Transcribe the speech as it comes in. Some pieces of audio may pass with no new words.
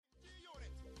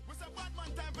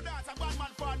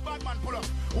Bad man pull up.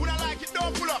 Who don't like it,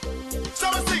 don't pull up. So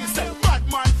we sing, say, bad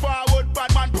man forward,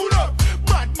 bad man pull up.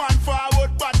 Bad man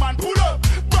forward, bad man pull up.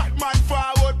 Bad man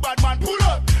forward, bad man pull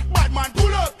up. Bad man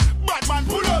pull up, bad man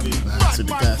pull up. Bad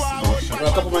man forward.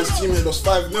 A couple man's team here lost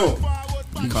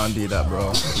 5-0. You can't do that,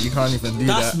 bro. You can't even do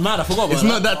That's that. mad. I forgot about It's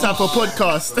not that type of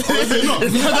podcast. Is it not?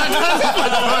 It's not that type of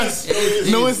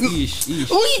podcast. No, it's not.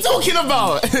 What are you talking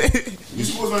about? You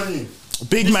suppose Man U?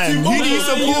 Big man, who do you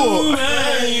support?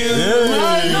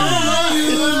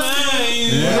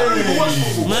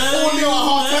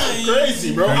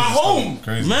 Crazy, bro. At home.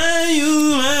 Man,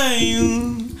 you.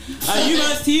 Are you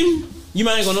man's team? You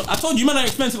man ain't gonna. I told you, man are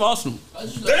expensive Arsenal.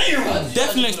 Damn.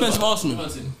 Definitely expensive Arsenal.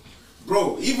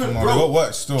 Bro, even They bro. got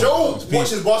work still. Joe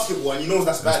watches basketball and he knows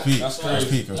that's bad. That's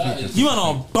peak. You man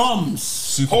are bums.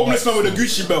 Super Homeless man with a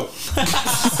Gucci belt.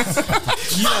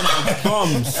 You man are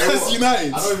bums. That's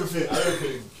United. I don't even think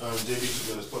JB should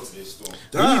be on the spot today still.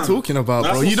 What are you talking about,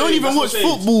 That's bro? what You don't saying, even that's watch what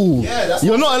saying. football. Yeah, that's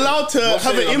You're what not allowed to have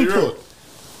saying, an I'll be real. input.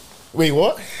 Wait,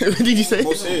 what? What did you say?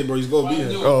 What's saying, bro? He's got to be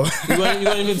here. Oh, You got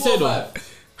anything to say though?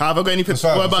 have I got any? What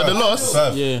about the loss?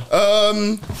 Yeah.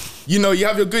 You know, you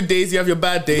have your good days, you have your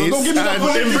bad days. Don't give me that and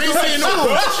good embrace it all.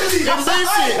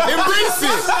 Embrace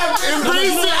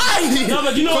it. No,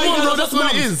 but you know Come what? on, bro, that's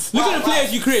what it is. Look at the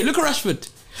players you create. Look at Rashford.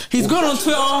 He's gone on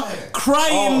Twitter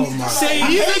crying, saying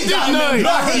He's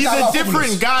a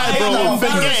different guy, bro.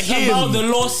 Forget about the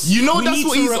him. loss. You know We that's need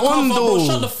what to he's recover, on, bro. though.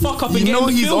 Shut the fuck up and You get know in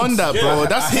the he's field. on that, bro.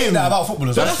 That's I hate him. that about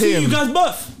footballers. That's That's you him. guys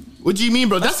both. What do you mean,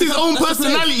 bro? That's his own that's the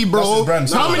personality, That's bro. his brand.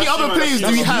 How many That's other him, players do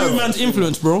we Blue have? man's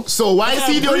influence, bro. So why is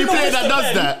he the only player that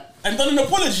does that? And done an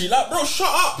apology. Like, bro, shut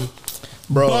up.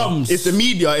 Bro, Bums. it's the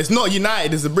media. It's not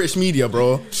United. It's the British media,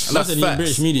 bro. And that's That's the facts.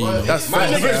 British media. You know. That's My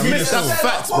facts. niggas miss That's that.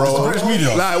 facts, bro. British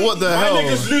media. Like, what the My hell?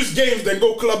 niggas lose games, then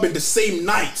go clubbing the same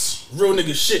night. Real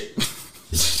nigga shit.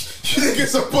 You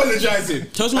niggas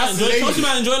apologizing. Chelsea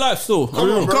man enjoy life still.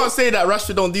 You can't say that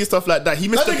Rashford don't do stuff like that. He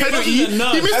missed That the nigga penalty. Rashford's a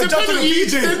nut. He missed And the jumped on the penalty.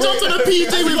 PJ. Then jumped on the PJ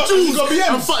Has he with got Jules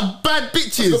BMs? and fucked bad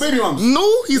bitches. got baby mums?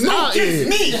 No, he's not kids, here.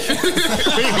 me.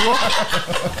 Wait, what?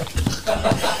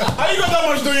 How you got that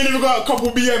much doing? You even got a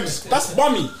couple BMs. That's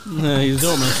bummy. Yeah, he's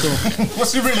dope, man. Still.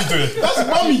 What's he really doing? That's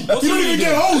bummy. You don't even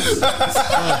get hoes.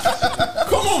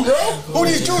 Come on, bro. All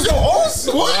these Jews got hoes.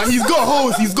 What? He's got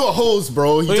hoes. He's got hoes,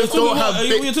 bro. He just don't have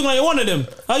big. You're talking like you're one of them.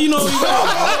 How you know?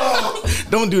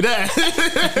 Don't do that.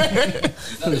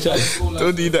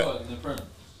 Don't do that.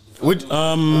 Wait,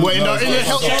 no,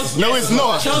 it's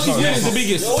not. Chelsea's win is the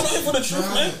biggest. We're not here for the truth,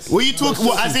 man. What you talk?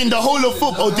 What, as in the whole of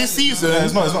football this season? Yeah,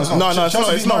 it's not. No, it's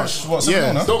not. It's not. What,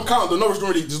 Yeah. Don't count. The Norwich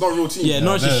already. There's not a real team. Yeah,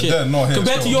 Norwich is they're shit. not here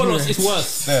Compared to still. your loss, it's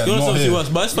worse. They're Your loss is not obviously here. worse,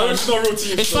 but it's fine. Norwich is not a real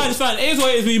team. It's fine. It is what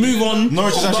it is. We move on.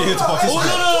 Norwich is actually here to participate.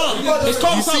 Oh no! It's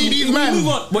calm. You see these men? Move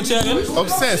on. What's that again?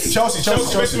 Obsessed. Chelsea's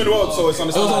best team in the world, so it's It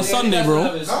was on Sunday, bro.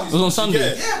 It was on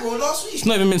Sunday. Yeah, bro, last week. It's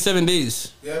not even been 7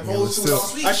 days. Yeah, bro, it's still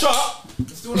last week. I shut up.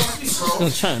 Still last week, bro.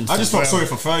 Chance. I just felt sorry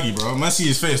for Fergie, bro. Man, see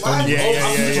his face, don't you?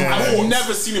 Yeah. I've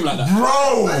never seen him like that.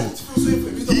 Bro,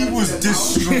 he He was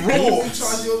distraught.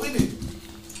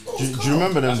 Do you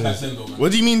remember them days?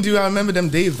 What do you mean? Do I remember them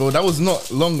days, bro? That was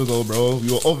not long ago, bro. We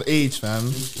were of age,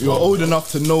 fam. We were old enough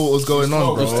to know what was going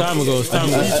on, bro. It's time ago. It's time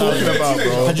What are you ago. talking about,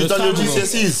 bro? Had you done your Time ago.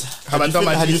 GCSEs? Have I done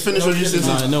my Had you finished your GCSEs?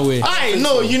 Nah, no way.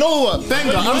 No, you know what,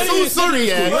 Benga? I'm so sorry,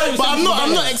 yeah, but I'm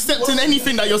not accepting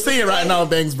anything that you're saying right now,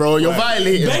 Bengs, bro. You're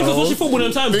violating, Banks was bro. watching football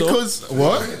in times, though. Because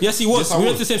what? Yes, he was. We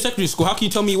went to the same secondary school. How can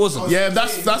you tell me he wasn't? Yeah,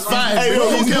 that's fine. Hey, What are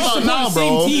bro, you talking He was about now, the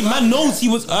same bro? team. Man knows he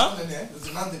was. Was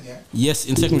in London, yeah? Yes,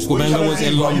 in secondary school, Benga was in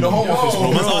Are you London. the home office,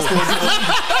 bro? Man's asking,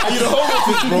 are you the home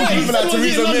office, bro? Even like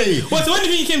Theresa May. What? So when did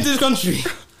you think he came to this country?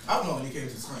 I don't know when he came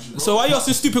to this country. So why are you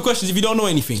asking stupid questions if you don't know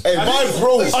anything? Hey, my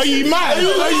bro. Are you mad? Are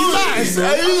you mad?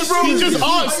 He just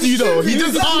asked you though. He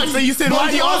just asked and you said, why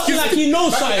are you asking? Like he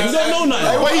knows something. He don't know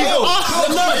nothing. Why you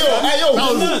Hey, yo.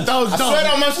 That was I swear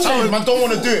that man's changed, man. Don't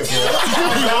want to do it.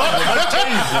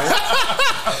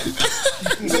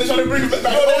 So they're trying to bring it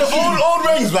back. Old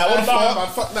rings, like, what the fuck? Man,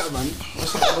 fuck that, man.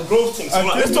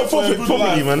 Let's talk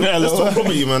property, man. Yeah, let's talk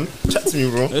property, man. Chat to me,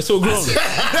 bro. It's all grown.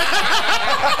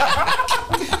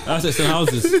 Assets and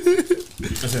houses.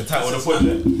 Listen, tight with a point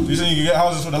there. You saying you can get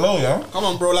houses for the low, yeah? Come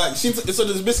on, bro. Like, since so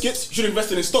there's biscuits, you should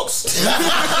invest in stocks.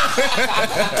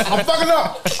 I'm fucking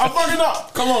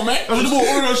up. Come on, man. That's the ball,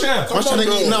 all your share. I'm trying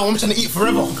to eat now. I'm trying to eat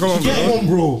forever. Come on,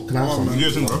 bro. Come on, man. Give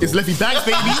it to him, bro. It's Leffy Banks,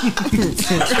 baby.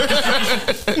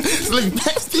 It's Leffy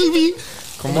Banks, baby.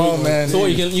 Come on, man. So what,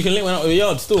 you can link one out with your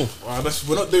yard still?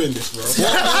 We're not doing this, bro.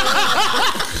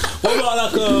 What about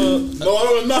like No, I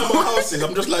don't know about houses.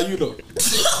 I'm just like you, though.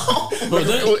 Bro, I'm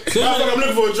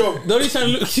looking for a job. the only time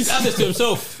he's assets to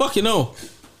himself. Fucking hell.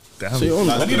 Damn.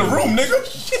 I need a room, nigga.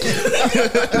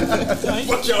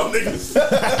 Watch y'all niggas.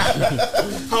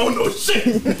 I don't know shit.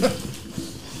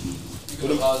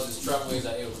 Houses, tramways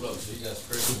at 8 o'clock, so you guys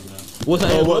pray for me, man. What's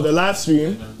that? Oh, what, the live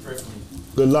stream? Pray for me.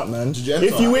 Good luck, man.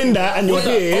 If you win that and you're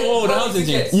here, Oh, the housing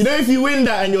thing. you know, if you win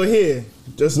that and you're here,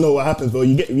 just know what happens, bro.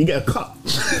 You get a cut.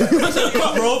 What's that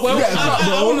cut, bro? Well,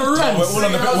 I want a room.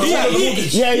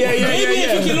 Yeah. Maybe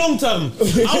if it's long term.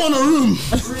 I want a room.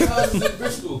 3 houses in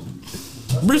Bristol.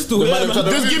 Bristol, yeah, man.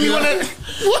 Just give me one of...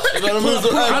 What?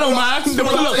 I don't mind.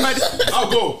 I'll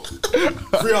go.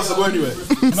 3 houses, I'll go anywhere.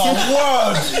 No,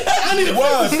 word. I need a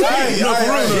word.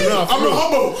 I'm a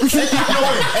homo.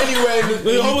 Anywhere in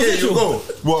the UK, you go.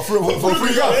 What, for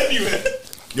 3 guys? Anywhere.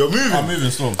 You're moving. I'm moving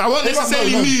slow. I won't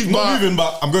necessarily move, Not but... moving,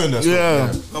 but I'm going there.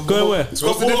 Yeah. Going where? What's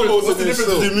the difference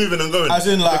between moving and going? As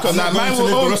in, like, I'm not going to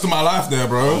live the rest of my life there,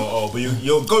 bro. Oh, but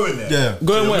you're going there. Yeah.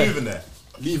 Going where? Moving there.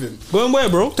 Leaving. Going where,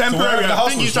 bro? Temporary. I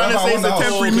think he's trying to say it's a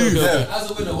temporary move.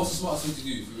 As a winner, what's the smartest thing to do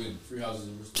if you win 3 houses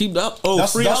in Bristol? Keep that. Oh,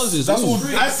 3 houses. That's Ooh. all.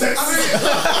 I said.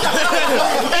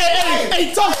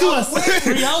 Hey, talk to us.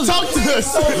 3 houses. Talk to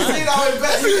us.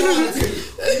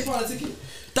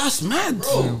 That's mad.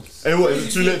 Bro. Hey, what? Is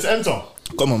it too late to enter?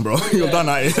 Come on, bro. You're done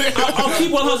at it. I'll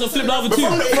keep one house and flip the other 2. I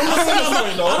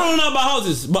don't know about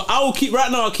houses, but I will keep, right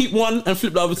now, I'll keep one and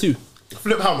flip the other 2.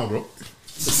 Flip hammer, bro.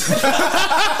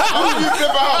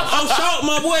 I'll shout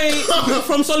my boy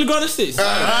from SolidGroundEstates.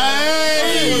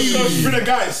 For the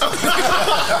guys.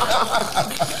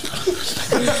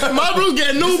 My bro's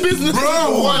getting no business.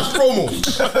 Bro, watch promo.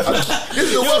 This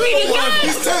is your worst promo.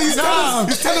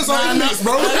 He's telling us our inmates,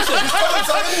 bro.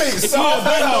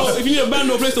 If you need a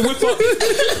band or a place to whip up,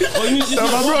 or you need just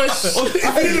My bro,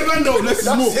 I need a bando. Let's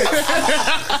move.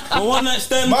 a one night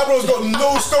stand. My bro's got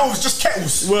no stoves, just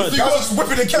kettles. Word. You got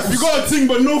whipping the kettles. You got a thing,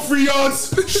 but no 3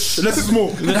 yards. Less is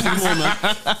more. Let's do more, man.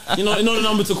 You know the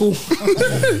number to call.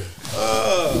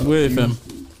 Weird, fam.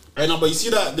 Hey, no, but you see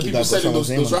that the people selling those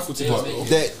raffle tickets, bro.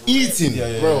 They're eating,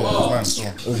 bro.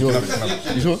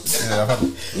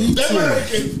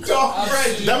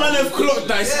 That man have clocked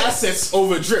nice assets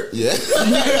over drip. Yeah.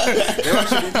 They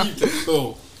actually keep it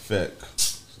still. Fair.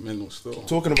 Men still.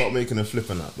 Talking about making a flip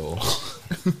and that though,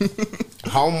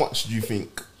 how much do you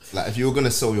think, like, if you were gonna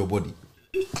sell your body?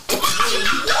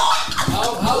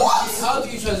 How do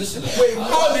you transition that? Wait,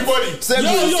 anybody?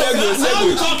 Now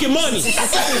you talking money.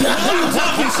 Now you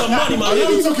talking some money, man. Now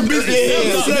you talking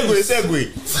business.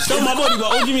 Segue. Sell my body, but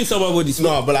what do you mean sell my body?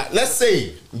 No, but like, let's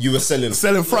say you were selling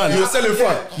front. You were selling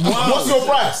front. Wow. What's your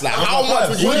price? Like, how much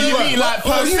would you? What do you mean, like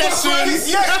per session?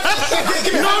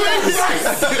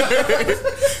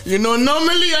 You know,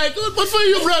 normally I go, but for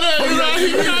you, brother,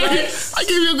 I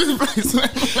give you a good price, man.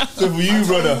 So for you,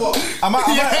 brother, I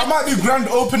might do grand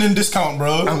opening discount,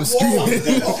 bro. I'm screaming.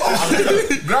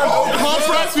 Grand opening. Half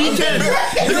price weekend.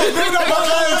 Build up my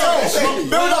line.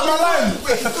 Build up my line.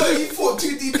 You thought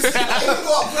too deep. You got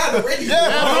a plan already. Yeah,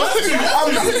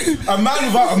 bro. A man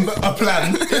without a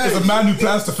plan is a man who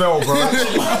plans to fail, bro.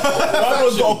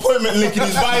 Man's got appointment link in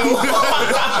his bio. You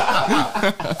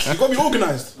gotta be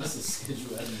organised.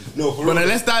 No, for But real.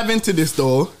 let's dive into this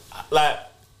though. Like,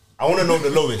 I want to know the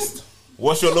lowest.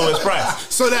 What's your lowest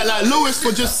price? So that like lowest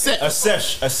for just sex. A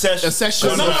session A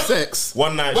session of sex.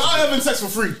 One night. But I'm having sex for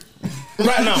free.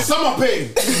 Right now. Some are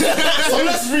paying. So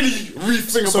let's really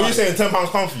rethink about So you're it. saying £10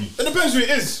 come for you? It depends who it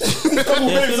is. Couple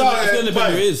Yeah, babes it's out gonna here.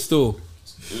 depend who it is still.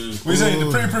 We're saying the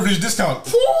pretty privileged discount.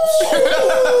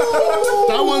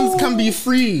 That ones can be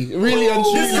free, really and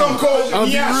truly. Discount code. I'll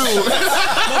be real.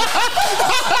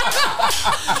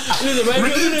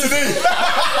 Redeem today.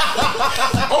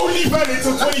 Only valid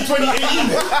till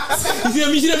 2018.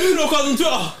 You see them Uno cards on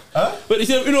Twitter? Huh? But you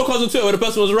see them Uno cards on Twitter where the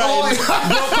person was writing.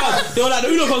 They were like, the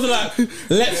Uno cards were like,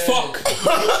 let's fuck.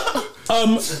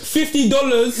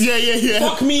 $50. Yeah.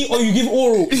 Fuck me or you give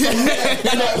oral.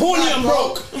 Like, horny and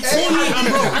broke. Horny and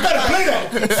broke. I gotta play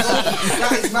that.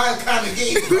 That is my kind of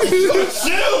game, bro.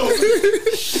 Chill.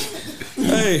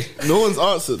 Hey, No one's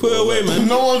answered. put it away, man.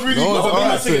 No one's really. No one's I think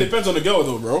it answered. depends on the girl,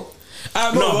 though, bro.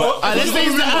 Let's say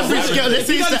it's the average girl. Let's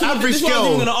say it's the average This is what I'm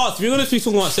girl. going to ask. If you're going to be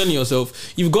talking about selling yourself,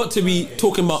 you've got to be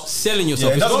talking about selling yourself.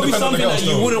 Yeah, it It's got to be doesn't something depend on that the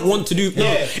you girl, wouldn't want to do. No,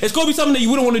 it's got to be something that you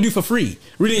wouldn't want to do for free.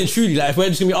 Really and truly. Like, if we're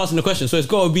just going to be asking the question. So it's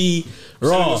got to be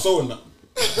raw. So in that.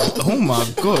 Oh my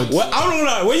god. Well, I don't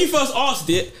know. When you first asked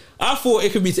it, I thought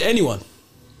it could be to anyone.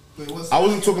 I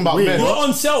wasn't talking about men. You're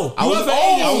on sell. I was- Whoever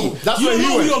oh, it is, that's you where know you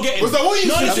who went. you're getting. Was that what you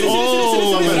No, said?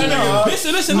 listen.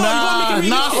 listen. No, you gotta make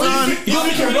it realistic. You're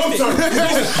making a wrong turn.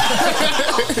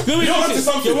 You're onto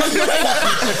something.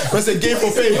 That's a game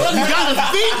for fame. You gotta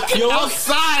think You're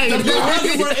outside. You're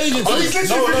working for an agency.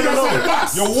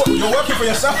 You're working for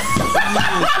yourself.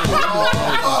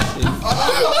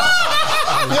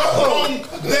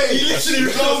 He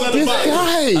literally closed at the This back.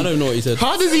 guy. I don't know what he said.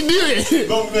 How does he do it?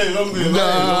 Long day.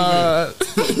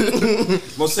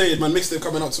 I'll say it, man. Mixtape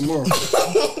coming out tomorrow.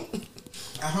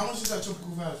 How much is that tropical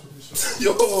vibes for this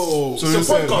show? Yo, So it's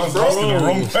a podcast, bro. asking the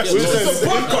wrong question. It's a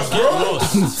podcast,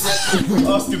 bro.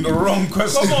 Asking the wrong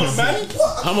question. Come on, man.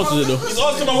 How much is it though? He's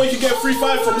asking about where you get free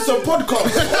fire from some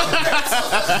podcast.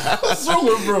 What's wrong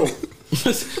with bro?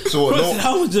 So Bro, no,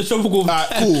 how much is the tropical?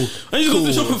 Cool. I need to go to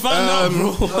the shop and find out,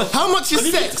 bro. How much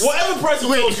is sex? Whatever price it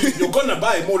tells you, you're gonna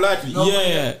buy it more likely.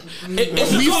 Yeah.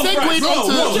 It's We a car segued price, bro.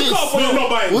 onto What's this. your car for You're you? not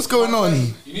buying. What's going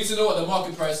on? You need to know what the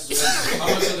market price is. How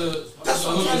much are the? That's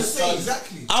what I'm trying to say,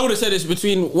 exactly. I would have said it's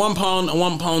between £1 and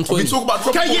 £1.20. we talk about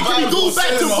Can you go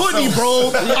back to body,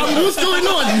 bro? What's going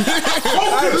on?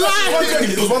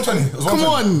 It was 120. Come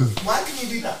on. Why can you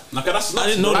do that? Like, that's I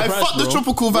didn't know the I price, fuck the bro.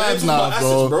 tropical vibes talking now, about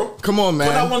assets, bro. Come on, Put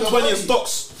that man. 120 in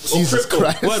stocks. Jesus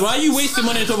Christ. Why are you wasting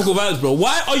money on tropical vibes, bro?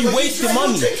 Why are you wasting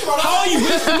money? How are you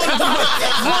wasting money?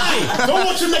 Why? Don't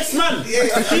watch your next man. He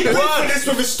paid for this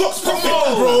with his stocks. Come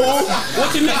on, bro.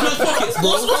 What's in next man's pockets, bro?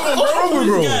 What's wrong with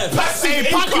bro? Yeah. Hey,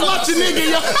 Packy, watch a nigga,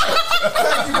 yo.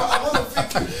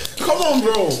 Come on,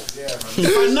 bro.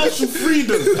 Financial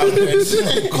freedom.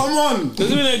 Come on. There's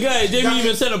been a guy, Jamie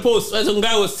even sent a post where some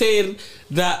guy was saying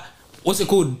that, what's it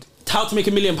called? How to make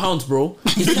 £1 million, bro.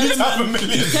 He's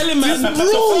telling man, so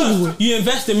first, you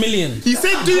invest $1 million. He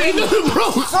said, do you know,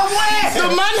 bro? Somewhere. The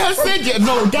man has said,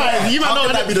 no, guys, you might know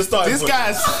that. be the starting This point?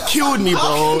 guy's killed me,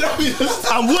 bro.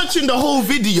 I'm watching the whole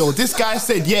video. This guy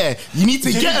said, yeah, you need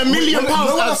to get £1 million as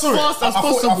fast as I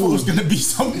thought it possible. was gonna be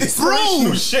some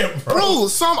inspirational shit, bro.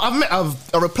 I've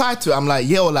replied to it. I'm like,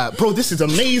 yo, like, bro, this is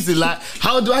amazing. Like,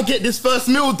 how do I get this first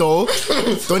meal though?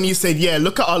 Donnie said, yeah,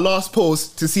 look at our last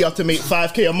post to see how to make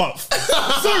 5K a month.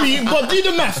 Sorry, but do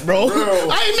the math, bro.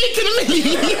 I ain't making $1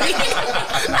 million.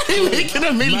 I ain't making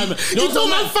 $1 million. You told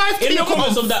me 5K in the a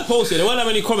comments month. of that post, there weren't that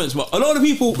many comments, but a lot of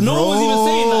people, no one was even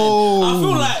saying that. I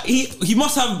feel like he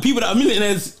must have people that are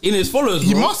millionaires in his followers, bro.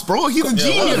 He must, bro. He's a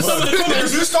genius. Some of the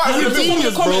comments, You started with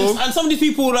genius, bro. and some of these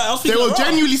people, like, I was They thinking, were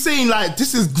genuinely saying like,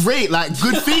 "This is great, like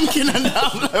good thinking." And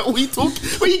I'm like, "What are you talking?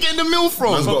 Where you getting the mill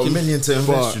from?" Man's got $1 million to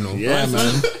invest, you know. Yeah,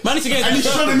 man. man needs to get And he's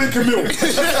trying to make a meal.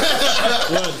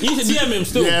 You need to DM him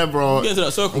still. Yeah, bro. Get into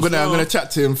that circle. I'm gonna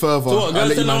chat to him further. So what, I'll guys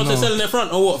let you telling how man much they're know. selling their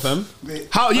front or what, fam?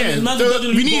 How? Yeah,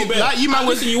 we need like you man.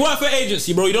 Listen, you work for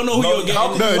agency, bro. You don't know who you're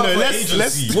getting.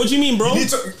 let's. What do you mean, bro?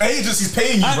 Agency's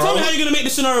paying you, Tell me bro. how you're gonna make the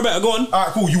scenario better. Go on.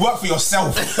 Alright, cool. You work for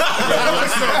yourself. You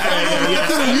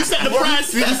set the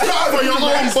prices for your own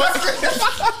boss.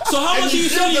 So how much are you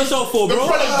selling yourself for, bro?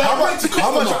 How much?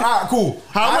 Alright, cool.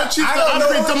 How much is the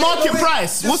average, the market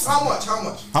price? What's How much? How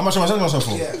much? How much am I selling myself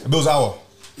for? Yeah. A bill's an hour.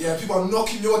 Yeah, people are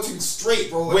knocking your thing straight,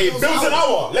 bro. Wait, bills an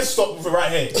hour. Let's stop with it right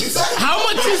here. how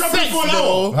much is sex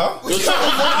though? Huh? You're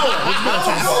trapping for an hour.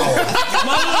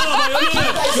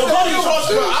 Your body charge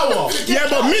per hour. Yeah,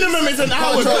 but minimum is an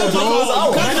hour, bro.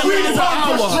 Minimum is an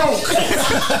hour.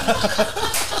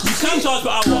 You can charge per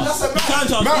hour. You can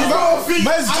charge per hour.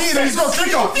 Man's cheating and he's got a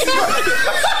trigger.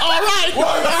 All right.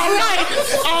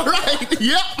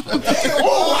 Yep. God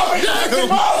damn.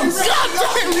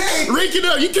 Rake it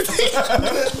up. You can.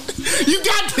 You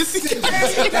got this. And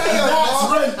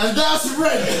that's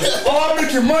rent. Oh, I'm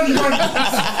making money, man.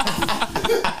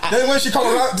 Then when she come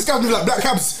around, this guy's like black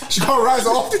cabs. She can't rise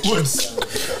afterwards.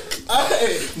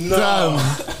 Damn.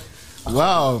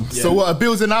 Wow. So what? A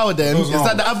bill's an hour then? Is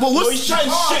that the? But what's? He's trying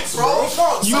shit, bro.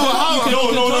 You can charge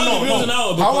bills an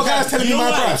hour. How are guys telling me my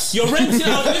why? price? You're renting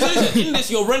out. Listen, in this,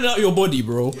 you're renting out your body,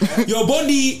 bro. Your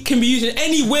body can be used in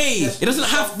any way. It doesn't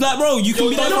have like, bro. You can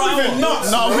be there for an hour.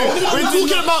 No, we're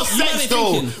talking about sex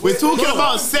though. We're talking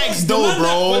about sex though,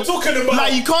 bro. We're talking about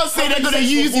Like you can't say they're gonna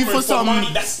use you for some. money.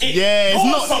 That's it. Yeah, it's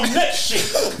Not not some next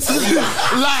shit.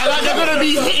 like they're gonna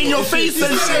be hitting your face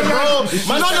and shit, bro.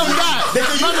 None of that.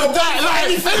 None of that. Like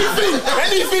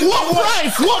anything.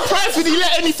 What price would he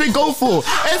let anything go for?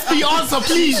 SP answer,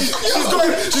 please.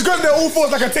 She's going there all fours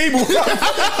like a table. 1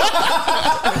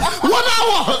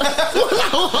 hour.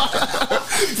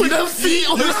 For them feet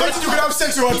on You can have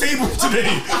sex with our table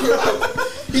today.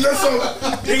 You know, so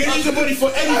they can use your body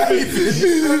for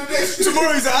anything.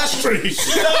 Tomorrow is an ashtray.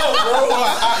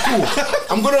 Cool.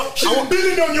 I'm gonna build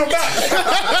it on your back.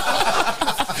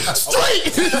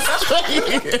 straight.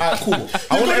 Cool.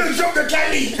 I'm gonna jump the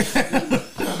candy.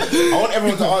 I want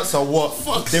everyone to answer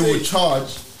what they would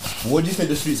charge What do you think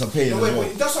the streets are paying? No,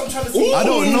 wait, that's what I'm trying to say. I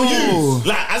don't know.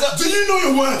 Like, Do you know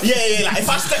your worth? yeah. Like, if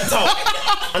I stepped out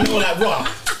and they were like, "Wow,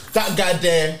 that guy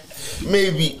there,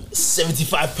 maybe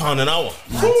 £75 an hour."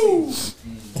 Do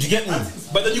you get me?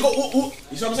 But then you got, you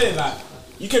see what I'm saying? Like,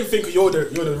 you can think you're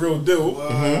the real deal,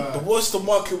 but what's the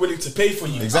market willing to pay for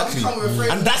you? Exactly.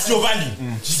 And that's your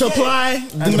value. Supply,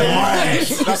 demand.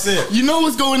 That's it. You know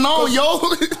what's going on, yo.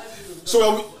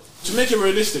 So to make it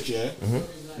realistic,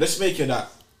 let's make it that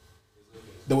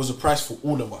there was a price for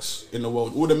all of us in the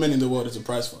world. All the men in the world is a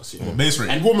price for us. Yeah? Base rate.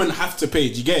 And women have to pay.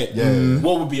 Do you get it? Yeah.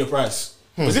 What would be a price?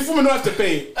 Because if women don't have to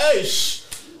pay,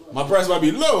 my price might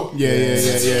be low.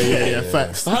 Yeah.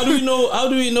 Facts. How do we know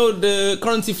the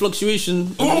currency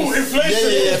fluctuation? Ooh,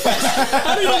 inflation.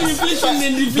 How do we know the inflation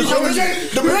and deflation?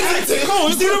 The Brexit.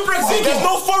 You see the Brexit? There's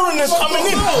no foreigners coming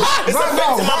in. It's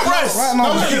affecting my price. Right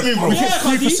now, Do you get me, bro? we hit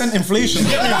 3% inflation.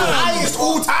 Highest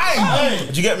all time.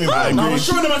 Do you get me, bro? Now I'm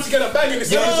showing them how to get a bag in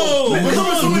this episode. There's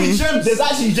so many gems. There's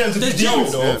actually gems of the deal,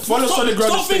 though. Follow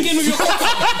Stop thinking with your cock.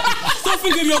 Stop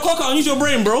thinking with your cock out and use your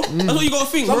brain, bro. That's what you gotta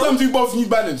think, bro. Sometimes we both need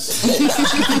balance.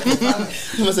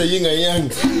 You must say yin and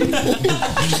yang.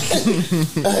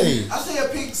 Hey. I say a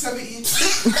pink 70.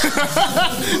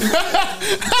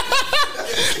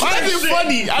 Why is it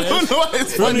funny? I don't know why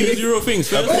it's Funny funny. zero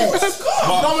things. No, man,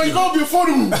 you gotta be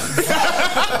affordable.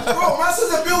 Bro, man says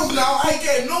the bills now. I ain't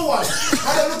getting no one.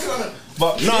 I'm looking at it.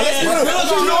 But no,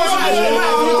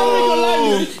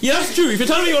 Yeah, that's true. If you're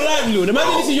trying to make your livelihood,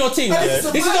 imagine this is your thing.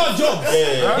 This is our job.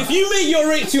 If you make your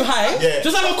rate too high,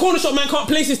 just like a corner shop man can't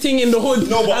place his thing in the hood and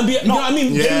be, you know what I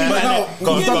mean? But now,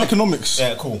 we've done economics.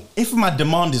 Yeah, cool. If my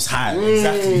demand is high,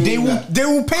 they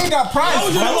will pay that price. How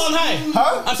is your demand high?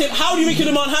 Huh? I said, how do you make your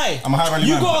demand high? I'm a high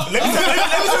value man. Let me tell you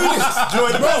this. Do you know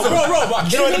what it depends on? Bro. Do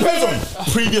you know what it depends on?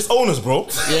 Previous owners, bro.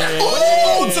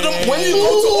 When you go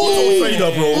to Auto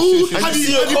Trader, bro, Have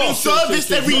you been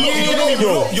serviced every year?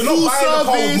 You're not buying a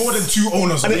car with more than 2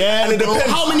 owners. and it depends.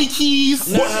 How many keys?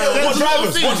 What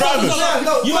drivers?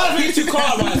 You might think too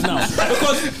car right now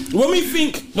because when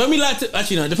we like to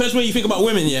actually no, it depends when you think about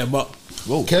women, yeah, but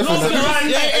Careful now.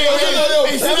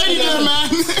 Hey, steady there, man.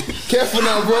 Careful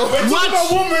now, bro. What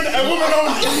about women and women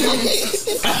only?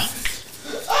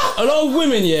 a lot of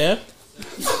women, yeah,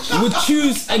 would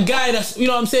choose a guy that's, you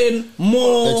know what I'm saying,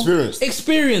 more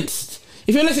experienced.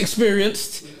 If you're less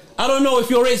experienced, I don't know if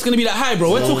your rate's gonna be that high,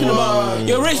 bro. We're talking about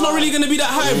your rate's not really gonna be that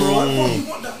high, bro. You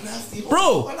want that nasty?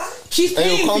 Bro, she's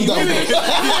paying for you. That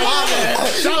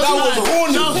was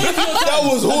horny. That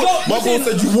was horny. My boy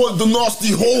said you want the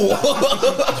nasty hole.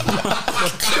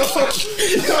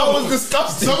 That was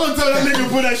disgusting. Someone tell that nigga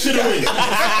put that shit away.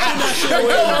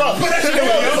 Put that shit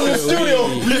away, yo. In the studio.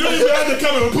 We don't even have the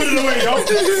camera. Put it away, yo.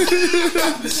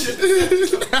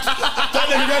 That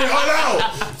nigga got it all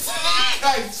out.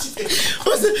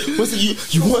 What's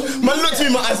it? You want? Man looked me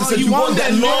in my eyes and said, "You want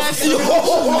that nasty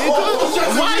hole?"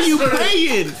 Why are you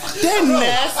praying? They're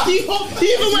nasty.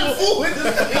 He even went forward.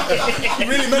 He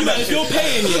really meant that. If you're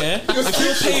paying, yeah, if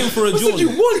you're paying for a joint, You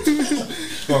want?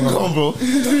 Come on, bro.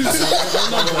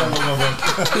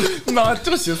 Nah,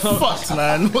 this is fucked,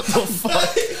 man. What the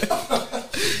fuck?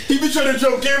 He be trying to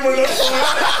jump camera.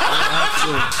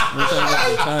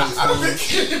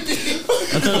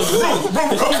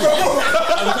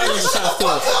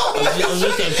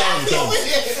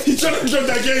 He trying to jump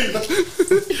that game.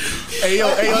 Hey yo,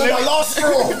 My last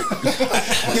straw.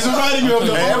 He's reminding me of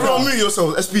the Hey, everyone mute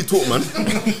yourself. SP talk, man. I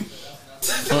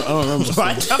don't remember. I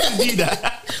have to do that.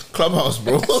 Clubhouse,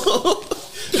 bro.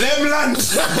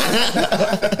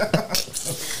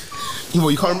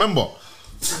 Well, you can't remember.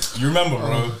 You remember,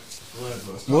 bro?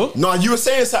 What? No, you were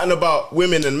saying something about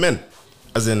women and men,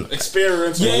 as in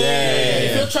experience. Yeah.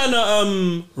 If you're trying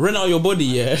to rent out your body,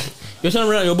 yeah. You're trying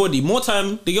to rent out your body. More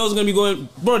time, the girls are gonna be going,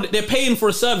 bro. They're paying for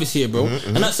a service here, bro,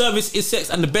 and that service is sex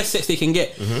and the best sex they can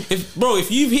get. If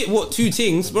you've hit 2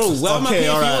 things, bro, why am I paying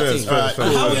for your thing?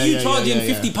 And how are you charging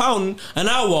 £50 an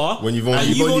hour when you've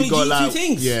only got 2 like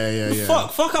things? Yeah.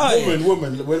 Fuck out.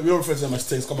 Woman. We don't refer to them as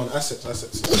things. Come on, assets. Word.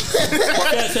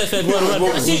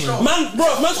 See,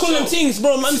 man's calling them things,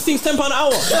 bro. Man's things £10 an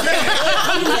hour.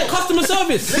 100% customer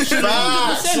service.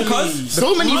 100%, cuz.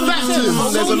 So many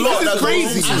factors. There's a lot that's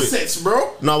crazy. Assets,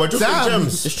 bro. No, we're dropping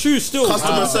gems. It's true still.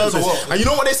 Customer service. And you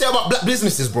know what they say about black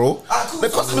businesses, bro? The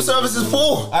customer service is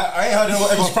poor. I ain't heard of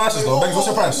everyone's prices though. Begs, what's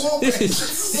your price? What's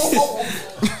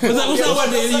that word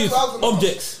they use?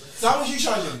 Objects. So how much you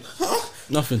charging?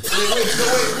 Nothing. Wait,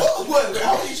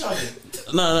 how much you charging?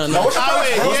 No. What's your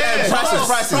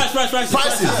price?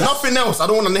 Prices. Nothing else. I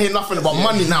don't want to hear nothing about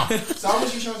money now. So how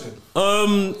much you charging?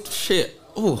 Shit.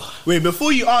 Oh. Wait,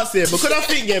 before you answer it, because I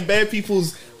think bare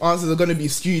people's answers are gonna be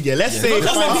skewed. Yeah, let's say.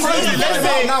 Let's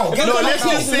say now. No, let's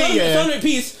just say yeah.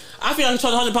 Piece. I think I can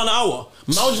charge £100 an hour.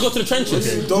 I'll just go to the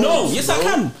trenches. No, yes I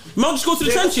can. I'll just go to the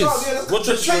trenches. What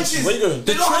trenches? Where you going?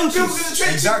 The trenches.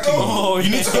 Exactly. Oh, You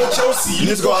need to go to Chelsea. You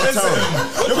need to go out of town.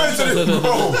 You're going to the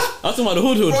bro. I'm talking about the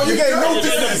hood. You're getting no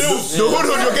business. The hood,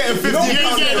 you're getting 50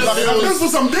 pounds for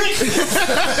some dick.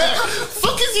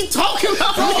 Fuck is he talking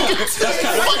about?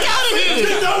 Fuck out of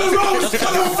here. Down the road.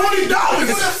 $40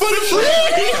 for the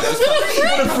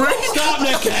free. Stop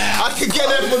the cap. I could get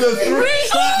that for the 3.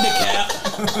 Stop the cap.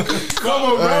 Come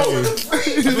on, bro.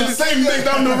 It's the same thing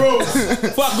down the road.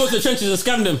 Fuck, go to the trenches and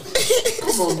scam them.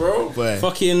 Come on, bro.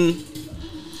 Fucking.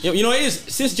 You know what it is?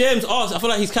 Since James asked, I feel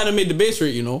like he's kind of made the base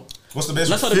rate, you know? What's the best?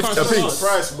 That's how the current Pinks.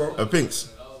 Price, bro. A Pinks.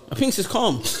 I think it's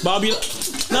calm. But I'll be like,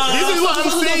 nah, This is what I'm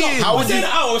saying. We're saying an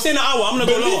hour. We're saying an hour. I'm gonna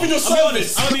go lower. Believe in your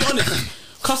I'm gonna be honest.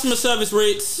 Customer service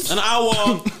rates, an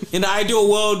hour in the ideal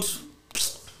world.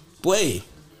 Boy,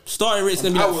 starting rate's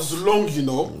gonna be I like, was long, you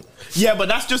know. Yeah, but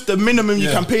that's just the minimum you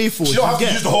can pay for. She don't have to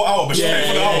use the whole hour, but she pay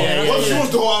for the hour. What if she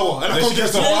wants the whole hour? And I can't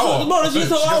get the whole hour. bro, that's just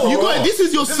the hour. You got this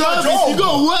is your service. job. You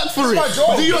gotta work for my it.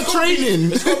 job. Do your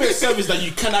training. It's gonna be a service that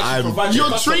you can actually provide. Your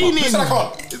your customer. training. Listen, I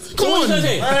can't. Come What on. you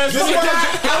say?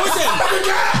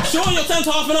 Show your time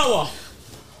to half an hour.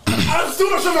 I'm still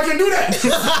not sure if I can do that.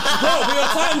 Bro, but your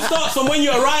time starts from when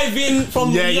you arrive in,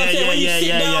 from when you sit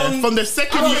down. From the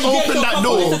second I you don't know, open get that your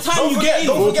door. cup, it's the time you get in.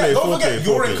 Don't forget, Foreplay.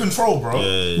 you're in control, bro.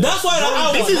 That's why the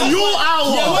hour. This is your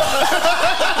hour.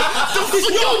 This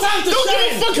is your time to Don't give a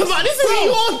shine. fuck about this. Is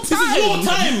your time. This is your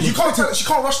time. You can't tell her, she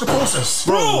can't rush the process.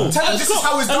 Bro, Tell her this is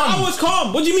how it's an done. hour's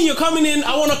calm. What do you mean you're coming in?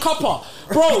 I want a cuppa.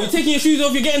 Bro, you're taking your shoes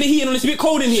off. You're getting the heat, and it's a bit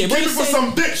cold in here. Bro, Give me for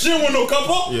some dick. She don't want no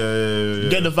cuppa. Yeah.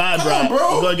 Get the vibe right.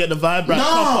 bro. You gotta get the vibe right.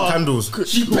 Nah. Candles.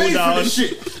 She paid for this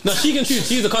shit. No, she can choose.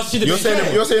 She's the customer. You're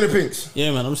saying the Pinks.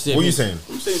 Yeah, man. I'm saying. What are you saying?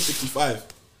 I'm saying 65.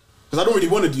 Because I don't really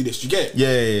want to do this. You get it?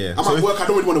 Yeah. I'm at work. I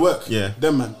don't really want to work. Yeah.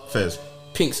 Them, man. Fairs.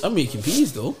 Pinks. I'm making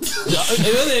peas though.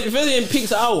 if it's in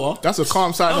Pinks an hour, That's a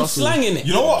calm side I'm hustle. slanging it.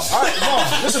 You know what? Alright,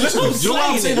 listen. You know what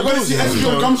I'm saying? We're gonna see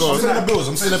SEO comes.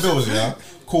 I'm saying the Go bills, yeah?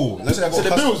 Cool. Let's say I got the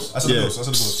bills? I said the bills.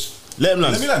 Let him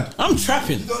Let land. me land. I'm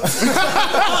trapping.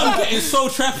 I'm getting so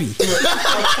trappy.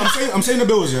 I'm saying the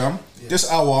bills, yeah? This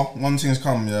hour, one thing's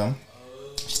come, yeah?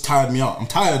 She's tired me out. I'm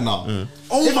tired now.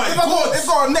 Oh if my I God.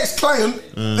 got a next client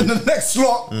in the next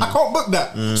slot, I can't book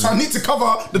that. So I need to cover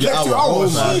the next 2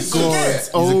 hours. Oh my God.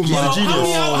 Oh my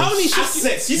How many shifts?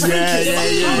 Assets. He's Yeah.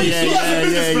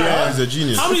 He's a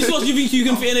genius. How many slots do you think you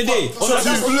can fit in a day?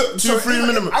 Two, three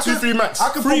minimum. Two, three max.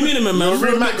 Free minimum, man.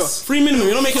 Free max. Free minimum.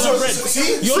 You're not making no bread.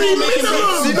 You're not making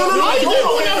bread. See, no.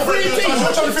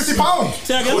 You're charging £50.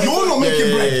 Say that again? You're not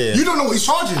making bread. Yeah. You don't know what he's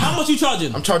charging. How much you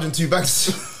charging? I'm charging 2 bags.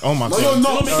 Oh my God. You're You're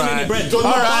not. not making any bread.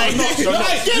 Alright.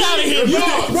 Get out of here,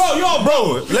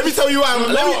 Bro, let me tell you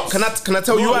why. Can I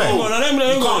tell you why?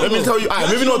 Let me tell you. Alright,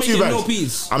 maybe not 2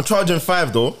 bags. I'm charging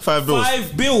 5 though. 5 bills.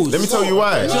 5 bills. Let me tell you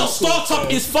why. Your startup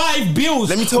is 5 bills.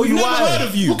 Let me tell you We've why. never heard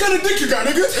of you. What kind of dick you got,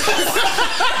 nigga?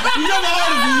 We've never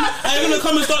heard of you. And you're gonna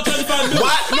come and start 35 bills.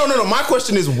 Why? No. My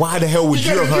question is, why the hell would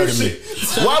you have heard of me?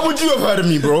 Why would you have heard of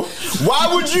me, bro? Why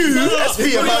would you,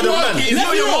 SP, have heard of man? Let's be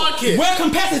real. We're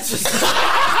competitors.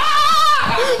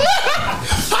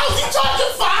 How's he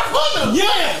charging 500?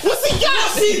 Yeah. What's he got?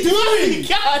 What's he doing?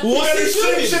 What's he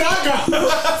doing? Shit, I got.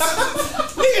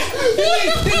 This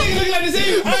nigga look like the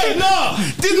same. Hey, no.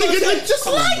 This nigga just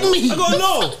like me. I go,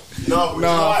 no. No,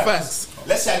 facts.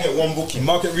 Let's say I get 1 booking.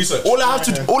 Market research. All I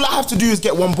have to do is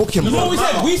get 1 booking, bro. You know what we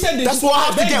said? We said this. That's why I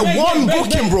have to get 1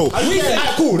 booking, bro. We said,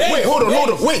 Alright, cool. Wait, hold on.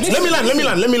 Wait, let me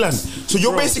land. So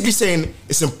you're basically saying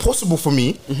it's impossible for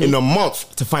me in a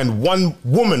month to find 1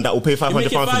 woman that will pay £500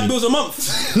 making for 5 me. bills a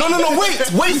month. No.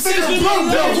 Wait.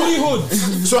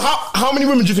 So how many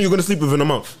women do you think you're gonna sleep with in a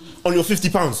month? On your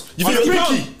 £50? You think you're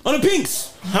picky? On the Pinks.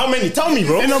 How many? Tell me,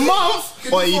 bro. In a month?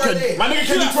 Or you can. My nigga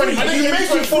can do 20. My nigga make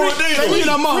it 4 a day. 20 in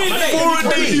a month. 4 a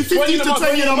day. 50 to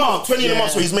 20 in a month. 20 in a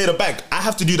month, so he's made a bag. I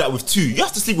have to do that with 2. You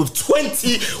have to sleep with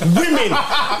 20 women.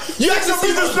 You have to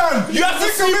sleep with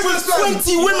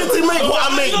 20 women to make what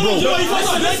I make, bro.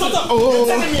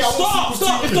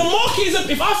 Stop. If the market is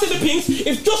if I said the Pinks,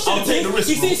 if Josh said the Pinks,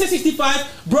 he said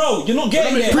 65, bro, you're not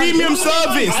getting there. Premium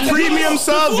service. Premium Before you make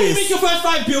service. your first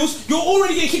 5 bills, you're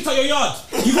already getting kicked out your yard.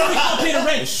 You've already got to pay the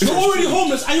rent. You're already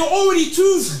homeless and you're already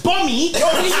too bummy. You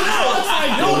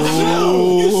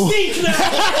stink now.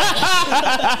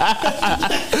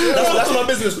 That's my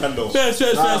business plan, though. Fair.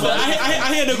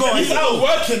 I hear the go. He's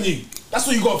outworking you. That's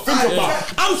what you got to think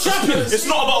about. I'm trapping. It's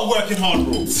not about working hard,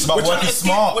 bro. It's about working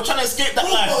smart. We're trying to escape that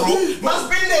life, bro. Man's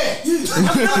been there.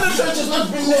 Man's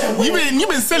been there. You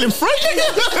been selling French?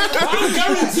 I'm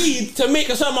guaranteed to make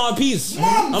a certain amount of peas a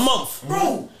month.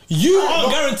 Bro. You are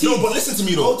guaranteed. No, but listen to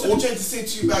me though. Go to the chain to say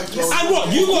 2 bags. Bro. And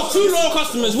what? You got 2 loyal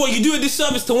customers. What? You do a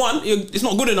disservice to one? It's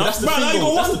not good enough. That's the Bro, thing, now you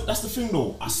though. got one. That's the thing,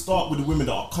 though. I start with the women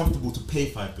that are comfortable to pay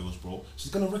 5 bills, bro.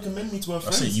 She's gonna recommend me to her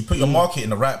friends. That's it. You put your market in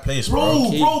the right place,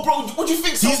 Bro, bro. what do you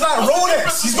think? He's like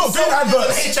Rolex. He's got big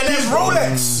adverts. He's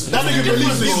Rolex. That nigga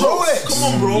believes he's Rolex. Come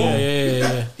on, bro.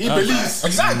 Yeah. He believes.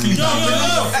 Exactly.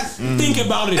 Think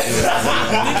about it.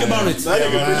 Think about it.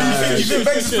 You think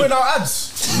Banks is putting out ads?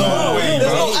 No way.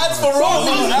 There's no ads for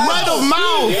Rolex. Word of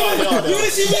mouth. You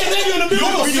gonna see me and Davey on the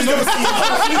billboard.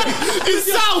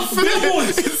 It's South.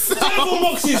 Billboards, telephone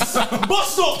boxes,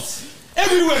 bus stops,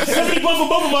 everywhere. Somebody bump for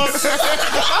both of us.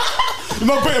 You're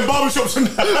not putting barbershops in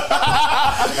that.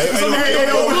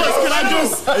 Can I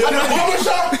just?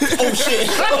 Oh shit.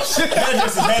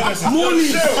 Hairdressers.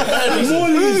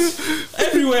 Morley's.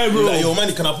 Everywhere, bro. Like, yo,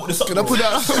 man, can I put this up? Can I put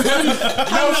that?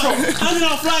 Handing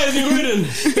out flyers in Croydon.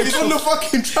 He's on the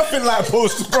fucking traffic light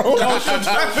post, bro.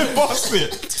 Traffic boss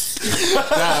it.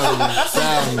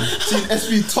 Damn. Seen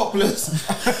SB topless.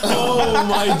 Oh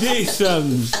my days,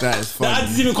 fam. That is The funny.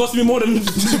 ads even cost me more than the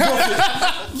profit.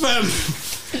 Fam.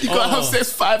 You gotta have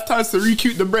sex 5 times to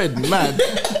recoup the bread. Mad.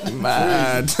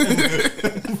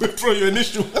 Withdraw your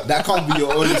initial. That can't be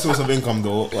your only source of income,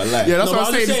 though. Like, Yeah, that's No, what but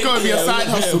I'm saying. I'm It's gotta be a saying, side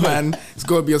yeah, hustle, yeah. man. It's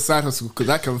gotta be a side hustle because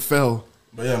that can fail.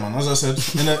 But yeah, man. As I said,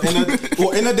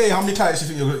 in a day, how many clients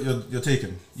do you think you're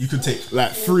taking? You could take.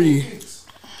 Like 3.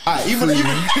 Alright, no.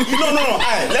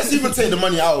 Alright, let's even take the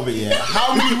money out of it. Yeah.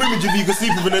 How many women do you think you can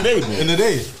sleep with in a day, bro? In a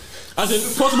day. As in,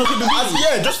 possible capability.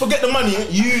 Yeah, just forget the money.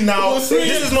 You now. This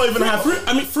is not even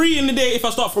happening. 3 in the day if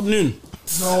I start from noon.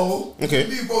 No. Okay.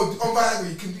 You can do, bro, on Viagra,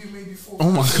 you can do maybe 4. Oh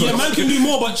my god. Yeah, man can do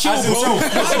more, but chill, bro.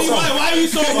 Why are you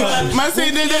so bad? Man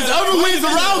saying there's other ways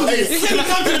around this. This ain't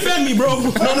come to defend me, bro.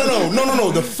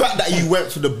 No. The fact that you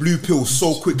went for the blue pill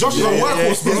so quick. Josh is a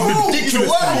workhorse, bro.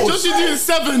 Ridiculous. Just you doing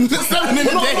 7 in a We're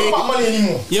not talking day. about money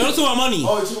anymore. Yeah, let's talk about money.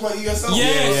 Oh, you talking about you yourself?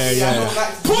 Yeah. I don't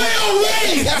like to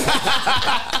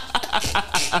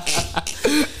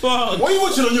Fuck. What are you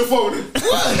watching on your phone?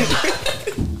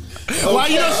 Why are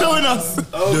you not showing us?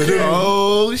 Okay.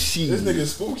 Oh shit. This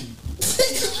nigga's spooky.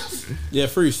 Yeah,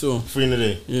 3 still. 3 in a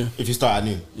day. Yeah. If you start at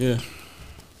noon. Yeah.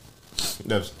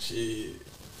 Devs. Shit.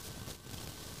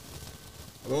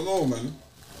 I don't know, man.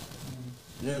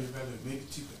 Yeah, maybe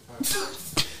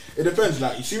 2.5. It depends.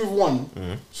 Like, you see with one,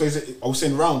 so is it, I was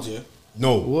saying rounds, yeah?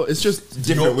 No. What? It's just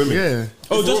Different women. Yeah.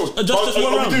 Oh, just one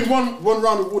Are we round. doing one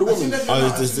round with all the women? It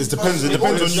depends. It depends You know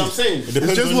on what you. I'm saying? It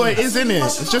depends It's just on what you. it is, innit?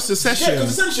 It's just a Yeah, session.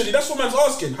 because essentially that's what man's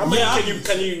asking. How many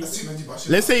can you? Let's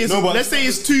say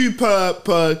it's 2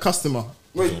 per customer.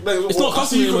 Wait, It's not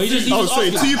customer anymore. He's just Oh,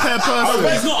 sorry, 2 per He's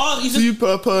person. not. He's just. 2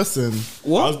 per person.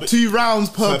 What? 2 rounds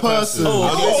per person.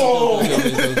 Oh.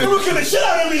 You're looking the shit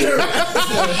out of me here.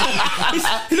 He's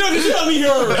not the shit out of me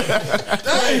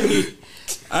here.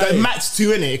 The max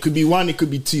 2 in it. It could be 1, it could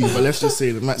be 2, but let's just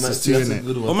say the max is 2 in it.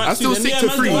 I still stick to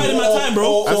 3. Dividing my time,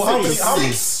 bro. How many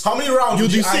rounds You'll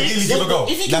would you do 6. ideally give a go?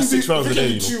 That's 6 rounds a day.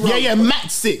 You know. Yeah,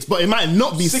 max 6, but it might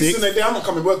not be 6 6. in a day. I'm not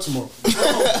coming to work tomorrow. What's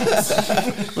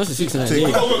the 6 in a day?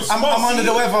 I'm under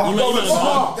the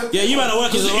weather. Yeah, you might not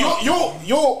work as well.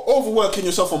 You're overworking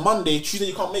yourself on Monday. Tuesday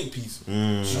you can't make peas.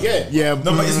 Yeah. Yeah,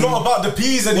 No, but it's not about the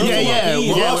peas anymore. Yeah.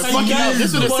 Yeah, Fucking hell,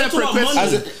 this is a separate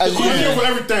question. I'm here for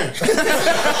everything.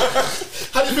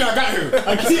 How do you think I got here?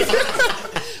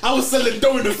 I was selling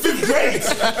dough in the 5th grade.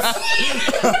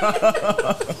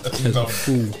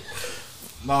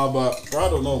 Nah, but bro, I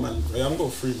don't know, man. Yeah, I'm going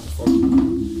 3, man. Fuck.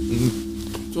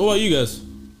 So what about you guys?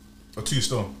 A 2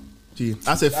 star. Gee,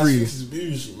 I said This 3. is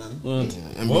bougie, man.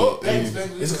 What? Let's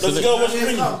go watch the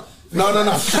ring. No. It's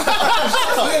not.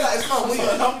 Wait,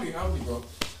 how many, bro?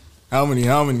 How many?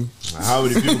 How many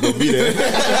people gonna be there?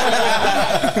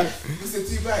 You said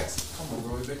 2 bags. Come on,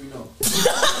 bro. Let me know.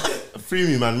 3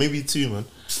 me, man. Maybe 2, man.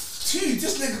 2.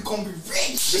 This nigga gonna be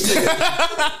rich.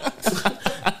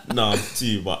 Nah,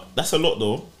 2, but that's a lot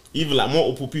though. Even like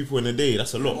multiple people in a day,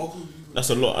 that's a lot. That's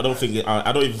a lot. I don't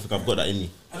even think I've got that in me.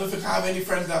 I don't think I have any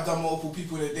friends that have done multiple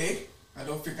people in a day. I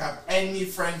don't think I have any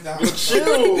friends that have.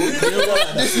 Chill.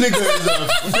 This nigga is a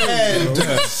friend.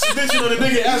 Snitching on the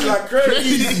nigga ass like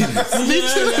crazy.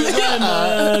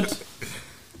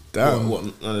 Damn. What?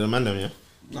 The man them, yeah?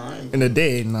 in a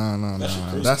day. No.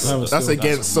 That's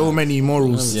against so many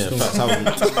morals. Yeah, facts. How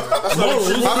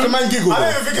can man giggle? I though?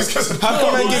 don't even think it's because of How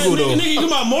can man giggle though? Nigga, you talking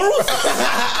about morals?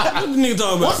 What the nigga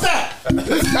talking about? What's that?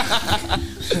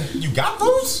 You got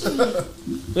those?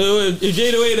 If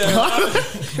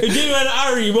Jada and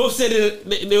Ari both said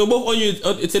it, they were both on you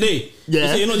today. Yeah. You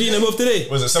say you're not doing them both today.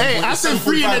 Was it Hey, I said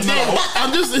 3 in a day.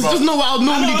 It's just not what I'll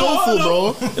normally go for,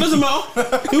 bro. It doesn't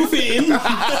matter. He'll fit in.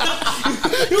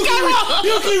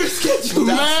 He'll keep his schedule.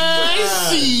 Man,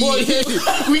 shit.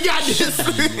 We got this.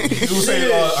 You say,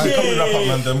 I come and wrap up,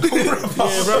 man. Them. Come and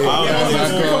wrap up.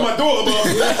 Pick up my daughter, bro.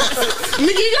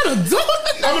 Nigga, you got a dog?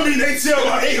 I'm gonna be in ATL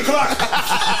about 8 o'clock.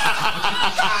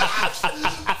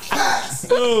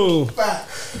 Oh.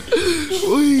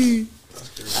 Oi.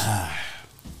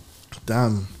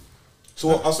 Damn. So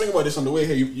I was thinking about this on the way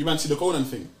here. You man see the Conan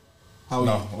thing? How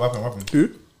No, what happened? Who?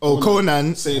 Oh,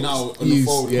 Conan. saying now on the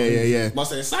phone? Yeah.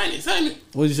 Must say sign it.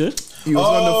 What did you say? He was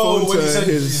on the phone when he to said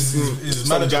his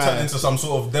manager guy. turned into some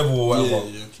sort of devil or whatever.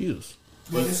 Jesus.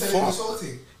 But they said it was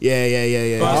assaulting.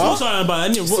 Yeah. I'm sorry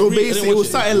about it. So basically, it was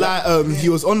something like he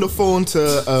was on the phone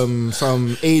to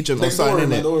some agent or something,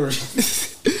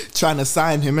 innit? Trying to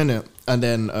sign him, innit? And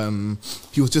then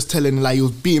he was just telling, like, he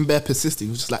was being bare persistent.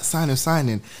 He was just like,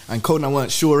 signing. And Conan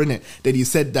weren't sure, innit? Then he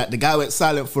said that the guy went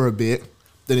silent for a bit.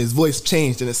 Then his voice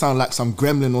changed and it sounded like some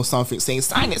gremlin or something saying,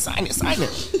 sign it.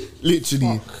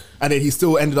 Literally. And then he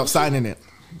still ended up signing it.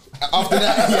 After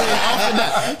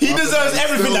that, He deserves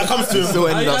everything that comes to him. still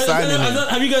ended up signing it.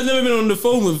 Have you guys never been on the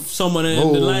phone with someone and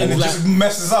the line And is it like, just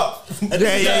messes up.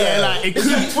 Yeah, like, it It's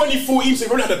could. like 2014, so he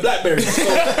probably had a BlackBerry.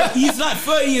 he's like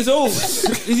 30 years old.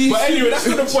 But anyway, that's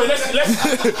not the point. Let's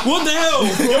What the hell?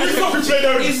 yeah, we fucking play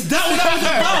that. Is that what that was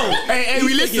about? Hey,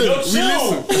 we listen.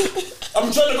 I'm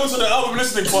trying to go to the album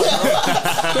listening part.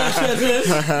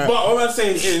 But what I'm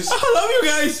saying is, I love you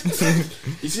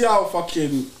guys. you see how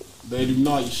fucking the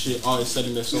Illuminati shit artists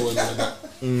selling their soul and like that.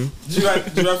 Do you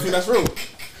think that's real?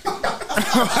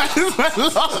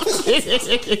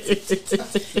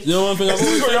 You know one thing I've This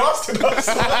is always what you're asking us.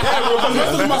 Yeah, bro, because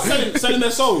we're talking about selling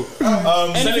their soul. anything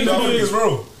I to do think it's with.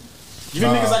 real. You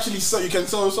think niggas actually you can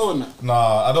sell your soul in that?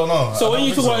 Nah, I don't know. So when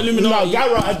you talk about Illuminati,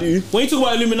 I do. when you talk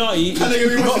about Illuminati, That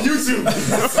nigga be watching YouTube.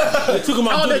 you're talking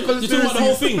about the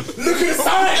whole thing. Look at the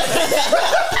side.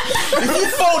 If you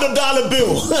fold $1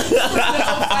 bill,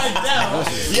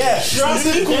 yeah,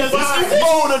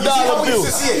 fold $1 bill.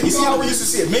 You see how we used to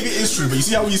see it? Maybe it is true, but you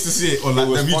see how we used to see it on like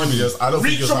them YouTube videos? I don't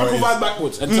Read think it's how tropical it is. vibe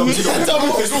backwards and tell me you don't.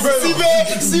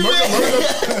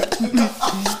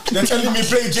 They're telling me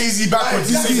play Jay-Z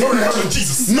backwards. You say,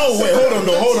 Jesus. No, wait, hold on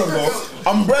though.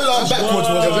 Umbrella backwards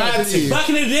was a reality. Back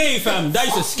in the day, fam, that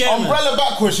used to scare me. Umbrella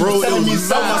backwards, she was telling me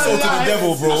sell my soul to the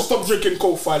devil, I bro. stopped drinking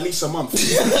coke for at least a month. I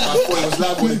thought it was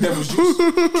live with the devil's juice.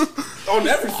 On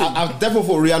everything. I definitely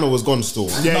thought Rihanna was gone still.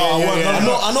 Yeah.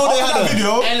 I know they had a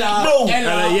video. No.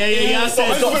 Yeah. I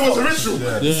thought it was a ritual.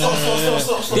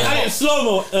 They had it in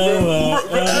slow-mo.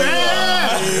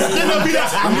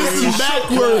 I'm listening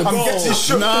backwards. I'm getting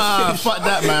shook. Nah, fuck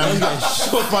that, man.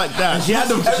 Fuck that. She had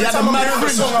the mad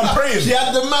fringe. Song I'm praying. She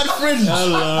had the mad fringe. I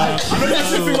know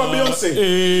that's the thing about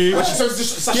Beyonce. When she says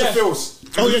this, Sasha Fierce.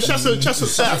 Oh yeah, Sasha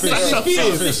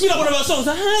Fierce. Speed up one of our songs.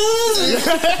 Not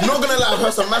gonna lie, I've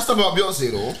heard some mad stuff about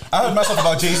Beyonce though. I heard myself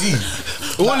about Jay-Z.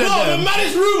 All of No, the them.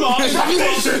 maddest rumor Back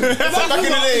in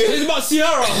the day, is about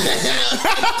Ciara.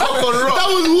 That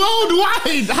was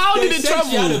worldwide. How did it She had a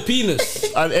travel? penis.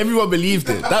 And everyone believed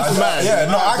it. That's mad. Yeah,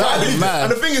 no, I got That is it. mad.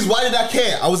 and the thing is, why did I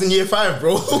care? I was in year 5,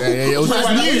 bro. Yeah. It was just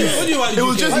What do news. you mean, It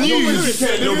was just news.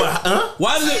 No, but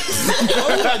Why did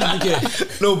you care?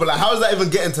 no, but like, how is that even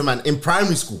getting to man in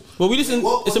primary school? Well, we listen.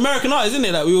 It's American art, isn't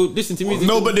it? Like we will listen to music.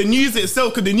 No, but the news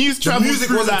itself, because the news traveled music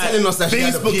through wasn't like telling us that she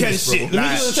had a Facebook and penis, bro. shit. The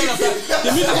music wasn't telling us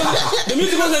that. The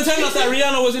music wasn't telling us that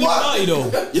Rihanna was in the party though.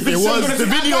 It was the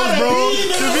videos, bro.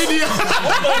 The video.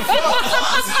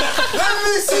 Let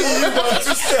me see you go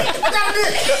to step.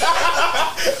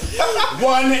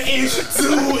 1 inch,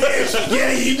 2 inch.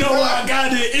 Yeah, you know I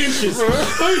got the inches.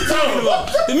 What are you talking about?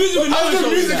 The music was How's never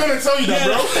the music showing gonna tell you that,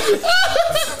 bro?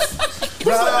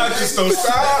 Just don't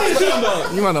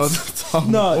stop. You man, No,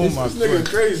 This nigga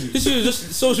crazy. this is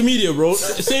just social media, bro.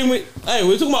 Same way. Hey,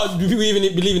 we're talking about do people even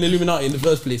believe in Illuminati in the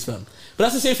first place, fam. But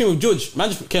that's the same thing with Judge. Man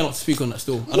just cannot speak on that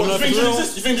still. I don't know What, if it's real.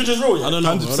 you think Judge is real? Yeah? I don't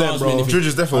know. 100%, bro. Judge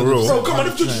is definitely real. Bro, come on,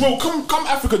 if Judge is real, come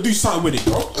Africa, do something with it,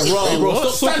 bro. Bro,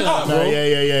 stop Stand talking up, like that, bro.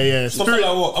 Yeah. Stop like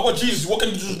what? I got Jesus. What can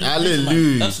you do?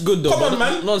 Hallelujah. That's good though. Come on, bro.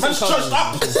 man. Nonsense Man's culture. churched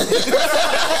up.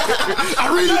 I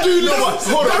really do know what.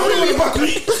 Hold on, really back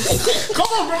me. Come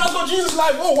on, bro. That's not Jesus'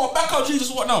 life. Oh, what? Back out Jesus.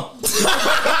 What now?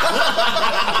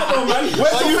 on, man.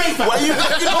 Where's your faith? Why are you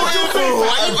backing away, bro?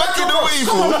 Why are you backing away,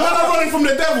 Come on, bro? man. I'm running from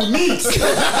the devil. Neat.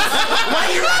 Why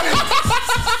are you running?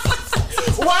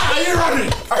 Why are you running?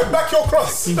 I back your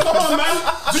cross. Come on, man.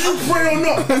 Do you pray or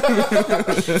not?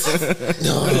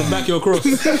 Back your cross.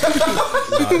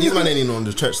 Nah, these man ain't even on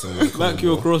the church thing, man. Back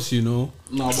your cross, you know.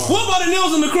 No, but What about the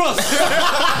nails on the cross?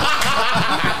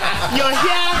 Your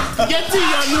hair, getting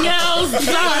your nails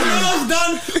done. Nails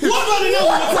done. What about the nails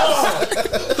on the cross?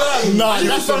 Nah, you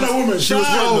found a woman. She was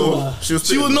spitting though. She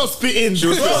was not spitting. She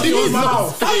was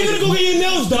How are you gonna go get your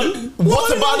nails done?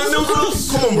 What about the nails on the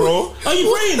cross? Come on, bro. Are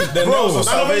you praying? Bro, you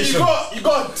salvation.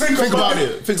 got to think about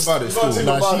it. Think about it. Think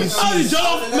Still. about it. Oh,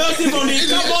 Joe, mercy from the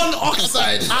carbon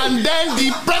oxide. And then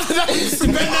the president is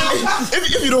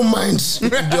If you don't mind,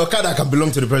 the Okada can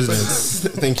belong to the president.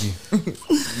 Thank you.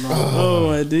 Oh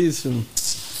my days.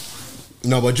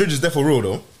 No, but Judge is there for real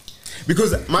though.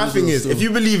 Because my thing is, if you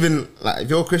believe in, like, if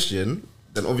you're a Christian,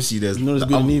 then obviously there's there's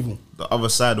good and evil. The other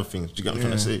side of things. Do you get what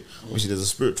I'm trying to say? Obviously there's a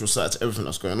spiritual side to everything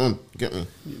that's going on. You get me?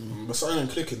 But something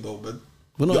ain't clicking though, but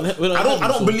We're not I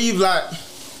don't believe like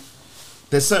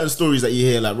there's certain stories that you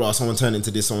hear like, right, someone turned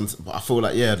into this, but I feel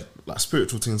like like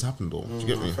spiritual things happen though. Do you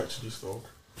get me? factually still.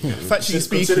 factually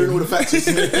speaking. Considering all the factors.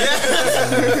 You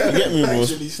get me, bro?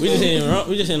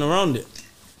 We just ain't around it.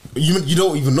 You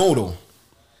don't even know though.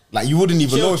 Like you wouldn't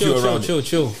even know if you're around it.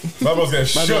 Chill. My bro's getting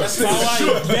shot.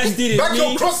 Best did it. Back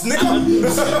your cross, nigga.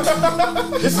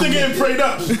 This nigga ain't prayed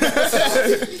up.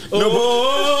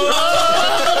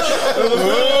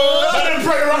 I didn't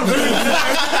pray around.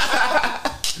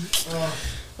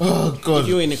 Oh god. If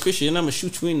you ain't a Christian, I'ma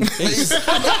shoot you in the face.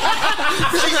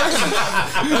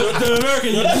 The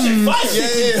American,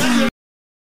 Yeah.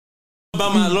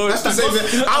 About my Lord.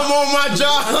 I'm on my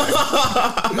job.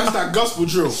 That's that gospel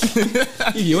drill.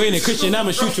 If you ain't a Christian,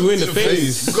 I'ma shoot you in the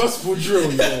face. Gospel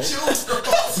drill, man.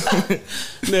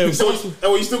 No,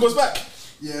 So, he still goes back.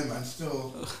 Yeah, man, still.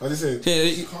 What did he say?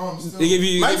 they Calm, still. give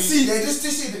you. Man, see, Yeah, this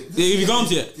year. They give you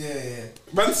guns yet? Yeah.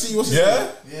 man, see, what's his Yeah? name?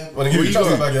 Yeah, Well, they give you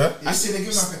trouser back, yeah? You see, they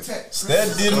give like a text.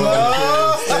 Steady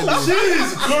love.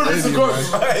 Jeez, glory to God.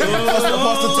 That's the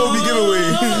Pastor Tobi giveaway.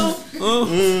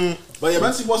 But yeah,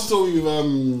 man, see, what's the story with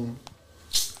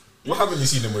What haven't you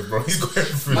seen him with, bro? He's going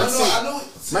through. I know.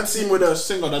 man, see him with a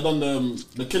singer that done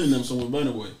the Killing Them song with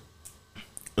Burna Boy.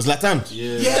 It's Latin.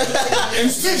 Yeah. In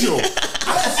studio.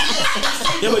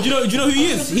 Yeah, but do you know who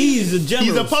he is? He's a general.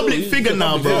 He's a public figure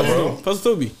now, bro.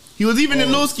 Pastor Tobi. He was even in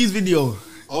Lowski's video.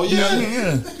 Oh yeah.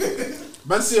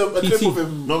 Man, see a clip of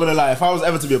him. Not gonna lie, if I was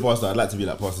ever to be a pastor, I'd like to be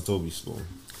like Pastor Tobi. So.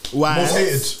 Why? Most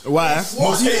hated. Why?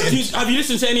 Most hated. Have you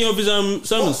listened to any of his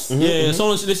sermons? Yeah,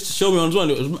 someone just showed me on one.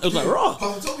 It was like raw.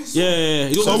 Yeah.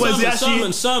 He So was he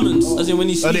actually- sermons? As in when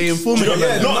he Are they speaks. informative?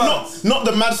 Yeah, Not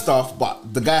the mad stuff,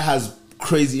 but the guy has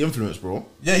crazy influence, bro.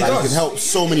 Yeah, he like, does. He can help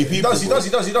so many people. He bro.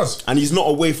 does. And he's not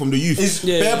away from the youth.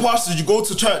 Yeah. Bare pastors, you go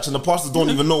to church and the pastors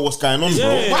don't even know what's going on, bro.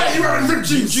 Yeah. Why are you wearing ripped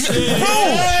jeans?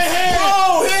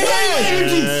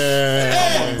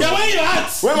 Yeah, where you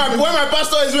at? When my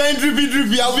pastor is wearing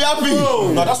drippy, I'll be happy.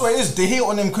 No, that's what it is. They hate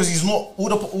on him because he's not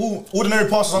all ordinary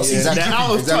pastors on season. They're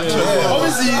out of touch.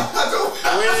 Obviously,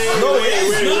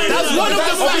 That's one of the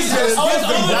factors.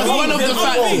 That's one of the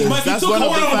factors. That's one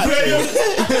of the factors.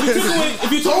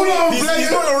 If you took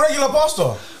He's not a regular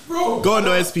pastor. Go on,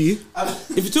 no SP.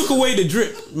 If you took away the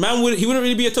drip, man, he wouldn't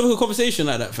really be a topic of conversation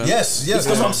like that, fam. Yes, that's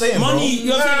what I'm saying, bro. Money, you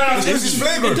know what I'm saying? It's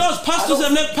flavor. It does. Pastors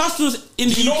in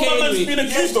the UK. Been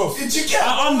accused of. I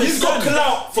understand. He's got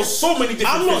clout for so many different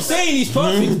I'm not things. saying he's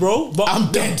perfect, bro. But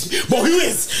I'm dead. But who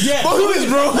is? yeah, But who is,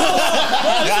 bro?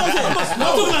 I'm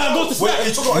talking about go to Wait, SPAC. are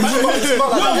you talking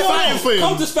about like Fighting for him.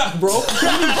 Come to SPAC, bro. Are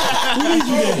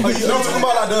you talking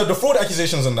about like the fraud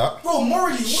accusations and that? Bro,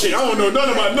 morally, Shit, I don't know none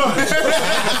about none.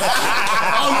 Hey.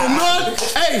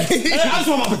 I just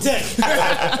want my protect.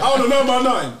 I don't know none about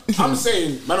none. I'm not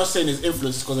saying his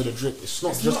influence is because of the drip. It's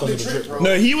not just because of the drip, bro.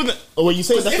 No, he wouldn't. Oh, well, you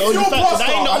say that's the If only your factor. That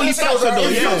ain't the pastor- only factor, though.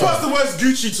 If your Yeah. pastor wears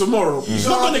Gucci tomorrow, he's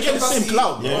not gonna get the same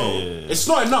clout, bro. It's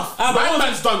not enough. but My one-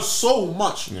 man's done so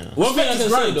much. One thing I can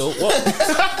say though,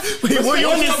 Wait, what you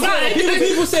on his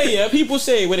side? people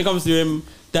say when it comes to him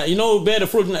that the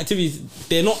fraudulent activities,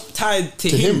 they're not tied to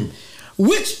him.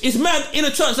 Which is mad in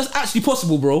a church. That's actually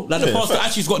possible, bro. Like the pastor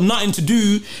actually's got nothing to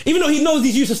do, even though he knows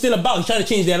these youths are still about. He's trying to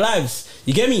change their lives.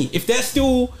 You get me? If they're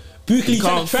still Bookly You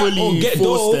trying can't to trap or fully get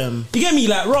force dough. them. You get me?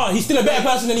 Like, he's still a better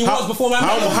person than he was before, man.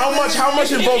 How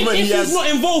much involvement if he has? he's not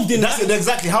involved in That's that. it,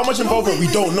 exactly. How much involvement we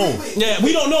don't know. Yeah,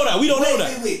 we don't know that. We don't know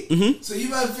that. Wait. So you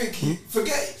man think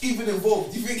forget even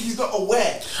involved? You think he's not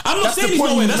aware? I'm not That's saying the he's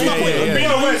point not aware. you That's my make. point. Yeah,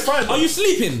 being aware is fine. Are you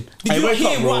sleeping? Did Hey, you not wake up,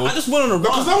 hear bro. what? I just went on a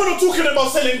Because rant. now we're not talking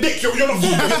about selling dick. You're not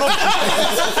talking.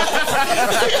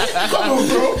 Come on,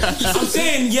 bro. I'm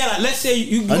saying, yeah, like, let's say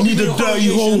you I need a dirty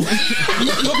hole. You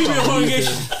got people in your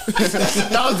congregation.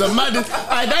 That was the maddest.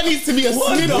 That needs to be a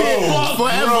snippet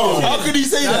forever. How could he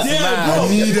say that? Yeah, I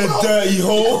need a dirty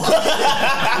hole.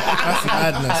 That's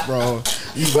madness, bro.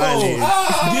 You violated.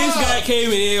 This guy came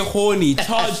in here horny,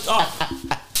 charged up.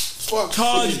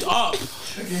 Charged up.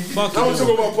 Fuck Now we're it.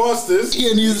 talking about pastors.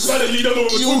 And he's Suddenly you don't know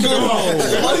what we're talking about.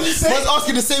 What did you say? Man's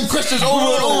asking the same questions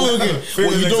over and over again.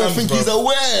 Well, you don't think he's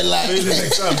aware, like.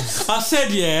 I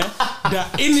said, yeah,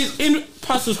 that in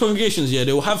pastors' congregations, yeah,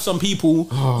 they will have some people,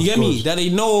 you get me, that they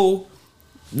know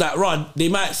that, they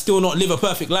might still not live a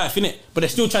perfect life, innit? But they're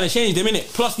still trying to change them,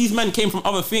 innit? Plus, these men came from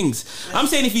other things. I'm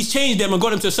saying if he's changed them and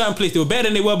got them to a certain place, they were better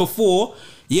than they were before.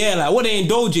 Yeah, like what they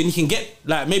indulge in, he can get,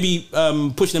 like, maybe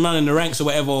pushing them down in the ranks or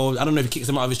whatever. Or I don't know if he kicks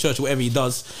them out of his church or whatever he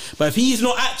does. But if he's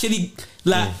not actually,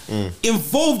 like,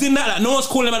 involved in that, like, no one's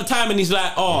calling him at the time and he's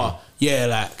like, yeah,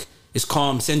 like, it's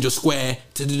calm, send your square.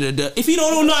 If he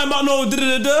don't know nothing about no Yeah,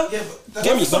 but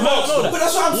get me, but man, I know that. But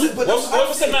that's what I'm saying. But that's What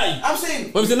was the night? I'm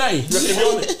saying. What was the night?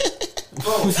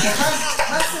 Bro, so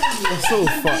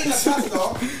fucked. Being a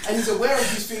pastor and he's aware of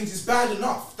these things is bad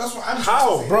enough. That's what I'm trying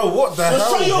to say. Bro, what the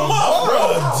hell? Shut your mouth, bro.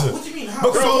 What do you mean?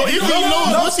 How? So if he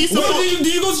knows, what's he supposed?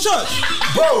 Did you go to church?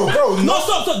 Bro, No,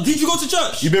 stop. Did you go to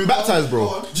church? You've been baptized,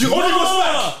 bro. Do you only go to I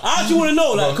actually want to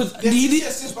know, like, because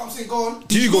Yes, but I'm saying go on.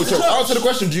 Do you go to church? Answer the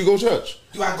question. Do you go to church?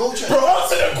 Do I go to church? Bro,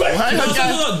 answer the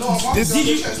question. Did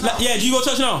you? Yeah, do you go to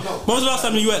church now? When was the last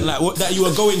time you went, like, that you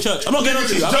were going to church? I'm not getting on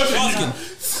to you. I'm just asking.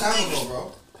 Time ago,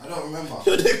 bro. I don't remember.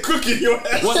 They're cooking your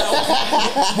ass.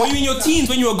 What you in your teens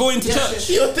when you were going to church?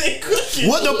 They're cooking.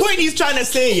 What the point he's trying to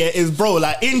say, yeah, is, bro,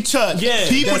 like in church, Yeah.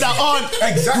 people that aren't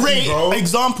Exactly, great bro.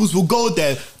 examples will go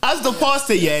there. As the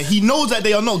pastor, yeah, he knows that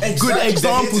they are not good Exactly, they're here to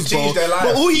examples, bro. change their life.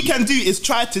 But all he can do is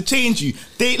try to change you.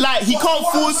 He can't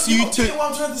force you to. What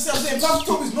I'm trying to say, I'm saying Pastor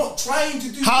Tobi's not trying to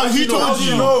do. How? Who told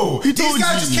you? know? Who told These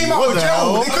guys you? just came out What of the jail.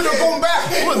 hell? They could have gone back.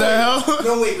 What the hell?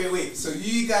 No, wait. So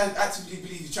you guys actively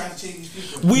believe you're trying to change these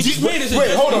people? We just made this.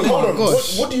 Wait, hold on.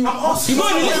 gosh. What do you? I'm asking.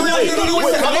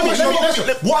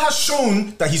 What has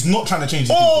shown that he's not trying to change?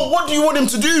 What do you want him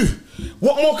to do?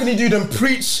 What more can he do than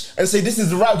preach and say this is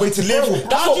the right way to live?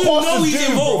 That's How what do you know pastors he's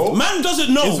do, involved? bro. Man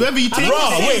doesn't know. It's whether you take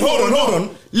Bruh, wait, hold on.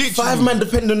 Literally. 5-man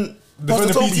dependent.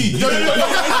 Pastor Tobi. PT. Yo.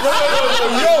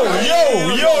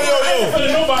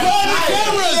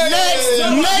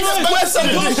 Next question.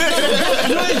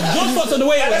 John Fox on the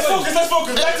way. Let's focus.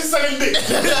 Back to selling dick.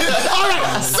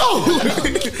 Alright, so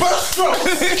First stroke. I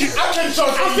can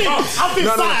charge I think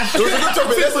five. It was a good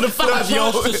topic. Let's For the five,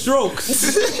 yo. Charge for strokes.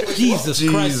 Jesus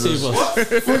Christ, save us.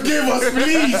 Forgive us,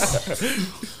 please.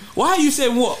 Why are you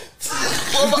saying what?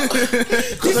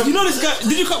 You know this guy.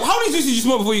 Did you? How many drinks did you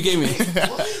smoke before you came in?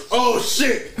 Oh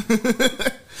shit.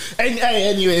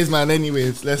 Anyways, Man,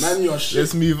 you're shit.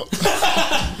 let's move on.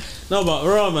 No, but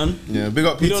raw, man. Yeah, big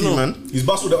up PT, don't know. man. He's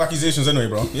busted with the accusations anyway,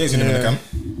 bro. He ain't seen him in the cam.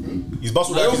 He's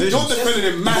busted with the You're accusations.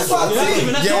 defending him, man.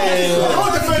 Yeah.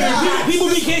 You're defending him. People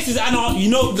be cases, I know, you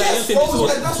know, like, Yes, bro,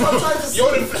 that's what I'm trying to say.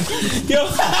 You're defending yo,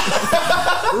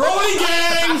 rolling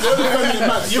gangs. him,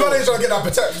 man. You ain't trying to get that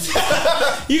protect.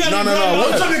 You got No.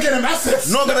 I'm trying to get him assets.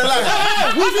 Not gonna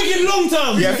lie. We're thinking long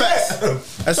term. Yeah, facts.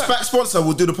 A SPAC sponsor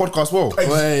will do the podcast well.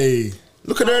 Hey.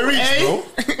 Look at their reach, bro.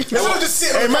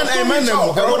 Hey, man, what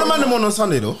the man them on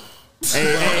Sunday, though?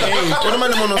 What the man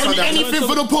them on Sunday? Anything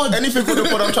for the pod. Anything for the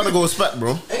pod, I'm trying to go with SPAC,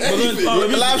 bro.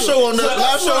 Live show on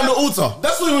the altar.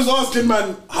 That's what he was asking,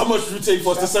 man. How much would it take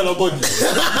for us to sell our body?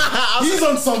 He's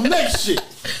on some next shit.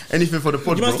 Anything for the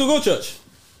pod, You might bro. still go to church.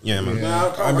 Yeah, man.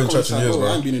 I've been church in years, bro.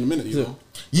 I ain't been in a minute, you know.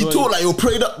 You talk like you're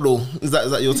prayed up, though. Is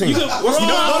that your thing? No. I'm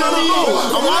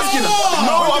asking.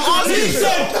 I'm He asking.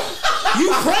 said, you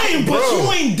praying, but you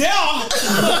ain't there. He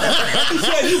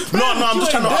said, you praying, No, I'm but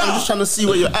just you ain't trying there. to see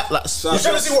where you're at, like You're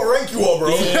trying to see what rank you are,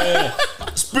 bro.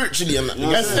 spiritually and that.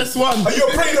 SS1. Are you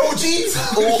a praying OG?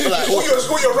 Or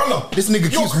you're a runner? This nigga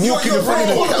keeps walking in front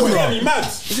of the camera.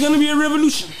 It's gonna be a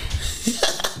revolution.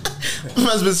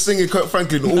 Man's been singing Kurt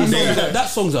Franklin all day. That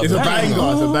song's It's a banger.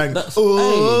 It's a banger. That's,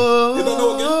 Oh. You don't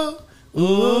know again?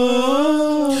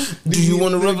 Do you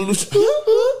want a revolution?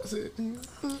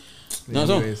 No,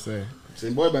 song. Anyways, so.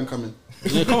 Same boy band coming.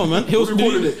 Yeah, come on, man. Hills,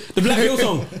 recorded it. the Black Hill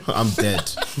song. I'm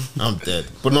dead.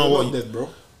 But no, I'm what? not dead, bro.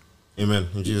 Amen.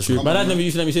 In Jesus' True. name. My dad never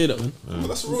used to let me say that, man. Well,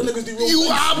 that's real niggas do real You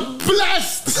things. are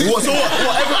blessed. What?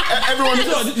 Everyone.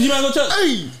 You might go church.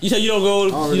 You said you don't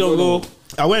go. You don't go.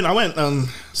 I went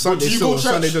Sunday. do you go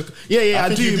still, church? Sunday. Yeah, I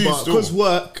think you do, do but still. because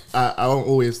work, I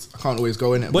can't always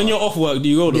go in it. When but- you're off work, do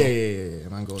you go though? yeah,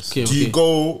 man goes. Okay, Do you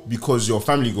go because your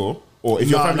family go, or if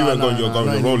your family won't go, you're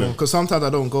going, you're rolling? Because sometimes I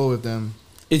don't go with them.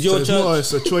 Is So your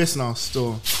it's a choice now.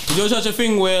 Still, Is your church a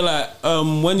thing where like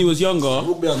when you was younger?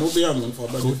 Walk behind, man, for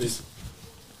a bad face.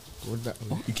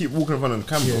 You keep walking in front of the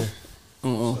camera. Yeah. So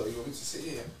you want me to sit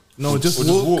here? no, just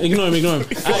walk. Ignore him. Alright,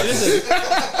 listen.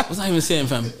 What's I even saying,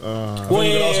 fam? Well,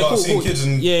 you asked about seeing kids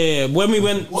and- yeah. When we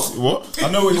went, What? I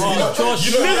know it's Josh,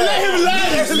 you know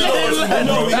Let him lie. we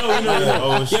know.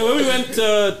 Yeah, when we went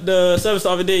to the service the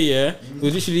other day, yeah, we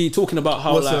were literally talking about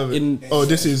how What like service? in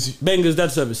This is. Benga's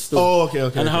dad's service. Still. Oh,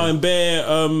 okay. And how in Bear, I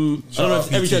don't know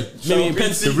if every church, maybe in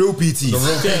Penn The real PT.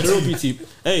 yeah, the real PT.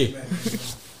 Hey,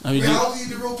 I mean, How do you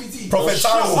do real PT? Prophet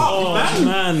Tyrell. oh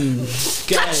man,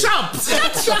 Catch up.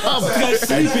 guys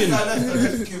sleeping.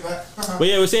 But But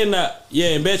yeah, we're saying that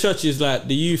in bare churches, like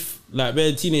the youth, like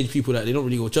bare teenage people, that they don't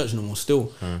really go to church no more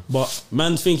still. But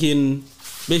man's thinking,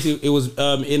 basically, it was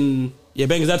in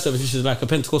Benga's Dad service, which is like a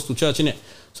Pentecostal church, innit?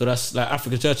 So that's like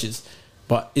African churches.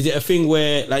 But is it a thing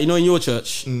where, like, you know, in your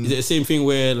church, is it the same thing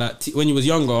where, like, when you was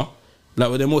younger, like,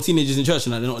 were there more teenagers in church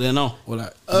and like they're not there now, or like,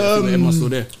 is it a thing where everyone's still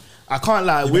there? I can't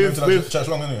lie You've been with into that church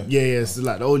long anyway. Yeah, it's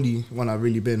like the only one I've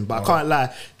really been. But I can't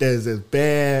lie, there's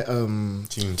bare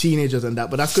teenagers and that.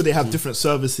 But that's because they have different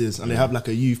services and they have like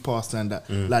a youth pastor and that.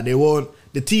 Like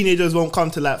the teenagers won't come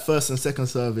to like first and second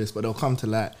service, but they'll come to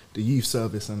like the youth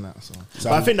service and that. So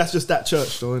but I think that's just that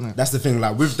church though, isn't it? That's the thing.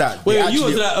 Like with that, Wait, they you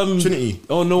was actually- like Trinity.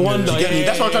 Oh, no wonder. You get me?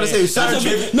 That's what I'm trying to say. That's a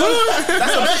big, no,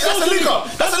 That's a link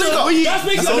up. That's a link up. That's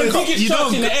basically That's a the link up. biggest You church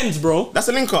don't- in the ends, bro. That's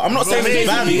a link up. I'm not saying That's it's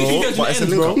bad, basically the bro, biggest but it's a in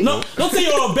the link ends, up. bro. No, don't say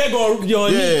you're a beggar or you're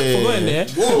a Yeah. for going there.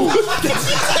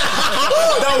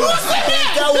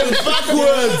 That was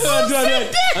backwards. I'm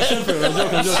joking.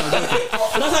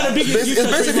 But that's how the biggest youth It's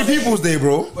church basically is. People's Day,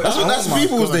 bro. That's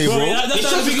People's Day, Bro, bro. that's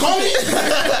how the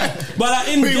biggest. But like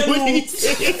in general, I would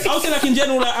say like in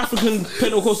general, like African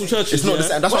Pentecostal churches. It's not the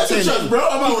same. That's what I'm saying. Bro,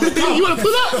 I'm out with the You want to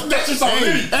pull up? That's just how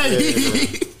Hey,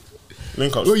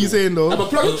 Link up. what are you saying though? I'm a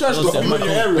plug in church though. I'm in your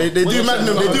area. They do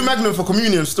Magnum for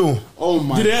communion still. Oh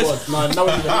my Do they? god, man. Now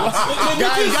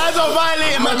Guys are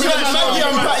violating my church. Maggie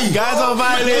and Patty. Guys are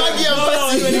violating. Maggie and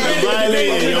Patty.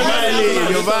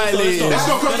 You're violating. let's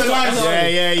go across the line.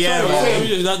 Yeah,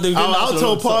 man. I'll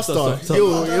tell pastor.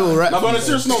 He'll rap. Now, but on a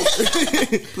serious note,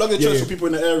 plug the church for people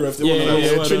in the area if they want to know.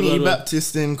 Yeah. Trinity Word.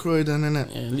 Baptist in Croydon, innit?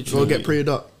 Yeah, literally. Go get prayed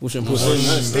up. Which important.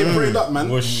 Stay prayed up,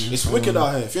 man. It's wicked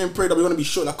out here. If you ain't prayed up, you're gonna be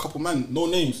shot like a couple man. No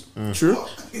names. True.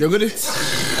 You're gonna.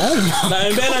 Like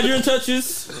in bare Nigerian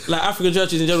churches, like African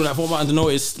churches in general, like from what I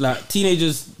noticed, like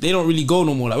teenagers, they don't really go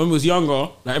no more. Like when we was younger,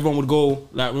 like everyone would go,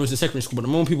 like when we was in secondary school, but the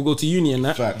moment people go to uni and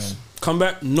that, Facts. come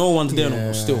back, no one's there no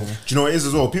more still. Do you know what it is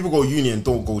as well? People go uni and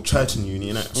don't go church in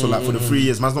uni, innit? So like for the 3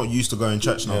 years, man's not used to going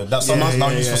church now. That's someone's now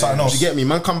used for something Do else. you get me?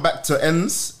 Man, come back to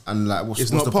ends and like, what's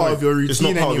It's what's not the part point? of your It's not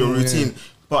routine part of your anymore, routine. yeah.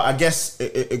 But I guess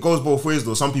it goes both ways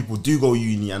though. Some people do go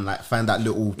uni and like find that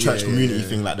little church community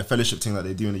thing, like the fellowship thing that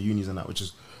they do in the unis and that, which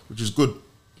is good.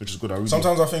 I really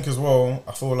Sometimes I think as well,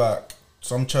 I feel like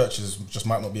some churches just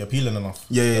might not be appealing enough.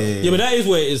 Yeah, but that is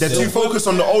where it is. They're too focused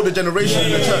on the older generation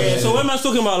in the church. Yeah. So when man's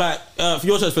talking about like for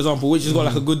your church, for example, which has got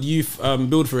like a good youth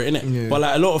build for it, innit? Yeah. But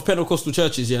like a lot of Pentecostal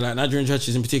churches, like Nigerian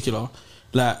churches in particular,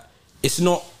 like it's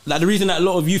not like the reason that a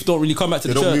lot of youth don't really come back to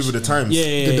They the don't church. move with the times.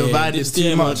 Yeah, The divide is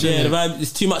too much, Yeah, innit? the vibe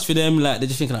is too much for them. Like they're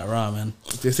just thinking like, rah, man.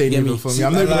 This ain't Get even me? for me.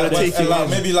 I'm not gonna take and it. like,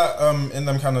 maybe like in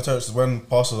them kind of churches when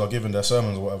pastors are giving their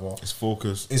sermons or whatever, It's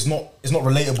focused. it's not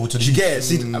relatable to the You get it?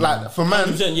 See, like for man,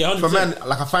 100%, yeah, 100%. for man,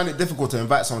 like I find it difficult to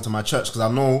invite someone to my church because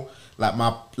I know like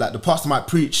the pastor might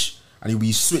preach and he'll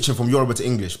be switching from Yoruba to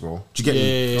English, bro. Do you get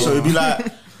me? Yeah. So it'd be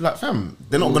like fam,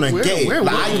 they're not gonna get it. where-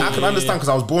 Like I can understand because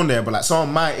I was born there, but like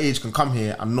someone my age can come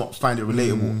here and not find it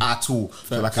relatable at all.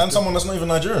 So like, and someone that's not even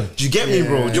Nigerian. do you get me,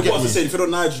 bro? Do you get What I me? said, if you don't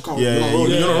know, you can't. Yeah, you're not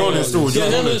rolling. you're not rolling still. Yeah,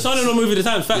 You're not rolling. some of them don't move with the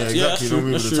times. Facts. Yeah, Yeah, that's exactly, true. don't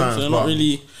move That's with true. the So times, they're not but-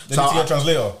 really. They need to get a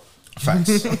translator.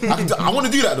 Facts. I want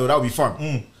to do that though. That would be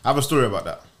fun. I have a story about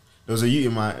that. There was a youth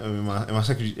in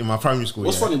my primary school.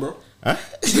 What's funny, bro? Huh?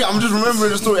 Yeah, I'm just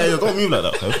remembering the story. Hey, don't move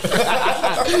like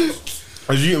that.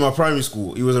 I was youth in my primary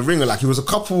school. He was a ringer. Like he was a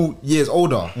couple years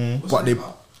older, but they.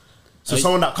 So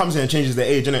someone that comes in and changes their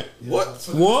age, innit? What?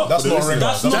 That's not a ringer.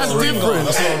 That's not a ringer. different.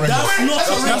 That's not a ringer. That's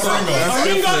not a ringer. A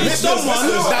ringer is someone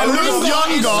That looks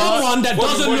younger. someone that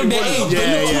doesn't look their age.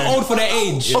 They look too old for their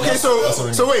age. Okay, so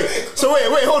wait,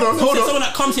 hold on. Someone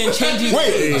that comes here and changes.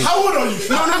 Wait, How old are you?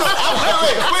 no.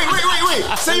 Wait.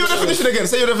 wait. Say your definition again.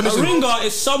 Say your A definition. ringer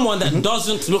is someone that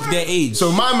doesn't look their age.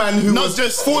 So my man who Not was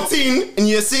just- 14 in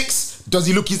year 6, does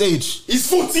he look his age? He's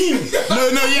 14. No,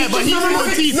 yeah, but he's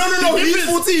 14. No, he's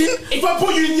 14. If I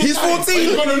put you in He's 14.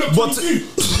 you're gonna look But 22.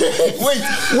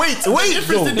 wait.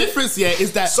 The difference here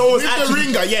is that So with it's the actually-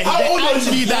 ringer, yeah, How they're old are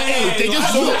actually you? that age. They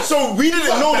just look. So we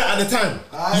didn't know that at the time.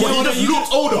 But he no, just you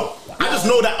looked older. I just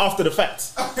know that after the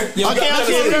fact. Yeah, Okay,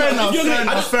 fair enough.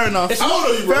 Fair enough. How old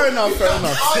are you, bro? Fair enough.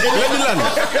 Let me land.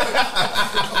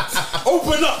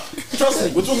 Open up. Trust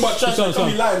me, we're talking about trash. Sorry.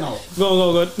 Can't be lying now.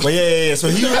 Go. But yeah. So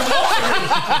he Go.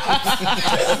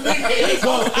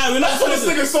 We're not So this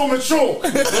nigga's so mature.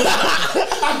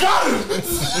 I got him.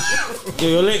 Yeah,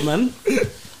 you're late, man.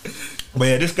 But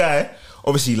yeah, this guy,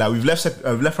 obviously, like we've left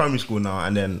primary school now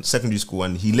and then secondary school,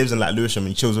 and he lives in like Lewisham and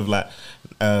he chills with like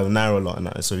Naira a lot and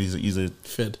that. So he's a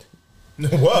Fed.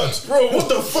 What? Bro, what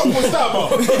the fuck was that about?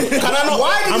 Can I not?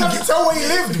 Why did you have to tell where he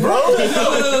lived, bro?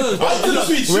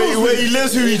 Where he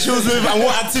lives, who he chills with, and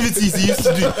what activities he used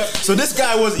to do. So this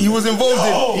guy was involved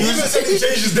in. He was saying he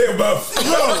changed his date of birth.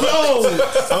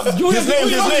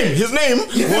 His name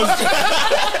was.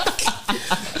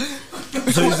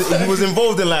 So he was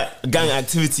involved in like gang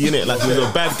activity, innit? Like he was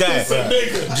a bad guy.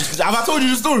 Have I told you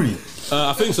the story?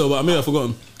 I think so, but I may have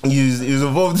forgotten. He was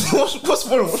involved. What's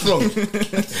wrong?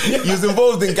 He was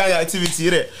involved in gang activity,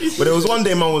 innit? But there was one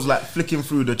day, man was like flicking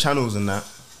through the channels and that,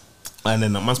 and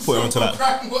then man's put it onto like.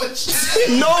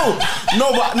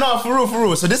 No, for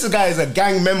real. So this guy is a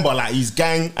gang member, like he's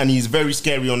gang and he's very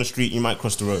scary on the street. You might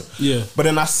cross the road. Yeah. But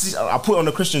then I put it on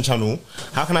the Christian channel.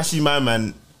 How can I see my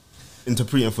man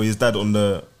interpreting for his dad on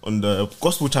the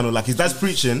gospel channel? Like his dad's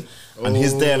preaching and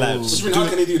he's there like. What do you mean? How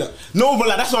can he do that? No, but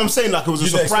like that's what I'm saying. Like it was a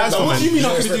surprise for What do you man. mean?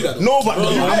 How can he do that? No, but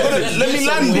let me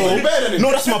land, bro. No,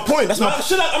 that's my point. That's my.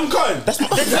 I'm cutting. That's my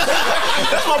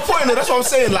point. That's what I'm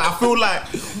saying. Like I feel like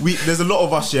there's a lot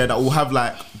of us here that will have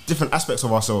like different aspects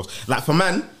of ourselves. Like for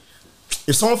man,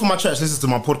 if someone from my church listens to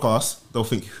my podcast, they'll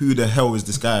think, "Who the hell is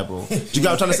this guy, bro?" Do you get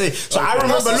what I'm trying to say? So I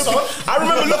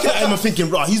remember looking at him and thinking,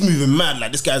 "Bro, he's moving mad.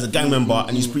 Like this guy's a gang member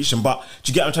and he's preaching." But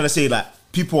do you get what I'm trying to say? Like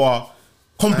people are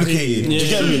complicated. Do you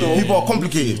get me? People are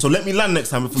complicated. So let me land next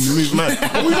time before you move mad.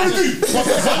 What we gonna do?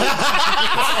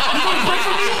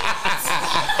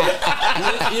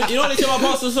 You know what they say about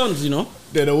pastor's sons, you know?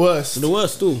 They're the worst. The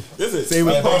worst too. Is it? Say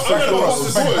with Back your cross.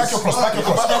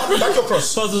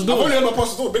 Pastor's I've daughter. only heard my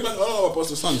pastor's daughter. Big man, I don't know about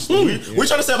pastor's sons. What you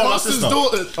trying to say about my Pastor's sister?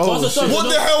 daughter. Pastor's sons. What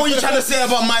the hell were you trying to say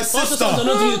about my Pastor's sons are sister?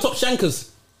 known to be the top shankers.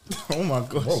 Oh my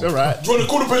gosh, alright. Do you want to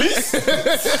call the police?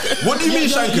 What do you mean, You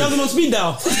Shankers? have them on speed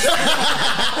dial.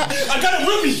 I got it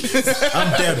with me.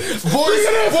 I'm dead. Boys.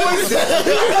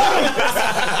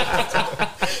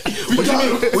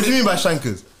 What do you mean by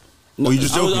shankers? Or you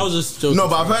just joking? I was just joking. No,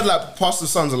 but I've heard like pastor's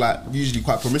sons are like usually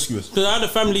quite promiscuous. Because I had a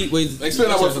family with. Explain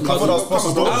that word for me. I got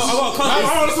cousins.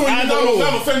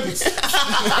 I'm offended.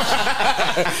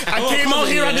 I came out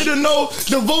here, I didn't know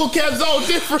the vocab's all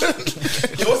different.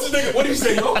 Yo, what's this nigga? What did you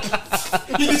say, yo?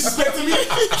 He disrespecting me?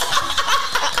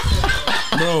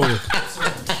 Bro.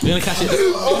 You're gonna catch it.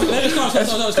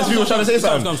 SP was trying to say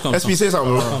something. SP say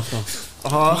something, bro.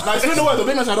 Like, explain the word, though.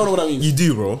 Big man, I don't know what that means. You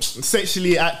do, bro.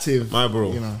 Sexually active. My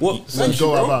bro. You know. What?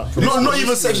 Go about. Not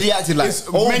even sexually active, like It's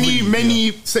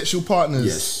many sexual partners.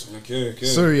 Yes. Okay.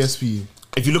 Sorry, SP.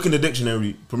 If you look in the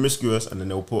dictionary, promiscuous, and then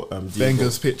they'll put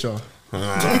Benga's picture.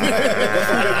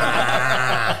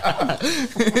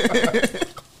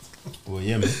 Well,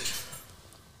 yeah, man.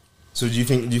 So do you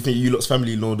think you lot's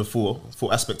family know the full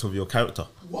aspect of your character?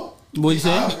 What? What you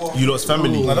say? You lot's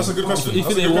family. That's a good question. You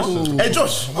think they what? Hey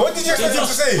Josh, What did you expect him to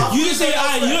say? You just say,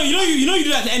 you know you do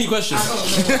that to any question.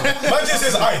 Man just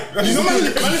says, "Aye." You know, man,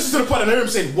 listen to the part and I hear him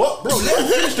saying, what? Bro, let him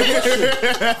finish the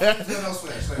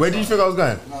question. where do you think I was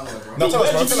going? No, tell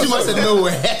us, bro. You must have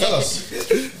nowhere. Tell us.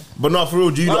 But no, for real,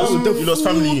 do you lot's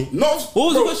family? No. What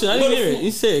was the question? I didn't hear it.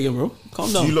 You say it again, bro.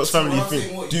 Calm Do you down. lot's family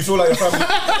think? Do you feel like your family?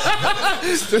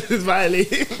 It's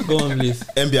violating. Go on, please.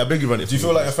 MB, I beg you, run it. Do you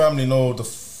feel like your family know the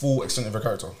full extent of your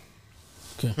character?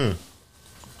 Okay.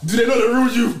 Do they know the real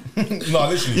you? No,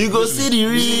 literally. You go see the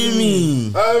real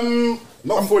me.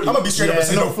 Not fully. I'm gonna be straight up and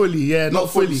say Not no. fully, not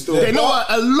fully. fully still. They know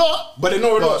a lot, But they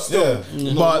know a lot still.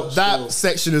 Yeah. but that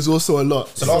section is also a lot.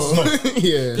 So the answer's no.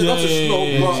 Yeah. Not to Yeah, snow,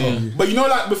 yeah, but, but you know,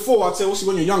 like before, I'd say, also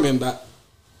when you're younger, and that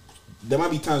there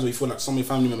might be times where you feel like some of your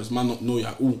family members might not know you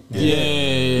at all.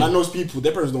 Yeah. Man knows people,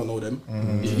 their parents don't know them.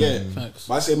 You get it? Facts.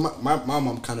 But I say my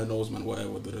mum kind of knows, man,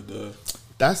 whatever.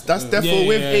 That's therefore Yeah,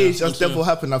 with yeah, age, yeah. that's therefore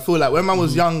happened. I feel like when man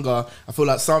was younger, I feel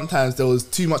like sometimes there was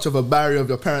too much of a barrier of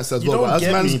your parents as You well. don't But as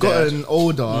get man's me, gotten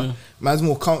older, man's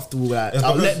more comfortable. Like It's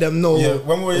I'll because- let them know. Yeah,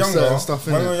 when we were of younger, certain stuff,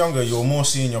 when we innit? were younger, you were more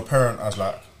seeing your parent as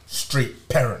like straight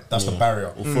parent. That's the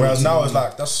barrier. Whereas now it's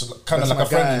like that's kind of like a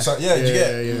friend. guy. It's like, yeah, you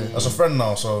get that's a friend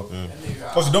now. So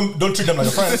obviously don't treat them like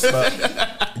your friends.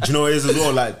 But Do you know what it is as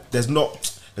well? Like, there's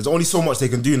only so much they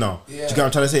can do now. Do you get what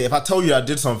I'm trying to say? If I tell you I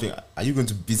did something, are you going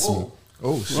to beat me?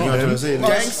 Oh, You know what I'm trying to say?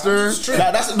 gangster.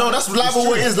 Like, that's live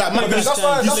what it is. Like, man, that's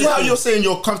why you're saying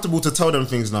you're comfortable to tell them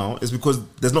things now. Is because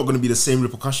there's not going to be the same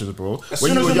repercussions, bro. As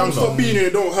When soon you were as you younger. stop being here,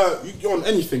 it don't hurt. You're on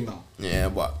anything now. Yeah,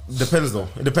 but depends though.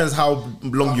 It depends how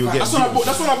long you get. That's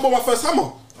when I bought my first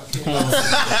hammer.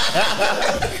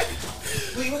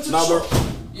 Wait, you went to Nah, the bro. shop?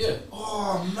 Yeah.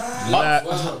 Oh man.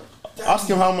 Wow. Ask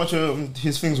him how much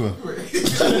his things were.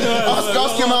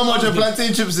 ask him how much a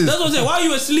plantain chips is. That's what I'm saying. While you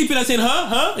were sleeping, I said,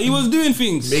 huh? He was doing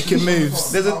things. Making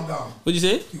moves. Calm down. What'd you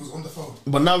say? He was on the phone.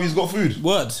 But now he's got food.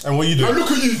 What? and what you do?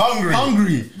 Look at you.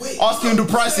 Hungry. Wait. Ask him the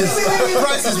prices.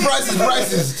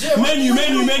 prices. Menu.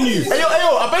 Hey yo,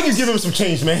 I beg you give him some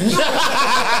change, man. Hey,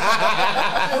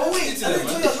 wait, I didn't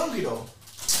tell you I was hungry though.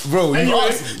 Bro,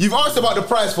 you've asked about the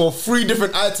price for 3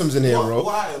 different items in here, bro.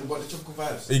 Why? What the typical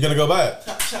vibes? Are you gonna go buy it?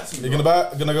 Chat to me. You gonna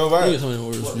go buy Give me it? something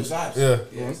over What, the this. vibes? Yeah.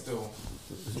 Yeah, still.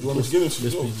 You want me to give it to you?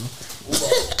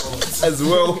 As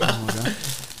well.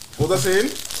 What was I saying?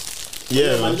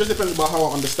 Yeah, Man, man. it just depends about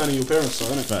how understanding your parents are,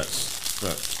 innit?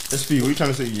 Facts. SP, what you trying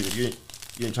to say? You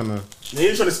ain't trying to He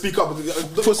ain't trying to speak up.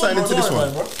 put something into this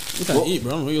one. You can't eat,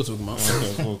 bro. I don't know what you're talking about.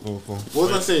 Okay, cool.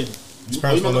 What was I saying? His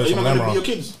Are you parents not don't know it's going on to camera. be your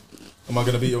kids? Am I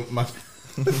gonna beat your my?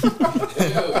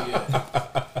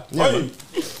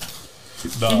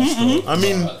 I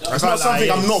mean, it's not something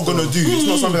I'm not gonna do. It's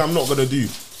not something I'm not gonna do.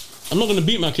 I'm not gonna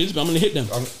beat my kids, but I'm gonna hit them.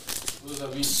 What does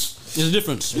that mean? There's a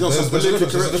difference. You know, There's a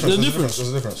difference. There's a difference. There's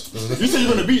a difference. You said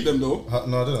you're going to beat them, though.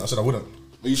 No, I didn't. I said I wouldn't.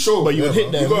 Are you sure? But you would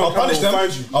hit them. I'll punish them.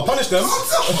 I'll punish them.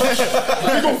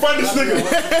 You gonna find this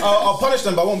nigga? I'll punish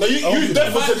them, but I won't. You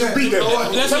definitely said you beat them.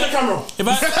 Let's Turn the camera. If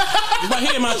I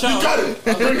hit my child, if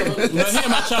I hit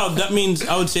my child, that means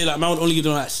I would say like man would only give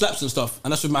them like slaps and stuff,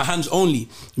 and that's with my hands only.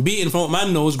 Beating from what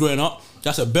man knows growing up,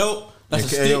 that's a belt, that's a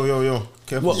stick. Yo.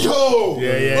 Careful. What? Yo!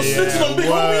 Yeah. Snitching on big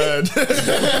homie.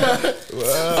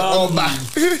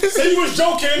 Say you was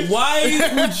joking. Why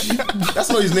would you? That's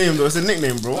not his name though. It's a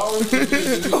nickname, bro.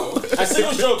 I said you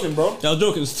was joking, bro. I was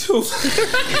joking still. You know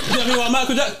what I mean? What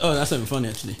Michael Jackson? Oh, that's not even funny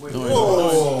actually.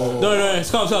 No,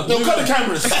 stop. Yo, cut the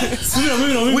cameras.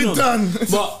 Moving on. We're done.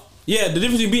 But yeah, the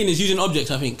difference in beating is using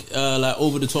objects. I think, like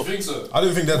over the top. I think so. I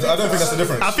don't think that's the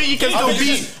difference. I think you can still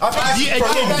beat a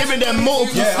kid, giving them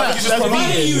multiple Yeah, I think slaps. it's just That's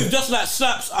Providing beating. you with just like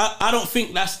slaps, I don't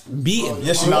think that's beating.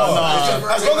 Yes, you are.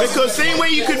 As long as Because same way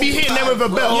you could be hitting them with a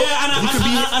belt. Yeah,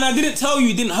 and I didn't tell you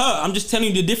it didn't hurt. I'm just telling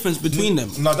you the difference between them.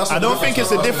 no, that's. I don't think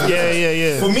it's a difference.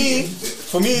 Yeah.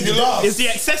 For me, you lost. It's the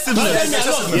excessiveness.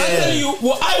 I'm telling you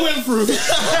what I went through.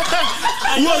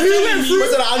 What he went through?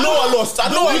 I know I lost. The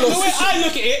way I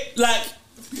look at it, like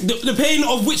the pain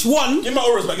of which one. Give my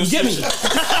auras back. You get me?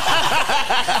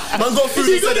 Man got food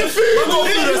and said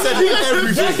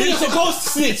everything. That's when you're supposed to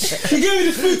snitch. You gave me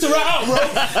the food to write out, bro.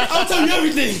 I'll tell you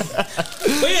everything.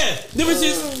 But yeah, difference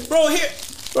is, bro,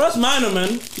 that's minor,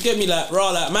 man. You get me, like,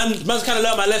 raw, like, man's kind of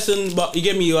learned my lesson, but you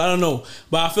get me, I don't know.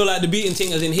 But I feel like the beating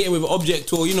thing is in here with an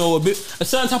object or, you know, a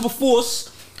certain type of force.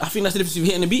 I think that's the difference between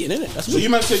hitting and beating, isn't it? That's So you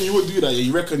man saying you would do that? Yeah?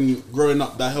 You reckon growing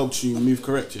up that helped you move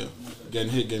correct? Yeah,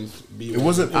 getting hit, getting beat. It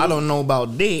wasn't. I don't know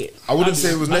about that. I wouldn't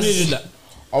say it was necessary.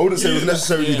 I wouldn't say it was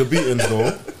necessarily the beatings though.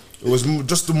 It was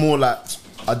just the more like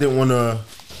I didn't want to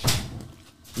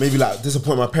maybe like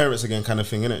disappoint my parents again kind of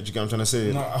thing, innit? Do you get what I'm trying to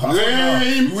say?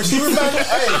 Lame. Which you man?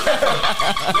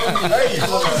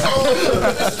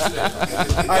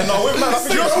 I know with man.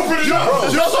 Do you know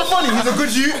what's so funny? He's a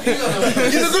good you.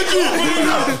 He's a good you.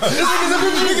 This nigga's a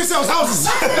good you. Nigga sells houses.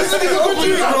 This nigga's a good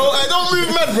you, bro. I don't move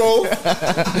mad, bro.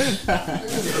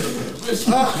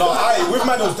 No, with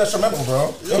man it was detrimental,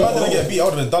 bro. If man didn't get beat, I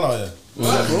would have been done out here.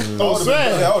 Oh,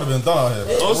 swear. Yeah, I would have been done out here.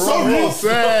 Oh, sorry.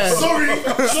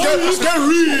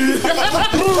 Scary.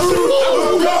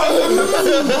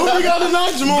 We got a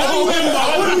nudge, man.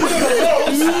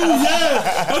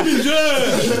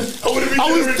 I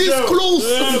was this close.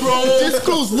 This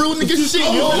close. Real nigga shit,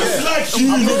 yo.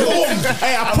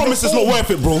 Hey, I promise it's not worth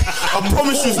it, bro. I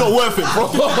promise you it's not worth it, bro.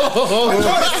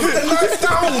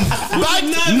 Back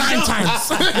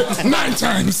 9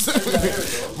 times.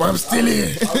 But I'm still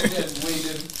here. I was getting weighed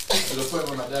in to the point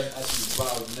where my dad actually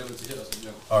vowed never to hit us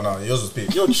again. Oh no, yours was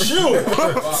peak. Yo, chill.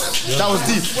 That was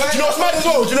deep. Do you know what's mad as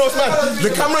well? Do you know what's mad? The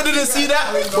camera didn't see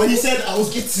that, but he said I was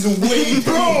getting away,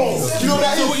 bro. Do you know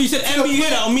that? So what you said, MB, you hear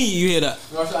that, or me, you hear that?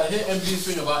 No, I hit MB's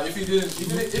thing about if it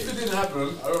didn't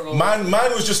happen, I don't know. Mine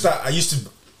was just that I used to.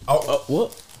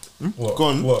 What? What?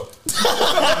 Gone. What?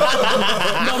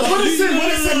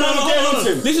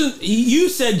 Listen, you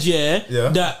said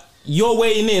that your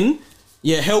weighing in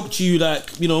helped you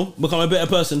become a better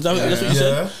person. That's what you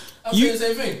said. I'm saying the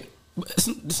same thing.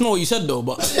 It's not what you said though,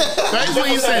 but that is what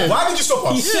you said. Why did you stop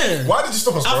us? He said. Why did you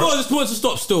stop us, bro? I thought it was important to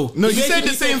stop still. No, you said the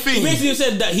same thing. He basically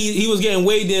said that he was getting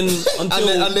weighed in until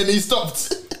and then he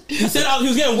stopped. He said he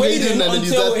was getting weighed in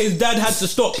until his dad had to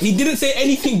stop. He didn't say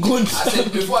anything good.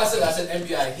 Before I said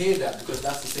NBA, I hear that because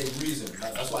that's the same reason.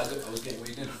 That's why I was getting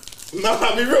weighed in. No,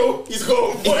 I'll be real. He's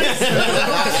got points.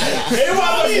 Here's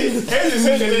what I mean. Here's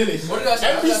this. What did I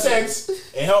say? MP said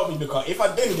it helped me because if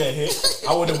I didn't get hit,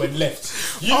 I would have went left.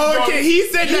 He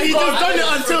said that he just done it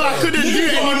until I couldn't do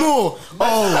it anymore.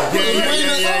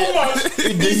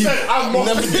 He said, I'm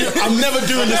never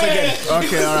doing this again.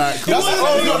 Okay, alright. Cool. That's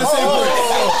not the same point.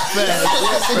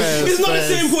 It's not the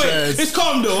same point. It's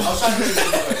calm though.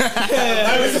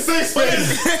 It's the same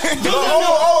space. That's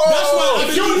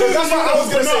why I was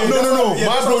gonna say. No.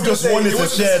 My bro just wanted to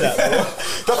share that.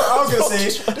 That's what I was gonna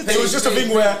say. It was just a thing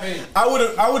where I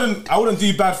wouldn't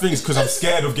do bad things because I'm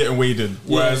scared of getting weighed in.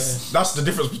 Whereas that's the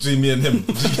difference between me and him.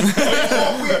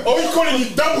 Oh, you calling me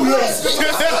double less?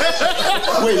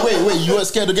 Wait. You weren't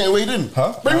scared of getting weighed in?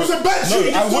 Huh? But it was a bad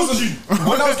shit. I wasn't.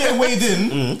 When I was getting weighed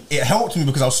in, it helped me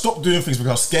because I stopped doing things because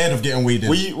I was scared of getting weighed in.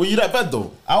 Were you that bad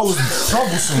though? I was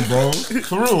troublesome, bro.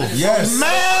 For real? Yes.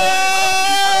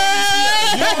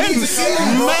 You don't need to see me,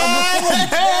 bro.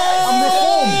 I'm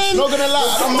reformed. Not gonna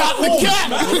lie. Stop the cat.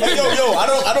 Yo,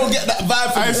 I don't get that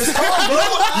vibe from this.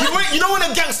 You know when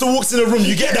a gangster walks in a room,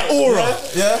 you get that aura.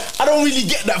 Yeah. I don't really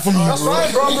get that from you. That's right,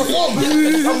 bro. I'm reformed. This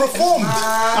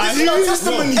is our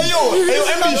testimony. Hey yo,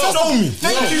 MB, show me.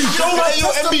 Thank you. Show me. Hey yo,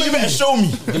 MB, you better show me.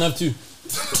 You can have two.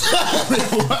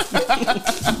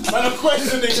 Man, I'm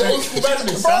questioning your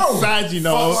badness. That's sad, you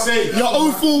know. You're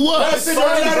all for what? That's on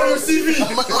your CV.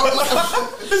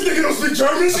 This nigga don't speak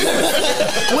German.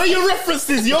 Where are your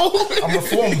references, yo? I'm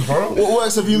reformed, bro. What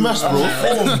works have you mashed, bro?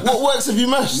 What works have you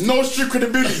mashed? No street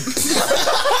credibility. Some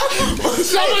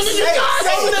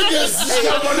niggas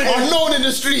unknown in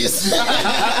the streets.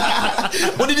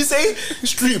 What did he say?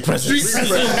 Street presence.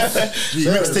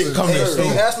 Mixtape coming.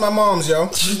 Hey, ask my moms, yo.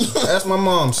 Ask my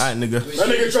moms. Alright, nigga. That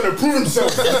nigga trying to prove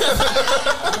himself.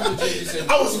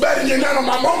 I was better than that on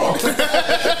my mama.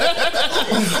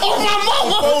 Oh, my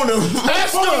mama! Phone him.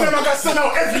 That's one of them I got sent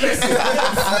out every lesson.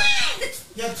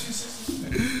 You have 2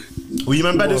 sisters. Were you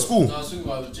man bad in school? No, I was thinking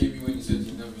about JB when you said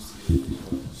you never used to get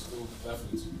still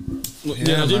baffling to me, bro.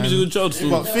 Yeah, Jamie's a good child still.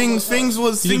 But things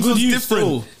was He's a good youth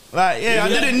different. still. Like, I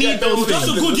didn't need those Just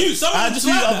a things. good youth. Some man just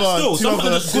like that still. Some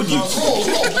man just good youth.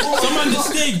 Some man just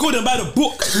stay good and buy the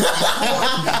book.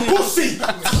 Pussy.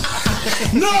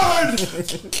 Nerd.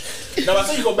 Now, I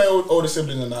say you got better older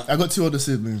siblings than that. I got 2 older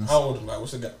siblings. How old am I?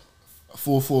 What's the gap?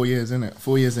 4 years, innit?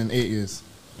 4 years and 8 years.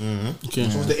 Okay.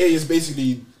 So the 8 is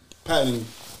basically patterning.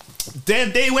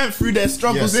 They went through their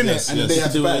struggles, innit? And they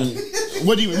had to pattern.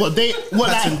 What do you? What they? What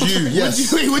Pattern like? you,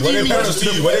 yes. What do you mean?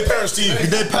 Were they parents to you?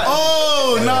 They pattern.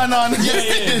 Oh no!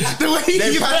 The way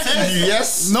They you pattern you,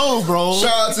 yes. No, bro.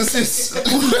 Shout out to sis.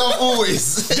 Love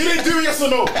always. Did they do yes or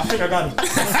no? I think I got it.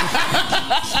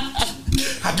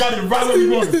 I got it right where we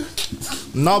want it.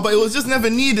 No, but it was just never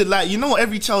needed. Like, you know,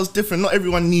 every child's different. Not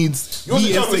everyone needs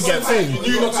years to get things.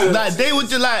 Like, they would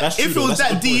just like, if it was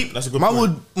that deep, man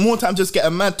would more time just get a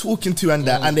man talking to and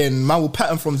that, and then man will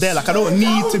pattern from there. Like, I don't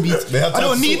need to be happy,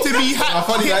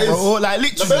 bro. Like, The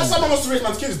literally, best time I was to raise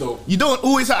man's kids though. you don't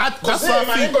always have. That's what I Man,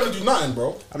 I ain't think. gonna do nothing,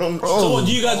 bro. I don't. So what,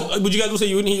 would you guys all say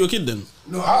you wouldn't hit your kid then?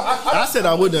 No, I said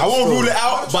I wouldn't. I won't rule it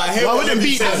out, but I hear I what wouldn't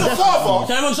beat as a them. father,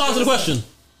 Can anyone answer the question?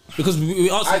 Because we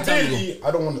asked it time ago. ideally,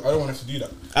 I don't want him to do that.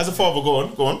 As a father, go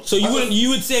on. So you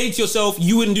would say to yourself,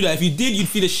 you wouldn't do that. If you did, you'd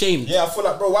feel ashamed. Yeah, I feel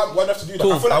like, bro, why do I have to do that?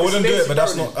 Cool. I feel like I wouldn't do it, but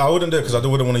that's parenting. not. I wouldn't do it because I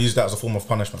wouldn't want to use that as a form of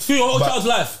punishment. Through your whole But- child's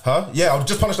life. Huh? Yeah, I would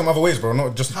just punish them other ways, bro.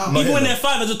 Not just. Not Even when hitting they're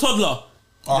 5 as a toddler.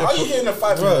 How are you hitting a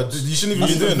 5-year-old? Bro, you shouldn't even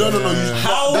be doing that. No.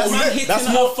 How am I hitting a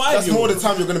 5-year-old? That's more the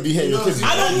time you're gonna be hitting your kids.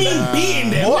 I don't mean beating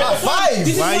them. What? 5?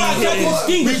 This is why I try to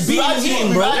distinguish beating and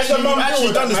hitting, bro. We've actually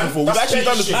done this before. We've actually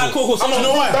done this Alright, before. cool. I'm Sit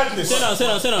not badness.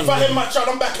 down. If I hit my child,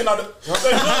 I'm backing out.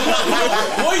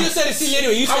 What you just said is silly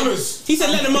anyway. You said, he said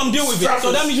let the mum deal with it.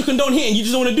 So that means you condone hitting. You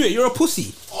just don't want to do it. You're a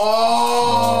pussy.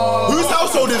 Whose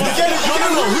household is this?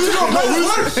 No.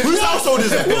 Whose household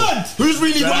is it? Who's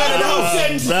really the man in the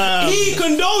house? He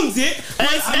condones it.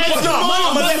 I'm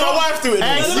gonna let my wife do it.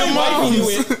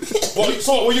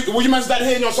 So, will you man's dad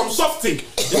hitting you on some soft thing?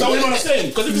 Is that what you want to say?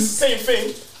 Because if it's the same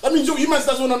thing, that means you man's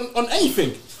dad's one on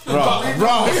anything. Bro.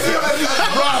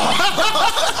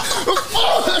 I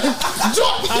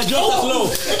dropped that low.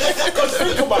 Because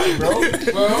think about it, bro.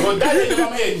 Well, that thing that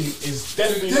I'm hearing is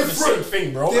definitely not the same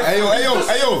thing, bro. Hey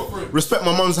yo. Respect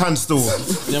my mum's hands still.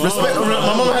 Respect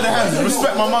my mum had a hand.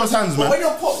 Respect my mum's hands, man. When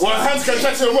your pops, Well, hands can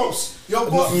touch the ropes. your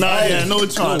pops, No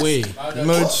chance. No way.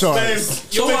 No chance.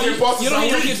 So You're making bosses. you don't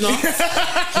hear your kids now.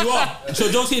 You are. So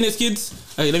Joe's hitting his kids.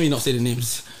 Hey, let me not say the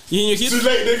names. You hear your kids? Too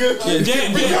late, nigga. Yeah, Jay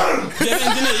and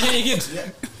Jeanette, you hear your kids?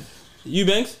 You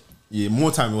Banks? Yeah,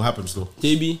 more time will happen still.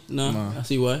 JB? No. I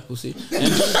see why. Pussy.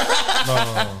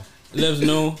 Levs,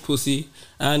 no. Pussy.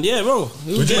 And yeah, bro.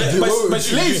 But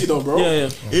you're lazy though, bro. Yeah.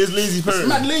 He is lazy parent.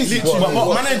 Mad lazy. But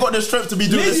man ain't got the strength to be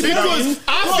doing Lazy this. because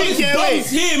I think Bum's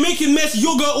here making mess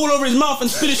yogurt all over his mouth and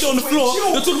spilling shit on the floor.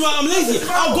 You're talking about I'm lazy.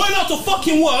 I'm going out to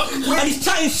fucking work and he's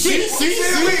chatting shit. See?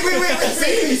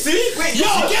 Yo,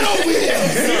 get over here.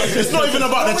 It's not even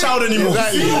about the child anymore.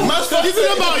 Man's this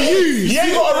is about you. He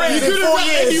ain't got a raise in 4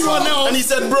 years. Anyone else. And he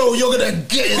said, bro, you're gonna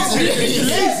get it.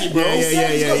 Lazy, bro.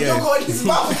 Yeah. got in his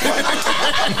mouth.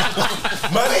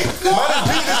 Man is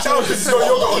beating his child because he's got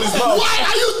yogurt on his mouth. Why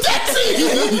are you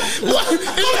dirty? What?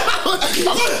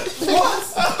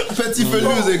 Petit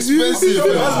Felu is expensive.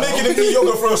 Man's making him do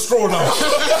yogurt for a straw now.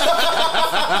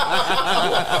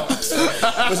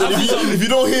 If you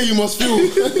don't hear, you must feel.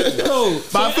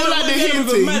 But I feel like the him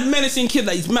with a hinting. mad menacing kid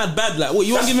that he's mad bad. Like, what,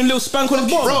 you want to give him a little spank on his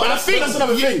ball? Bro, I think That's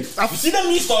another thing. You see them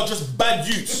youths are just bad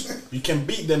youths. You can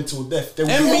beat them till death. They will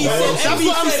MB go said, That's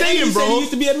what I'm saying, MB said bro. he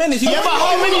used to be a menace. Yeah, but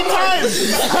how many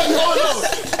times? No.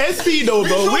 SP though,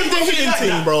 bro. With the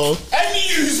hinting, bro. Any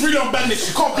you who's really on badness,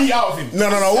 you can't beat out of him. No,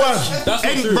 one. That's not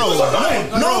true. Bro.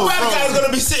 No bad guy is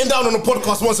gonna be sitting down on a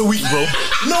podcast once a week, bro.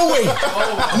 No way.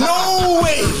 No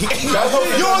way.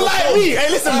 You're like me. Hey,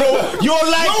 listen, bro. You're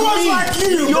like me.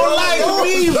 You're like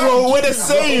me, bro. We're the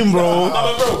same, bro. No,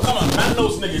 but bro, come on. Man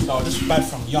knows niggas now. This is bad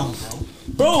from young, bro.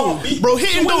 Bro,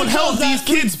 hitting don't help these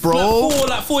kids, bro.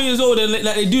 Like 4 years old and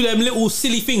like they do them little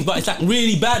silly things, but it's like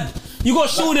really bad. You gotta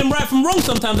show them right from wrong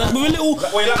sometimes. Like with a little.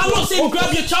 I'm not saying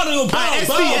grab your child on your brow. SP,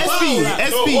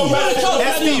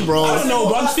 bro. I don't know,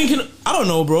 bro. I'm just thinking. I don't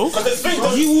know, bro.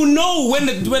 You will know when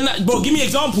that. Bro, give me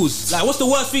examples. Like, what's the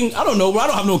worst thing? I don't know, bro. I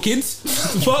don't have no kids.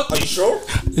 Fuck. Are you sure?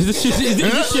 Is this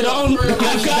shit on?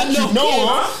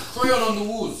 Crayon on the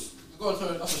walls. That's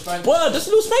a spanking. Well, that's a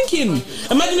little spanking.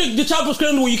 Imagine the child was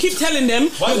crying on the wall. You keep telling them,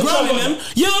 you're grounding them.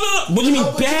 Yeah, no. What do you mean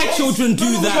bad children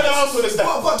do that?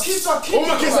 But kids are kids. All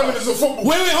my kids having is a football.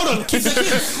 Wait, hold on. Kids are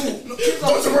kids.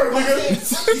 Go to work, nigga.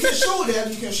 You can show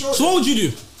them. You can show them. So what would you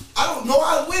do? I don't know.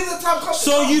 When the time comes.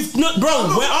 So you've not, bro.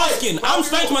 We're asking. I'm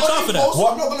spanking my child for that.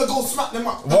 I'm not gonna go smack them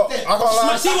up. What? I can't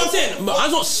lie. See what I'm saying?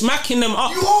 I'm not smacking them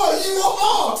up. You are,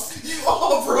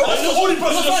 bro. That's the only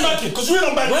person that's smacking. Because we're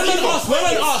not bad. When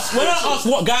I ask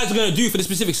what guys are gonna do for this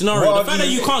specific scenario, the fact that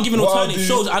you can't give an alternative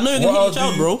shows I know you're gonna hit your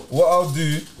child, bro. What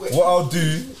I'll do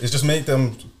is just make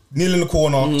them kneel in the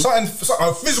corner. Something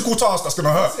a physical task that's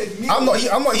gonna hurt. I'm not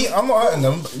hurting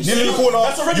them. Kneel in the corner.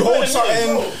 You hold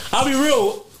something. I'll be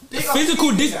real.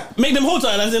 Physical, make them hold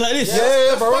tight and like this.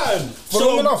 Yeah, bro.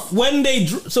 So when they,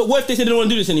 so what if they say they don't want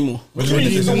to do this anymore? What do you mean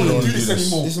you don't want to do this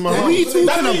anymore? What are you talking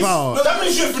about? No, that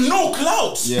means you have no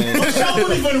clout. Yeah. The child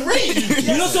won't even rate you.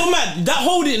 You're not so mad. That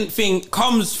holding thing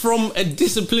comes from a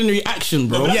disciplinary action,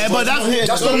 bro. Yeah, but that's not hitting,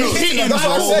 That's what I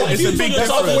bro. said. It's a big There's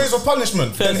other difference. ways of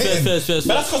punishment than hitting. Fair. But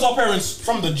that's because our parents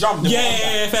from the jump.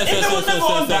 Yeah, fair. If they were never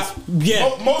on that,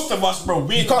 most of us, bro,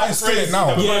 we can't instill it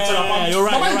now. Yeah, you're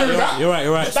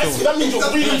right. That means you're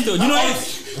really. You know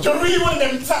what? You're really one of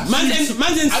them taps. Man's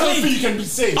enslaved. I don't think you can be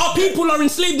saved. Our people are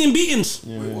enslaved in beatings.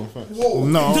 No.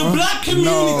 The black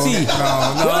community.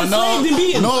 We're enslaved in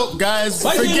beatings. No, guys,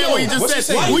 Why forget say no? what you just What's he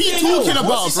said. saying? What are you talking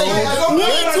about, bro? What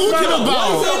are you talking Why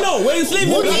about? say no? We're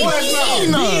enslaved in beatings.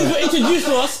 Beatings were introduced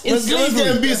to us in Let's get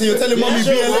slavery. busy. You're telling mommy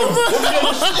BLM.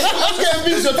 Let's get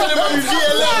busy. You're telling mommy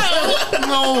BLM.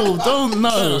 No, don't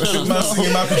know. Man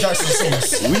singing Michael Jackson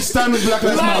songs. We stand with Black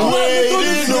Lives Matter. Wait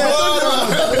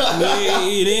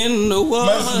in the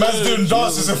water. Man's doing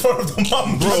dances in front of the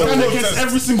mum, bro. Stand against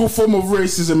every single form of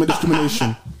racism and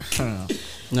discrimination.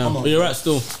 No, but you're right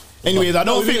still. Anyways, I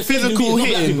don't think physical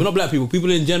hitting. Not black people, people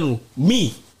in general.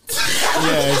 Me.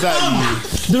 Yeah, exactly.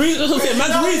 The reason, that's what I'm saying.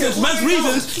 Man's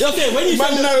reasons. Okay, when you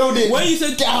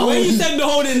said the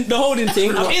holding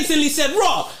thing, I instantly said,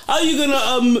 "Raw, how are you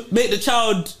gonna make the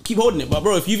child keep holding it?" But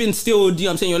bro, if you've instilled, you know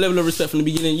what I'm saying, your level of respect from the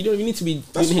beginning, you don't even need to be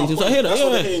doing hinting. So I hear that. That's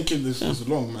what the hitting kid is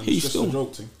long, man. He's It's just still a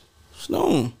joke thing.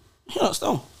 Stone. Hear that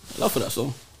Stone. I love for that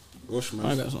song. Gosh, man.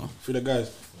 I got that song. For the guys.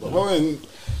 But when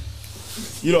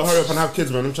You don't hurry up and have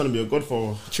kids, man. I'm trying to be a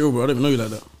godfather. Chill, bro. I don't even know you like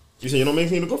that. You say you're not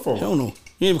making me the godfather? Hell no.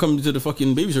 You ain't even come to the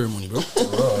fucking baby ceremony, bro.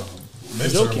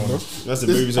 joking, bro. That's a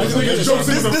baby ceremony. This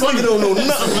nigga don't know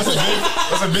nothing.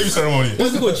 That's a baby ceremony.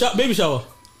 What's it called? Baby shower.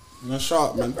 No, shut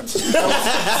up, man. This is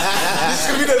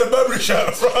gonna be the Burberry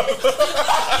shirt, bro.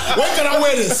 When can I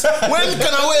wear this? When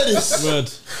can I wear this? Word.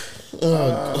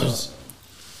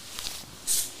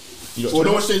 Well,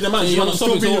 don't change the man. you're You're not still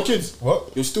stopping, being so your kids.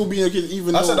 What? You're still being your kids,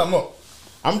 even I though. said I'm not.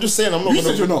 I'm just saying I'm not. You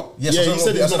said you're not. Yes, Yeah, I he said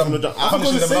said he's not I'm gonna do. I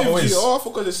punishing forgot them to other save ways. you. Oh, I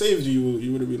forgot to save you.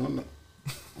 You would have been on that.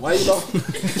 Why you not?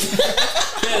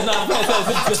 Yeah, nah,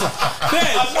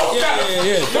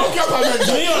 yeah. Don't cap on that.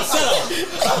 You're a sellout.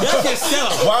 You're a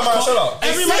sellout. Why am I a sellout?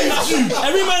 Every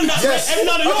man that's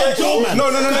you're a Joe man. No.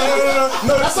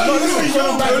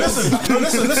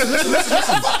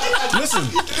 Listen.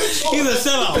 He's a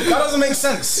sellout. That doesn't make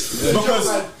sense because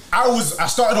I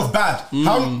started off bad.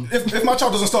 How if my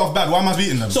child doesn't start off bad, why am I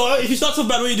beating them? So if you start off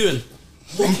bad, what are you doing?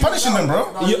 I'm punishing them, bro.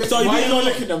 So you Why being you not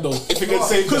licking them though? If it can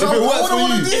save Because I wouldn't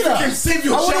want to do that. can save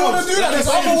your I wouldn't want to do that.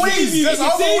 There's other ways. There's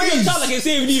other ways. Like it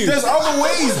saved you. There's other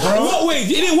ways, bro. What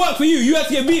ways? It didn't work for you. You had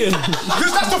to get beaten.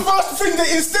 Because that's the first thing they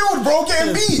instilled, bro.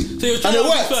 Getting beat. So you're trying to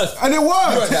work first. And it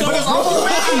worked. But there's other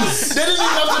ways. They didn't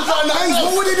even have to try nice.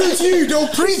 What would they do to you?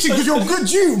 They'll preach it because you're a good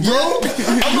Jew, bro.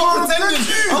 I'm not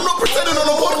pretending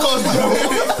on a podcast, bro.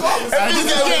 This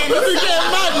is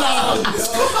getting mad now.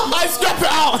 I scrap it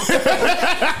out.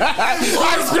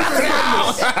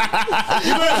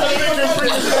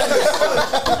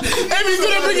 Emmy's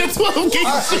gonna bring a 12 gauge.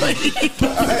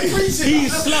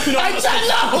 He's slapping off.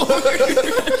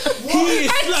 He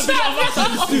is slapping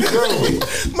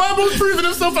off. My man's proving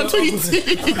himself at 22.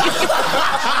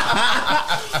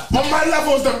 On my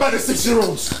level is the baddest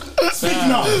 6-year-olds. Speak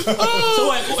now. So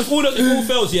what, if all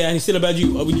fails, yeah, and he's still a bad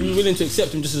you, would you be willing to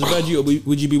accept him just as a bad you, or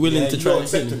would you be willing to try and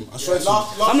accept him? I swear to you.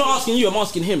 I'm not asking you, I'm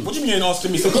asking him. What do you mean you're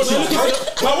asking me? So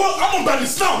I'm on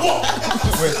badness now. What?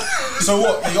 Wait. So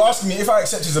what? You're asking me if I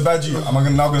accept he's a bad Jew, am I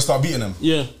now going to start beating him?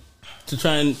 Yeah. To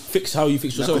try and fix how you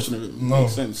fix yourself. No.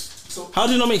 Makes sense. How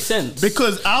does it not make sense?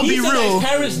 Because I'll he be said real. That his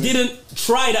parents didn't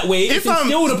try that way. If I'm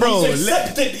Bro,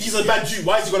 accepted he's a bad Jew.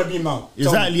 Why is he gonna be him now?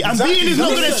 Exactly. And beating is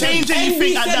not gonna change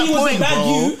anything at that point,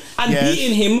 bro. And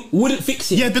beating him wouldn't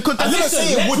fix it. Yeah, because I didn't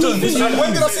say it wouldn't.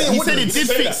 When did I say it wouldn't? He said it did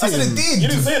fix I said it him. did. You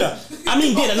didn't say that. I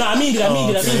mean did. No, I mean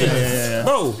did.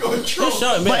 Bro, just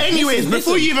shut it, man. But anyways,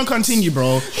 before you even continue,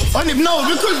 bro. Because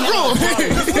bro.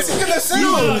 What's he gonna say?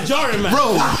 Jarring, man.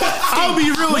 Bro, I'll be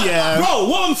real, yeah. Bro,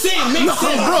 what I'm saying makes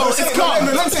sense. Bro, it's calm.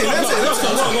 Let's say it.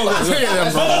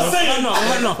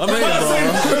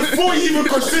 Before you even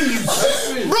continue.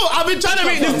 Bro, I've been trying to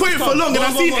make this point for long and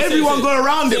I've seen everyone go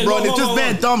around it, bro, and it's just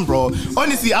bare dumb, bro.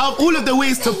 Honestly, out of all of the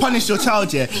ways to punish your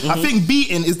child, yeah, I think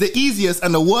beating is the easiest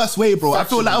and the worst way, bro. I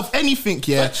feel like of anything,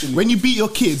 yeah, when you beat your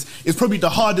kids, it's probably the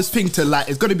hardest thing to like,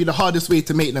 it's gonna be the hardest way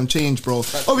to make them change, bro.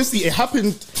 Obviously, it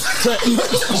happened to...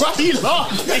 Why are you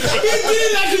laughing? He did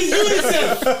it like he's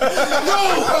UNICEF.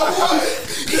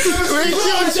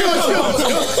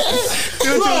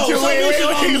 Wait,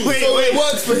 wait. So it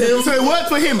works for him. So it worked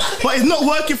for him, but it's not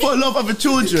working for a lot of other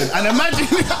children. And imagine...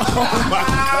 Oh my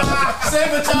God.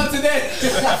 Save a child today.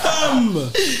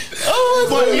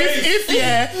 But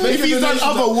if he's done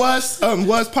other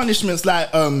worse punishments like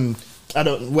I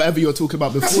don't whatever you're talking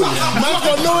about before. Man's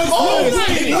got no experience.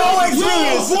 No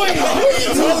experience.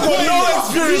 Man's got no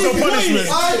experience of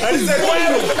punishment. And he said, where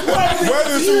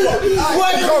do you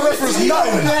can't reference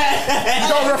nothing. You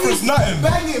can't reference nothing.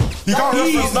 You can't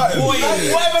reference nothing.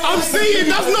 I'm saying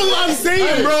that's not what I'm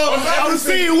saying, bro. I'm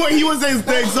saying what he was the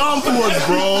example was,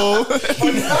 bro.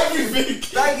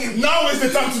 Now is the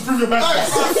time to prove your bad.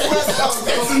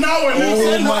 Now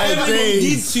Oh my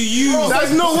days. To you.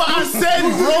 That's not what I said,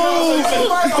 bro.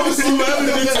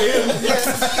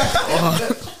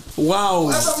 Wow.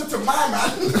 That's up to my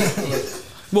man.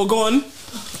 Well, go on.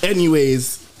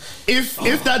 Anyways,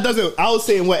 if that doesn't, I was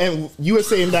saying what you were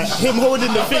saying that him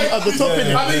holding the thing at the top in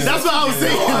it. That's what I was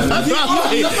saying. That's what I was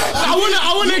saying. I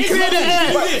want to clear the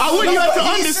air. I want you to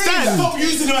understand. Stop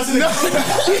using him as an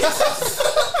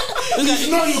It's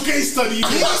not your case study.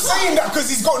 He's not saying that because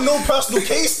he's got no personal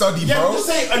case study, bro. Just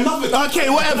say another. Okay,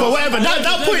 whatever.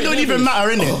 That point don't even matter,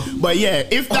 innit? But yeah,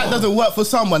 if that doesn't work for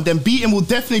someone, then beating will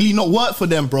definitely not work for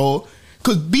them, bro.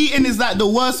 Because beating is like the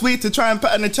worst way to try and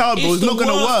pattern a child, bro. It's not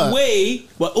gonna work. Way,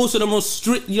 but also the most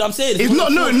strict. You know what I'm saying? It's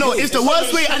not. No. It's the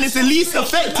worst way, and it's the least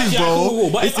effective,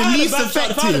 bro. It's the least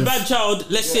effective. If I had a bad child,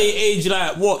 let's say age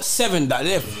like 7, that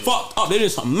they're fucked up. They're doing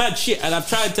some mad shit, and I've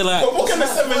tried to like. But what can a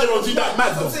 7-year-old do that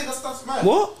mad though? That's mad.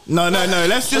 What? No.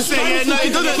 Let's just say it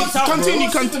doesn't.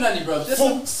 Continue.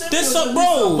 There's some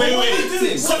bro. Wait.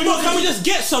 Can we just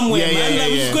get somewhere, man? Like,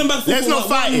 we're just going back. Let's not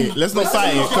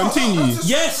fight it. Continue.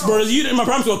 Yes, bro. in my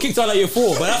primary school, I kicked out like year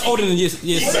 4, but that's older than year.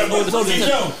 That's older than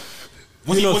 10.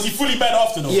 Was he fully bad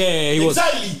after though? Yeah, he was.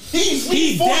 Exactly. He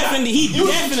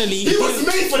was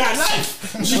made for that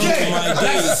life.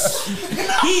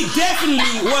 He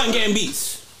definitely wasn't getting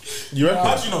beats. You reckon?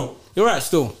 How do you know? You're right,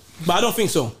 still. But I don't think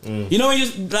so. You know,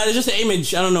 it's just an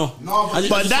image. I don't know. No,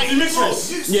 But that mixed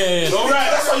race. Yeah. Alright,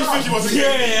 that's why you think he was a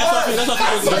Yeah, that's what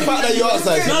I think. The fact that you're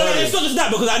outside. No, it's not just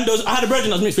that because I had a brother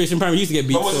that was mixed race in primary. He used to get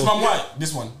beat. But was his mum white?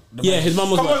 This one. Yeah, his mum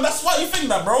was Come white. on, that's why you think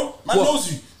that, bro. Man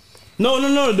knows you. No.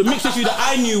 The mixed issue that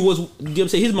I knew was,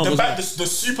 his mum was white. The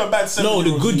super bad. No,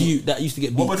 the good you that used to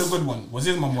get beat. What about the good one? Was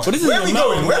his mum white? But this is Where are we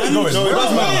going? Where are we going? No, it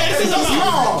doesn't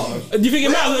matter. Do you think it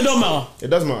matters or it don't matter? It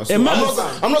does matter. It matters.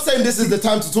 I'm not saying this is the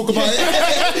time to talk about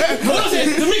it. What I'm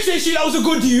saying, the mixed issue that was a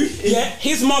good you. Yeah,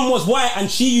 his mum was white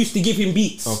and she used to give him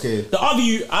beats. Okay. The other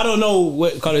you, I don't know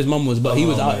what colour his mum was, but he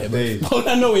was out here. babe. All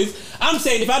I know is, I'm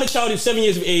saying if I had a child who's 7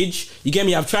 years of age, you get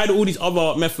me? I've tried all these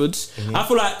other methods. I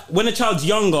feel like when a child's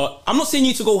younger, I'm not saying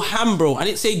you to go ham, bro. I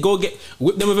didn't say go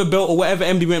whip them with a belt or whatever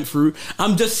MD went through.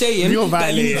 I'm just saying You're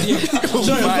that violating.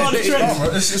 Sorry, I'm part of the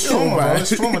trend. It's trauma, bro.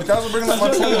 It's trauma. The guys are bringing up my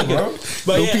trauma, bro.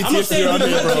 But yeah, I'm not PTSD saying around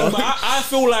here, bro. but I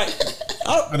feel like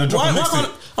Gonna drop a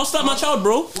mixtape. I'll slap my child,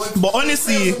 bro. But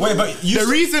honestly, Wait, but you the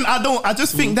reason I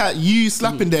just think that you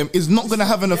slapping them is not gonna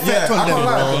have an effect I on can't them.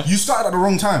 lie. You started at the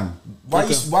wrong time. Why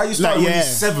you starting when yeah. you're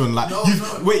 7? Like,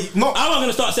 wait, not. I'm not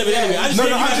gonna start 7 anyway. I just No,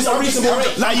 think no, you I guys just- are I'm just- reasonable I'm rate.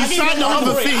 just- Like, you I think tried you the guys are other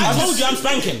reasonable rate. things. I told you I'm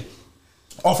spanking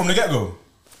Oh, from the get go.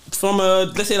 from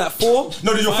let's say like 4.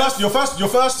 No, your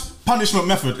first punishment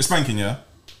method is spanking. Yeah.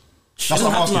 That's what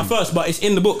not I'm have to be my asking. first, but it's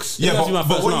in the books. It Yeah, doesn't have to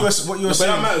be my but first now. what you were But that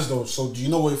saying. matters though. So do you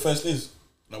know what your first is?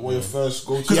 Like what your first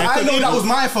go to? Because I know that was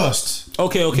my first.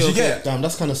 Okay. Did you okay. get? Damn,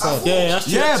 that's kind of sad. Yeah, that's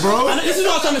true. Yeah, bro. And this is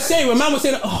what I was trying to say when man was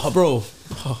saying, "Oh, bro."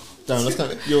 Damn, that's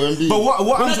kind of yo MD. But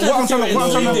what I'm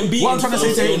trying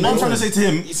to say to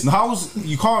him, how's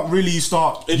you can't really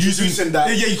start Introducing using that.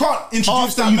 Yeah, you can't introduce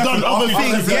After that you've method done other after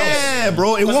things, everything else. yeah,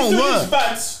 bro, it won't work.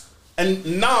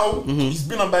 And now he's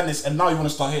been on badness, and now you want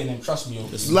to start hitting him. Trust me, yo.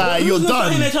 Like you're Who's gonna start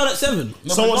hitting done. their child at 7?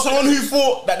 Someone who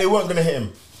thought that they weren't gonna hit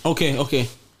him. Okay.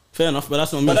 Fair enough, but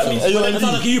that's not me. But that means- That's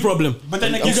not like a you problem. But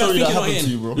then I'm you sorry guys that think you're not happened to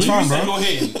hitting. you, bro. You Fine, said bro. you're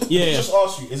hitting. Yeah. Just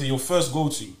ask you, is it your first go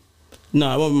to?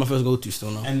 No, it won't be my first go-to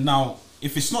still now. And now,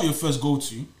 if it's not your first go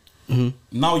to,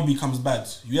 now he becomes bad.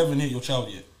 You haven't hit your child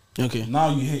yet. Okay. Now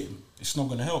you hit him. It's not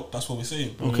gonna help. That's what we're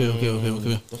saying. Okay.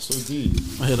 That's so deep.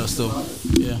 I hear that still.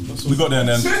 Yeah. We got there and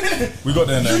then. We got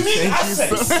there and then. You need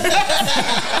assets.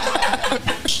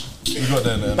 We got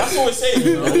there and then. That's what we're saying.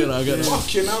 You know? I get that.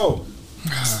 Fucking hell.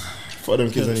 For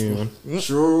them kids anyway, man.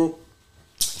 True.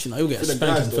 You know, you'll get For the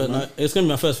spanked. guys though, man. It's gonna be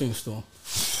my first thing still.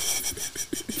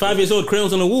 5 years old,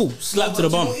 crayons on the wall, slap to the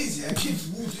bum. What is it? Kids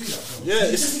will do that, bro. Yeah, You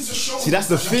it's- just need to show See, that's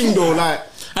the thing though. Like,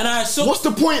 And I saw. what's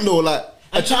the point though? Like,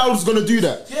 a child's gonna do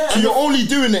that. So you're only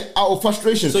doing it out of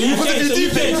frustration. So you Because changed. if So you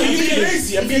do things- changed. So you being changed.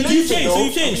 lazy. I'm being You lazy, changed. though. So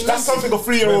you changed. That's something a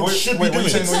 3-year-old Wait, should wait, be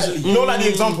what doing. you saying? You know, like the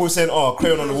example was saying, "Oh,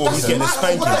 crayon on the wall, he's getting a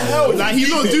spanking." Like he's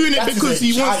not doing it That is because a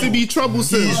he wants to child. be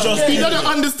troublesome. He's just He doing doesn't it.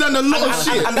 understand a lot of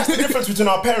shit. And that's the difference between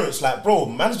our parents. Like, bro,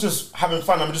 man's just having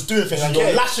fun. I'm just doing things, and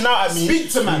you're lashing out at me. Speak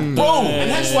to man, bro.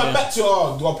 And that's why back to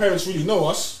do our parents really know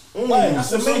us? Like,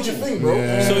 that's a major thing, bro.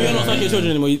 So you're not like your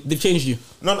children anymore. They've changed you.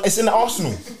 No, it's in the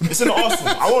arsenal. It's in the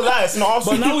arsenal. I won't lie, it's in the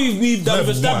arsenal. But now we've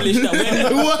established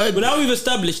that What? but now we've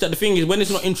established that the thing is when it's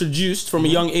not introduced from a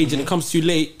young age and it comes too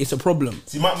late, it's a problem.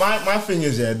 See, my thing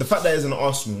is, yeah, the fact that it's in the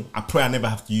arsenal, I pray I never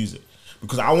have to use it.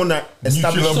 Because I want to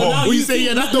establish... Nuclear bomb. What you say,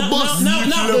 yeah, that's the boss. Now,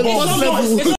 Nuclear it's boss not-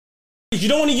 level. it's not- you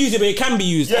don't want to use it, but it can be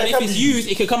used. Yeah, and it if can it's be used,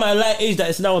 it can come at a light age that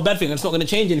it's now a bad thing and it's not going to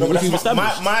change No, anything. but Which we've that's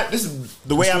established. this is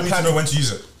the way You I need to plan know when to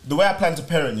use it. The way I plan to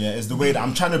parent, yeah, is the way that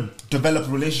I'm trying to develop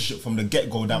a relationship from the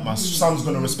get-go that my son's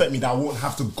going to respect me, that I won't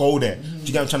have to go there. Do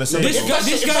you get what I'm trying to say? This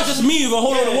guy's just me with a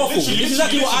whole lot of waffle. This is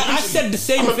exactly what I said the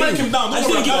same thing. break him down. I just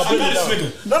didn't give Don't a worry,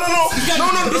 fuck.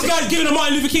 No. This guy's giving a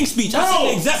Martin Luther King speech. I said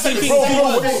the exact same thing.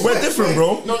 Bro, we're different,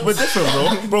 bro. We're different,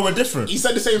 bro. Bro, we're different. He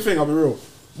said the same thing, I'll be real.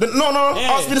 No.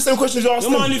 Yeah. Ask me the same questions you asked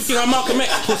You're Martin him. Luther King, I'm Malcolm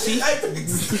X, pussy.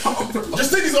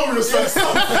 Just take these ominous first.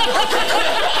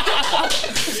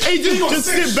 Hey, just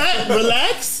sit back,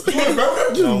 relax.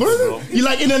 bro. You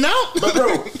like in and out? But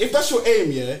bro, if that's your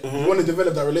aim, yeah, you want to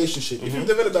develop that relationship. If you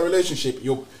develop that relationship,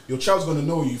 your child's gonna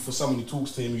know you for someone who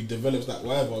talks to him, who develops that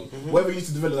whatever you need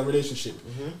to develop that relationship.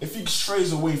 If he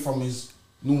strays away from his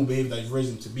normal behavior that you've raised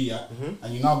him to be at,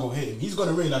 and you now go hit him, he's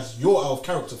gonna realise you're out of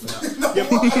character for that. It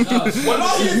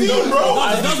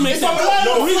does make sense. It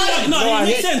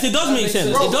makes sense. It does make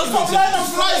sense. It does make sense.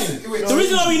 The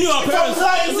reason why we knew our parents,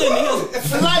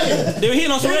 they were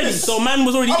hitting us already, so man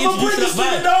was already introduced to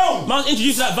that vibe. Man was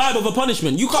introduced to that vibe of a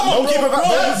punishment. You can't. Don't keep it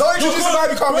back. Don't introduce the vibe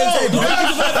you can't maintain.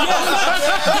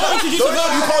 Don't introduce the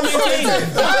vibe you can't maintain.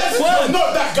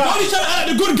 Not that guy. Why are you trying to act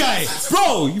the good guy,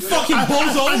 bro? You fucking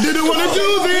bozo. I didn't want to do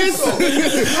this. I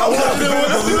didn't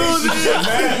want to do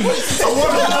this. I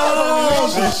want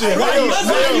to do shit. Why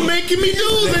are you making me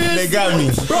do this? They got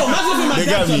me. Bro, imagine if my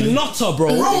dad's a nutter, bro.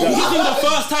 He's hitting the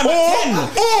first time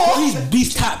at 10.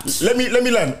 He's tapped. Let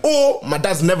me learn. Or my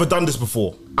dad's never done this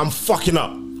before. I'm fucking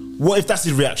up. What if that's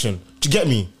his reaction? Do you get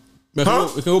me? We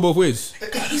can go both ways.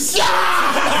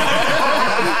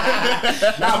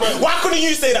 Why couldn't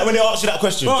you say that when they asked you that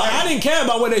question? Bro, I didn't care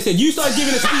about what they said. You started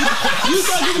giving a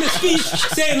speech.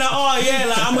 Saying that, oh yeah,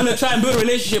 like I'm gonna try and build a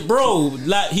relationship, bro.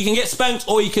 Like he can get spanked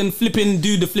or he can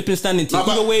do the flipping standing thing.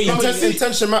 Either way,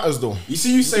 intention matters though. You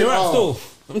see, you say, you're right, still.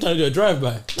 I'm trying to do a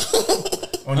drive-by.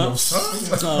 On your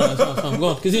son? No, go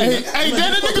on. Hey,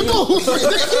 there the nigga go.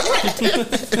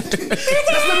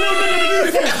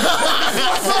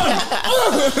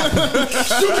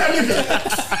 shoot that nigga.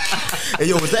 Hey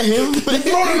yo, was that him? Throw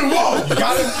it in the wall. You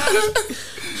got it.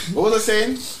 What was I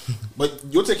saying? But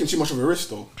you're taking too much of a risk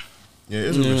though. Yeah, it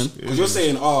is a risk. Because you're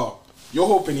saying, you're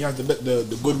hoping he has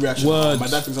the good reaction. My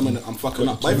dad thinks I'm fucking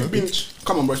up. But if you've been,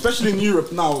 come on, bro, especially in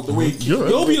Europe now, the way you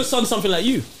hope your son's something like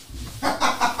you.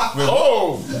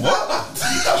 Oh, what?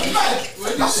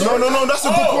 No, that's a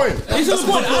good point. It's a good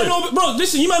point. I know, bro.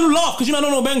 Listen, you might laugh because you might not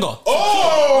know Benga.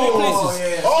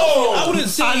 I wouldn't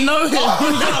say. I know him.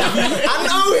 I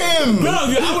know him.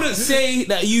 I wouldn't say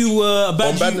that you were a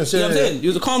bad. You know what I'm saying? You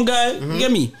was a calm guy. You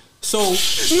get me? So no.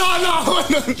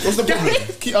 What's the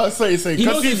problem? Sorry. He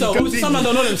knows himself. Someone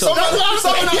don't know themselves.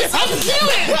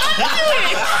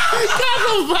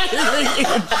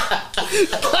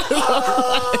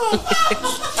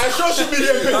 I'm sure should be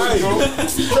there, bro.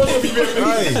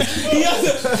 He has to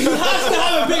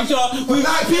have a picture with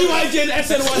PYG and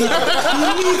SN1. He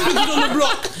needs pictures on the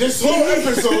block. This whole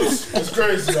episode is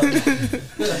crazy.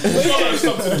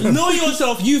 Know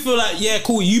yourself. You feel like, yeah,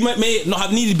 cool. You may not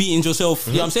have needed beatings yourself.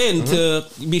 You know what I'm saying? To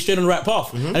be straight on the right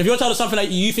path. And if you're telling something like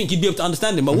you think you'd be able to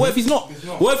understand him, but what if he's not?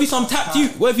 What if he's some tapped you?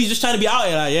 What if he's just trying to be out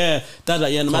here like, yeah, dad,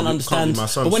 like, yeah, the man understands.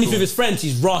 But when he's with his friends,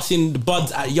 he's rossing the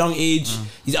buds at a young age.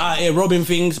 He's out here robbing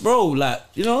things, bro. Like,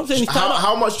 you know what I'm saying?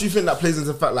 How much do you think that plays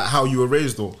into the fact like how you were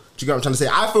raised though? Do you get what I'm trying to say?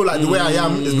 I feel like the way I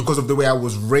am is because of the way I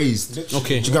was raised.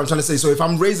 Okay. Do you get what I'm trying to say? So if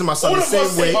I'm raising my son all the same of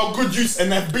us way, are good youths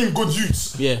and have been good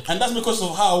youths. Yeah. And that's because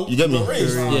of how you get me?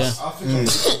 Raised. Yeah.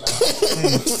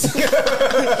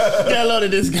 Get a load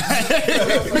of this guy.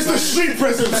 Mr. Street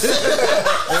Presence.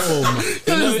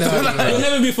 You'll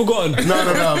never be forgotten. No.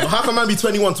 How can man be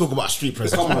 21 talk about street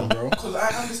presence? Come on, bro. Because I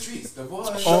am the streets. The boy.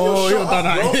 Oh, you're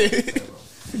done.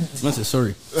 Man said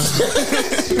sorry.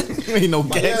 Ain't no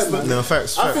gangster. No,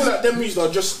 facts. I feel like them youths are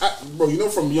just, bro, you know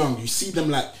from young, you see them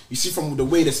like, you see from the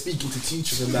way they're speaking to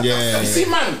teachers and that. Yeah. You see,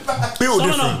 man. Built Some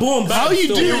are different. born bad. How you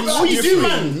do? What you do,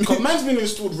 man? Because man's been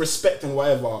installed respect and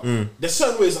whatever. There's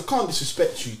certain ways I can't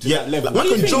disrespect you to that level. What do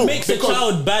you think joke, makes a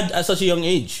child bad at such a young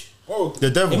age? Oh, The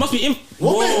devil. It must be The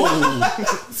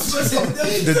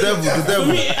devil. For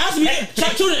me, it has to be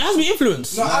children. It has to be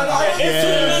influence. No, I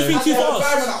Think too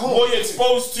fast. what you're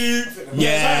exposed to.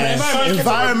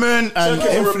 Environment and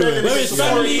influence. Whether it's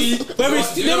family, whether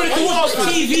it's to watch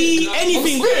TV,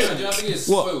 anything.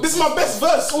 What? This is my best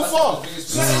verse so far.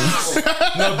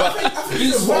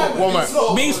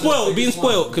 Being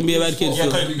spoiled can be a bad kid. Yeah,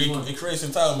 still. it creates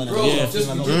entitlement. Yeah.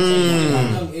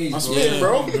 I'm spitting,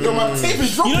 bro. My tape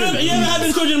is dropping. You ever had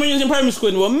them children when you was in primary school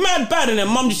and they were mad bad and their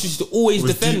mum just used to always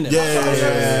defend them?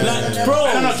 Yeah. Like, bro.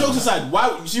 And no, jokes aside, why?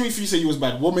 You see, if you say you was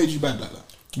bad, what made you bad like that?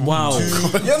 Wow. Yeah,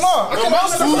 no. If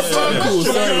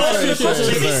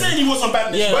he's saying he wasn't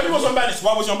badness, when he wasn't badness,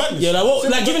 why was he on badness? Yeah,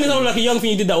 like giving example like a young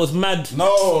thing you did that was mad.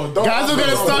 No, don't. Guys are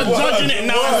gonna start judging it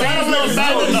now. Guys are not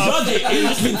bad enough. Judge it. It's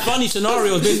just been funny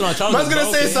scenarios based on our childhood. Man's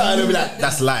gonna say something and they'll be like,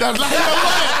 that's life. Really?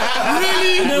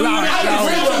 And then we have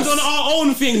reflections on our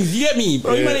own things. You get me,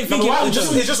 bro? You might ain't thinking. It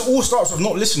just all starts with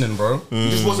not listening, bro. You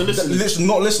just wasn't listening.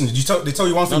 Not listening. They tell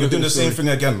you one thing, you're doing the same thing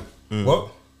again. What?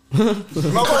 What did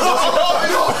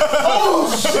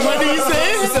he say?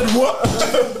 He said what?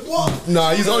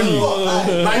 Nah, he's on you. He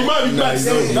might be bad. That's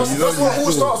what it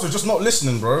all starts with, just not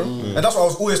listening, bro. And that's what I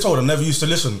was always told. I never used to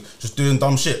listen, just doing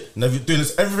dumb shit. Never doing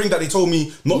this. Everything that they told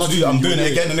me not to do, I'm doing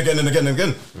it again and again and again and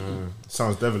again.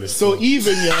 Sounds devilish. So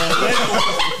even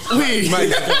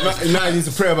Now I need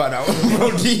to pray about that one,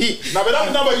 bro. But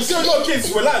you see a lot of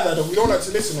kids who are like that, though. We don't like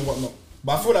to listen and whatnot.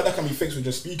 But I feel like that can be fixed with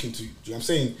just speaking to you. Do you know what I'm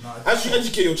saying? As you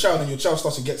educate your child and your child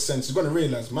starts to get sense, you're going to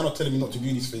realise, man, not telling me not to do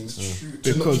these things.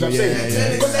 Because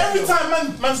every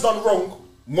time man's done wrong,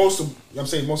 most of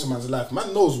man's life,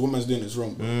 man knows what man's doing is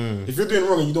wrong. If you're doing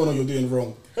wrong and you don't know you're doing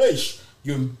wrong, hey,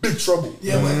 you're in big trouble.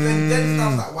 Yeah, but then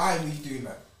stuff like, why are we doing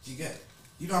that? Do you get it?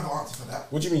 You don't have an answer for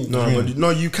that. What do you mean? No,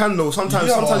 you can though. Sometimes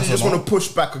you just want to push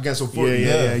back against authority.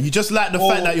 Yeah. You just like the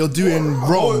fact that you're doing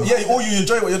wrong. Or you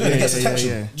enjoy what you're doing. It gets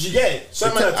attention. Do you get it?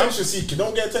 Some man attention seeking.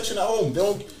 Don't get attention at home. They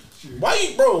don't. Why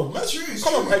you, bro? Man,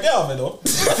 come on, get out of it though.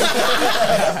 See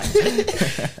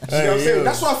what I'm saying?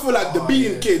 That's why I feel like the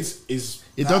beating kids is.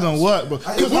 It doesn't work, bro.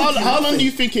 Because how long do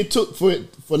you think it took for you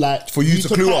to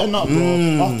clue up,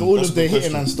 bro? After all of the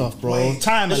hitting and stuff, bro.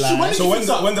 Time, like. So when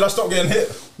did I stop getting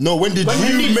hit? No, when did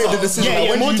you make the decision?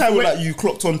 When did you feel like you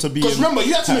clocked on to be? Because remember,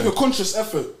 you had to make a conscious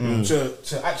effort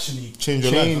to actually change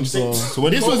your life. Bro. So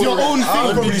this was your own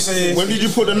thing. When did you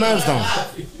put the knives down?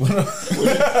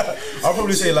 I'll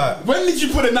probably say like. When did you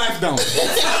put a knife down?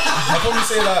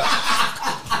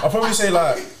 I'll probably say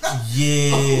like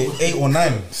year 8 or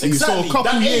 9. Exactly. So a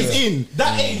couple years in.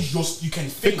 That age, you can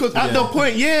think. Because at the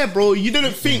point, bro, you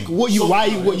didn't think what you were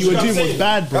doing was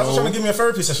bad, bro. That's trying to give me a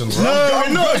therapy session, bro. No,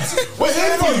 no. What's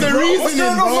the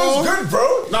reasoning, bro? Good,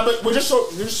 bro. Nah, but we're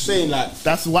just saying like.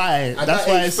 That's why. That's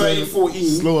why it's 30, 14,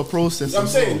 slower process. You know what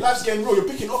I'm saying? Life's getting real. You're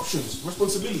picking options,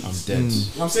 responsibilities. I'm dead. You know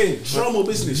what I'm saying? Drama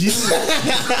business.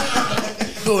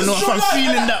 Don't know if I'm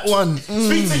feeling that one.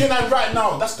 Speak to your man right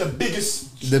now. That's the biggest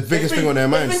thing on their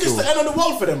mind. They think it's the end of the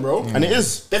world for them, bro. And it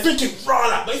is. They're thinking, bro,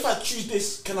 like, but if I choose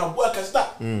this, can I work as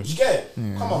that? Do you get it?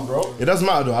 Come on, bro. It doesn't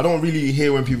matter though. I don't really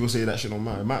hear when people say that shit don't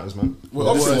matter. It matters, man.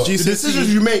 Well, the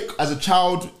decisions you make as a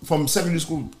child from secondary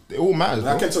school, it all matters,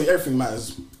 bro. I can tell you everything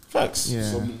matters. Facts. Yeah.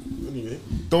 So, anyway.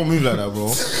 Don't move like that, bro.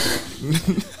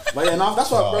 But yeah, that's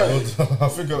why, bro. I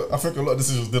think a lot of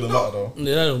decisions didn't matter though.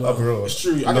 Yeah, I'll be real. It's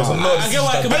true. I get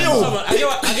why it can matter to someone. I get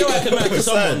why it can matter to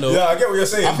someone though. Yeah, I get what you're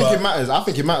saying. I think it matters. I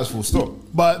think it matters full stop.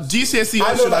 But GCSE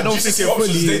option, I don't think it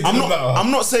fully.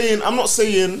 I'm not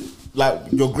saying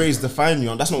like your grades define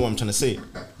you. That's not what I'm trying to say.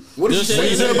 What did you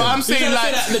say? But I'm saying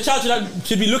like the child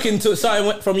should be looking to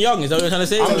something from young. Is that what you're trying to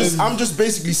say? I'm just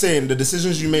basically saying the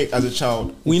decisions you make as a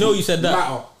child. We know you said that.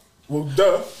 Matter. Well,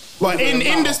 duh. But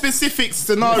in the specific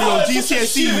scenario of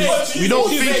GCSE, we don't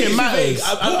think it matters.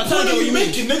 I'm trying to get what you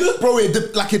mean, nigga. Bro, it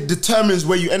determines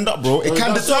where you end up, bro. It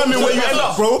can determine where you end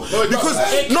up, bro. Because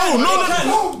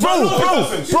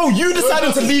bro, you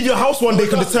deciding to leave your house one day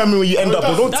can determine where you end up,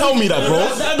 bro. Don't tell me that, bro.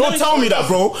 Don't tell me that,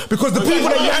 bro. Because the people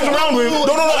that you hang around with,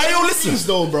 no, listen,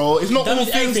 though, bro. It's not that all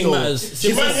means things everything though. matters. It's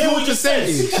a small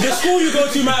percentage. The school you go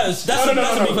to matters. That's a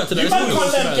big factor. You can't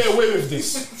let them get away with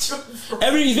this. He's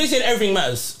basically saying everything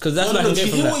matters because that's what I can get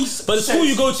from that. But the school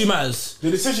you go to matters. The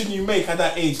decision you make at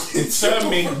that age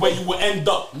determine where you will end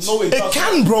up. No, it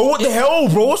can, bro. What the hell,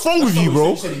 bro? What's wrong with you,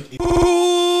 bro?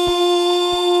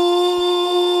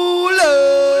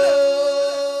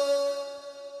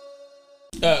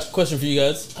 Question for you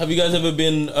guys: have you guys ever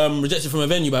been rejected from a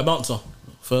venue by a bouncer?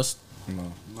 First,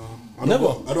 No. Never.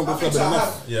 I don't go clubbing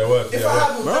enough. Yeah, word. If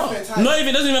I have Not even,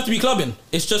 it doesn't even have to be clubbing.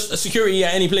 It's just a security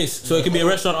at any place. So it could be a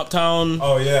restaurant uptown.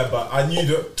 Oh yeah, but I knew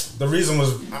the reason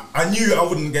was I knew I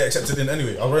wouldn't get accepted in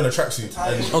anyway. I was wearing a tracksuit.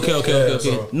 Okay.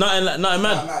 So. Nothing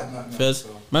mad. Fairs.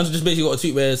 Man's just basically got a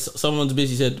tweet where someone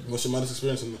basically said, What's your maddest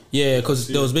experience in that? yeah, because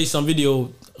there was basically some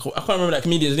video. I can't remember that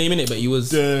comedian's name in it, but he was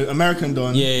The American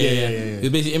Don. Yeah. He was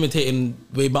basically imitating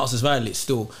the way bouncers violate.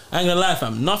 Still, I ain't gonna lie,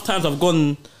 fam. Enough times I've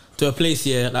gone to a place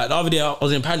here. Like the other day, I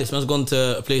was in Palace. Man's gone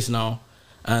to a place now,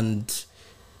 and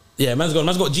yeah, man's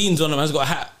got jeans on. Man's got a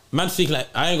hat. Man's thinking like,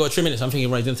 I ain't got 3 minutes. I'm thinking,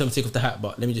 right, he's gonna tell me to take off the hat,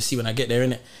 but let me just see when I get there,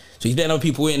 innit? So he's letting other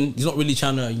people in. He's not really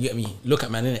trying to, you get me, look at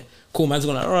man, innit? Cool, man's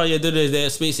gonna like, oh yeah,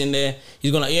 there's space in there.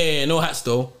 He's gonna like, yeah, no hats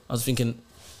though. I was thinking,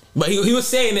 but he was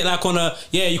saying it like on a,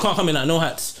 yeah, you can't come in like no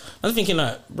hats. I was thinking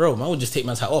like, bro, man would just take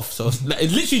man's hat off. So like,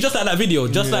 it's literally just like that video,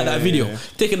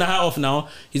 taking the hat off now.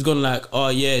 He's gone like, oh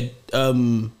yeah,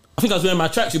 I think I was wearing my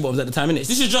tracksuit bottoms at the time, innit?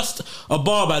 This is just a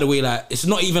bar, by the way. Like, it's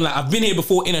not even like I've been here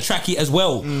before in a trackie as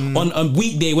well on a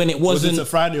weekday when it wasn't. Was it a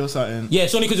Friday or something? Yeah,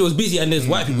 it's only because it was busy and there's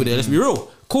white people there. Let's be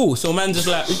real. Cool. So man, just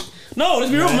like, no, let's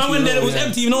be real. Man went there, it was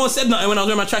empty. No one said nothing when I was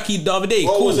wearing my trackie the other day.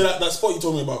 What cool. was it that spot you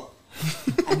told me about?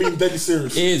 I'm being deadly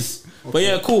serious. It is, but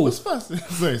yeah, cool.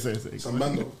 Sorry. Some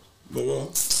bando.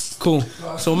 Cool.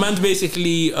 So man's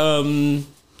basically,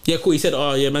 yeah, cool. He said,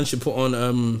 oh yeah, man should put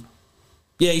on.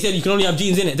 Yeah, he said you can only have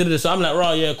jeans in it. So I'm like,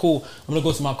 right, yeah, cool. I'm gonna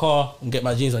go to my car and get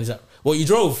my jeans on. He's like, well, you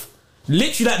drove?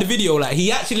 Literally like the video, like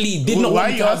he actually did not Why want are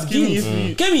me you to have asking me jeans. if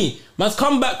you- Get me? Man's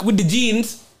come back with the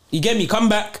jeans. You get me? Come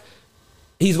back.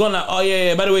 He's gone like, oh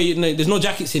yeah, by the way, there's no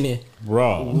jackets in here.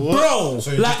 Bro,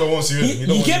 So you like, just don't want to see it? You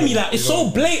don't you want get to me? see it? Like, it's You so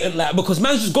don't- blatant, like, because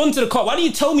man's just gone to the car. Why do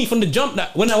you tell me from the jump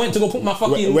that when I went to go put my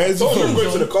fucking... Where's he Don't from?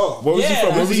 go to the car. Where was he Yeah,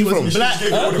 from? Where was he from? Black,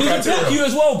 gave all the he was a black criteria. you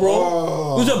as well,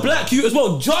 bro. He was a black you as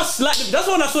well. Just like that's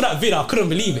when I saw that video, I couldn't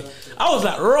believe it. I was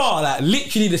like, raw, like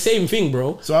literally the same thing,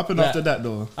 bro. So what happened Like, after that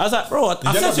though? I was like, bro,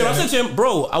 I said to him,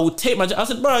 bro, I would take my. I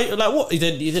said, bro, like what? He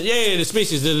said, yeah, the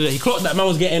spaces. He clocked that man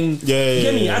was getting,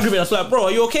 getting aggravated. I was like, bro,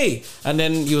 are you okay? And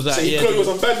then he was like, So he yeah. clearly was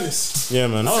on badness. Yeah,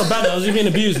 man. I was bad. I was being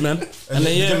abused, man. And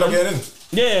then You yeah, did not man. get in.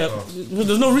 Yeah,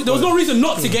 there was no reason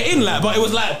not to get in, like, but it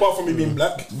was like Apart from me being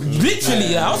black. literally,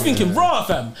 like, I was thinking, raw,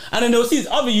 fam. And then there was these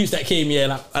other youths that came here,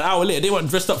 like an hour later, they weren't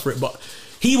dressed up for it, but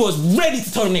he was ready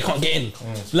to tell them they can't get in.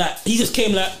 Like he just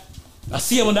came like, I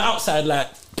see him on the outside, like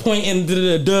pointing.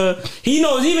 He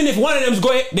knows even if one of them's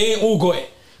got it, they ain't all got it.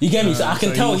 You get me? So I can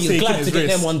so tell he's he's taking glad his to get them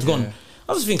risk, ones gone.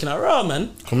 I was thinking, like, raw,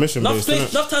 man. Commission based, innit?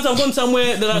 Enough times I've gone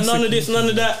somewhere, they're like, none of this, none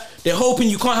of that. They're hoping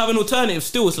you can't have an alternative.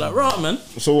 Still, it's like, raw, man.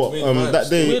 So what? Weird vibes.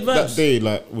 That day,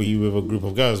 like, were you with a group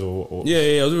of guys or?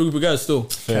 Yeah, I was with a group of guys still.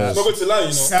 I'm not going to lie, you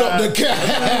know. Stop the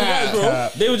Guys, bro,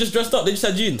 they were just dressed up. They just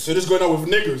had jeans. So just going out with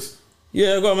niggers.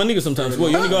 Yeah, I got my niggas sometimes.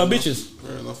 What, you only got our bitches?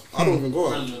 Fair enough. I don't even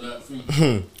go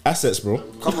out. Assets, bro.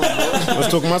 Come on, bro. Let's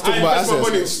talk about I invest my assets.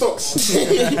 money in stocks.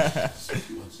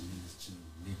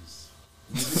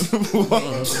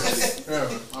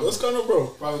 What's going on,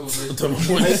 bro? You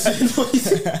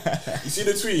see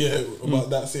the tweet, yeah, about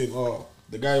that saying, oh,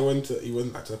 the guy went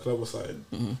back to the club or something.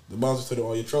 The bouncer told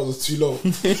him, oh, your trousers too low.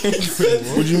 What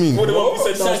do you mean? Pulled him up,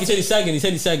 he said, He said he's sagging. He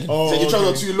said he's sagging. he said your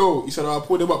trousers are too low. He said, I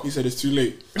pulled him up. He said, it's too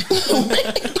late. That's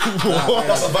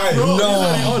a vibe.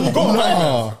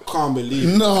 No. Can't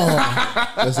believe. No.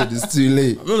 I said it's too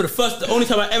late. I remember the only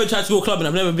time I ever tried to go clubbing,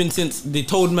 I've never been since they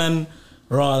told man,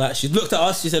 raw, like, she looked at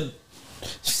us, she said,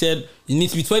 you need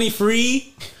to be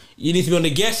 23, you need to be on the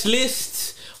guest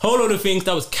list, whole lot of things.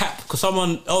 That was cap, because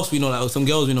someone else we know, like some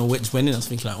girls we know, which went in, I was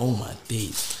thinking like, oh my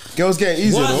days. Girls get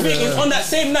easier Well, I was though. thinking, on that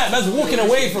same night, man's walking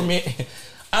away from it,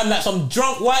 and like some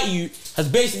drunk white youth has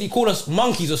basically called us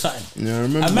monkeys or something. Yeah, I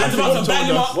remember. And man's about to bang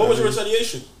him up. What was your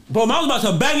retaliation? Bro, man was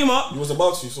about to bang him up. He was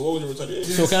about to, so what was your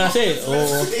retaliation? So can I say it?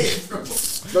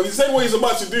 No, he said what he's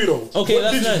about to do though. Okay, What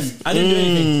that's did you nice. do? I didn't do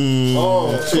anything.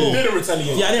 Oh, so you didn't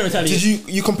retaliate. Yeah, I didn't retaliate.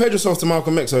 Did you compared yourself to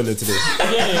Malcolm X earlier today?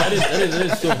 Yeah, I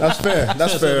did still. That's fair.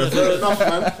 That's fair. Fair enough,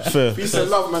 man. Fair. Peace and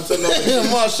love, man. Tell nothing.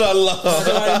 Yeah, mashallah.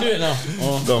 So I didn't do it now.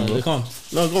 Oh, Go on, bro. they can't.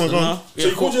 No, go on. So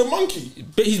he called you a monkey?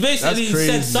 But he's basically That's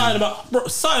crazy. said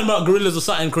something about gorillas or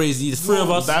something crazy. There's three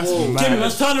of us. That's mad. Jimmy,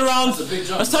 let's turn around,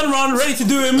 ready to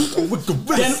do him.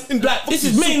 Then, like, this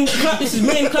is main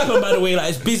clapper, by the way. Like,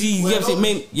 it's busy. You have to say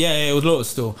main. Yeah, it was loads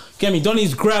still. Get me?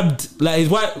 Donnie's grabbed, like, his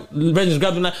white Regin's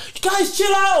grabbed him, like, you guys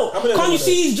chill out. Can't you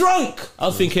see he's drunk? I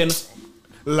was thinking.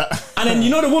 And then you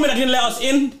know the woman that didn't let us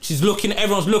in, she's looking,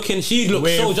 everyone's looking, she looked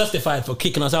so justified for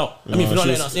kicking us out. I mean, for not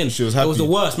letting us in. She was It was happy.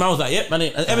 the worst. Man was like, yep, man.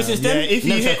 And ever since then, if you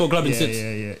never tried hit, to go clubbing since.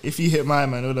 yeah. If you hit my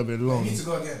man, it would have been long. You need to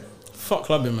go again, though. Fuck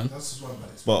clubbing, man. That's just one man.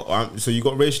 But so you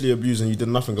got racially abused and you did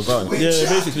nothing about it. Yeah,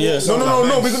 basically, yeah.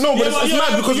 No, but it's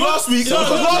mad because last week you were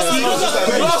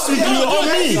on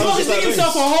me. He's about to dig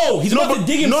himself a hole. He's about to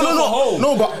dig himself a hole.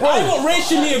 No, but bro. I got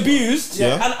racially abused,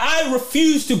 Yeah. and I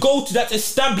refused to go to that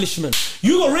establishment.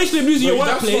 You got racially abused in your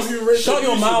that's workplace. not who racially Shut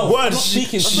your abused you. mouth. Word, I'm not she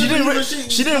speaking.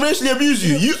 didn't racially abuse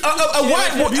you. A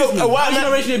white man called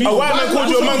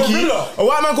you a monkey. A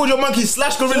white man called you a monkey /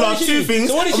 gorilla. Two things.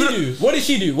 So what did she do? What did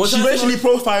she do? Was She that racially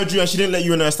someone- profiled you and she didn't let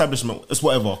you in her establishment. It's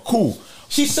whatever. Cool.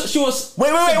 She was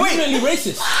Wait. subliminally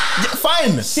racist. Yeah,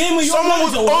 fine. Same with your Someone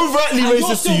was manager, overtly and you're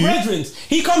racist still to you. brethren.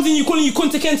 He comes in, you calling you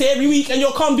Kunta Kente every week, and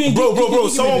you're calm doing. Bro.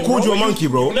 Someone called you a monkey,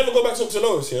 bro. We'll never go back to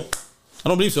Lois, yeah? I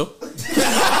don't believe so. We'll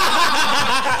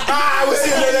see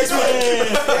you next week.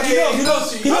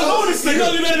 He knows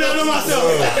me better than I know myself.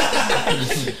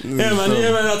 Yeah, man.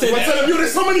 I'll take I tell the him, yo,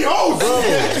 there's so many hoes.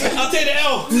 I'll take the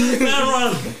L. Now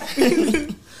run.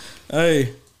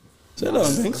 Hey. Say that,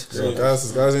 thanks.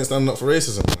 Guys ain't standing up for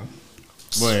racism, man.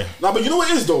 Boy. Nah, but you know what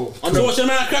it is though? So watch the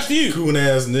man crash to you. Coon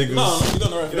ass niggas. No, you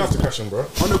don't know right. You don't have to crash them, bro.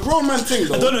 On the grown man thing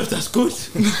though. I don't know if that's good.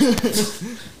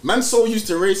 Man's so used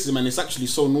to racism and it's actually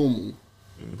so normal.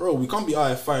 Bro, we can't be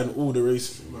IFIing all the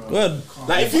racism, bro. Good.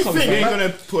 Like, if you think, We ain't man,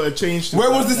 gonna put a change to Where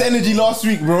was this energy last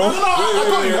week, bro? I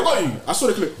got you. I saw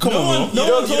the clip. No one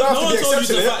told you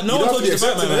to fight. No one told you to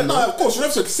fight, man. No, of course, you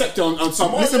have to accept it on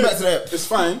some. Listen back to that. It's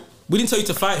fine. We didn't tell you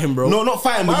to fight him, bro. No, not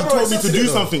fighting, but My you bro told me to accepted do it,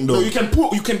 though. something, No, though.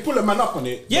 you can pull a man up on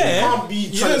it. Yeah. But you can't be.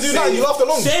 You didn't do that. You laughed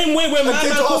along. Same way when man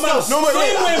take called it man. off. Same way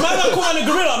man called man a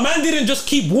gorilla. Man man didn't just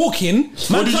keep walking.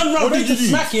 Man turned around ready to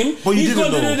smack him. But you He's didn't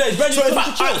gone to though. do this. So if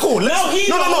cool.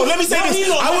 No, let me say this.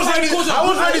 I was ready to pull up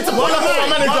on my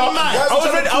manager. I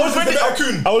was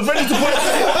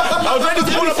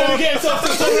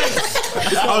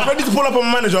ready to pull up on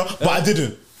my manager, but I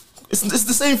didn't. It's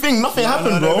the same thing. Nothing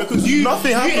happened, bro. Nothing happened. You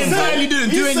entirely didn't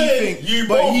do anything. You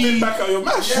both did back out your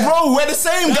match. Bro, we're the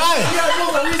same guy.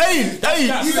 Hey,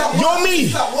 you're me.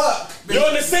 He's at work. You're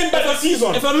on the same back as he's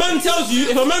on. If a man tells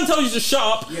you to shut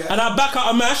up and I back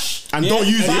out a mash And don't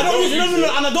use it. I don't use it. No,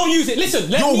 and I don't use it. Listen,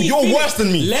 You're worse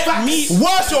than me.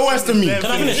 You're worse than me.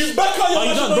 Can I finish? You back out your Are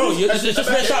you done, bro? There's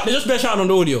just bare shouting on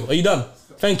the audio. Are you done?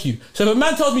 Thank you. So if a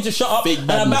man tells me to shut up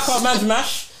and I back out man's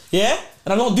mash, and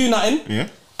I don't do nothing,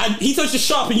 and he tells you to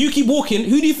shut up and you keep walking,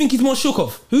 who do you think he's more shook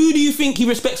of? Who do you think he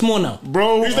respects more now?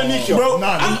 Bro, who's the Nikia? Bro,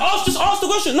 just ask the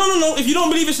question. No. If you don't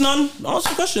believe it's none, ask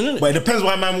the question, innit? But it depends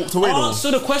why man walked away though.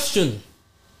 Answer the question.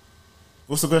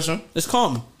 What's the question? It's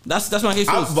calm. That's my case.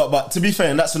 But to be fair,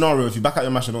 in that scenario, if you back out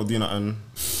your mash and don't do nothing,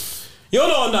 you're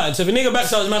not on that. So if a nigga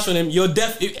backs out his mash on him, you're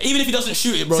even if he doesn't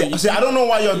shoot it, bro. See, I don't know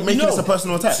why you're making this a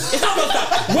personal attack. It's not about that.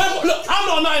 Look, I'm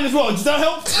not on that as well. Does that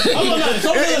help? I'm not on that.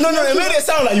 No, it made it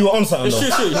sound like you were on something. It's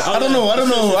true. I don't know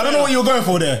what you were going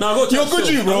for there. No, you're good,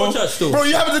 you, bro. Bro,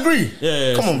 you have a degree.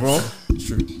 Yeah. Come on, bro. It's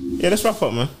true. Yeah, let's wrap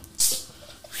up, man.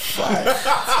 This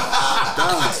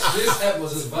ep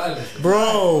was just violent.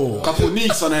 Bro. Couple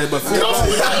knees on her, but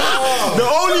the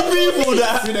only people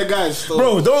that the guys.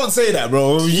 Bro, don't say that,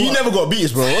 bro. You never got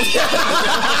beats, bro.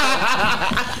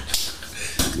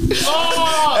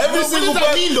 Every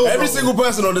single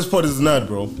person on this pod is a nerd,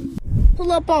 bro. Pull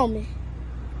up on me.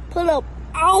 Pull up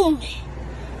on me.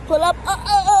 Pull up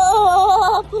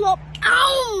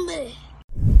on me.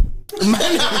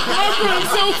 Man, I'm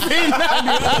so thin.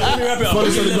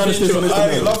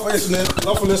 Love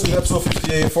for listening. Episode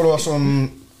 58. Follow us on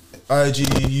IG,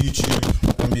 YouTube,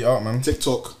 and be out, man.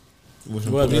 TikTok.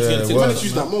 Word. Let's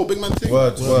use that more. Big man thing.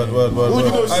 Word.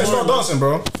 Hey, start dancing,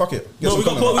 bro. Fuck it. No, we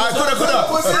got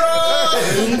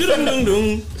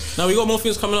Now we got more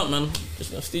things coming up, man.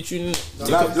 Just stay tuned.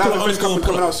 Live events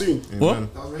coming out soon.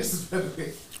 What? That was racist, by the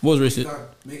way. What was racist?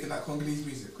 Making that Congolese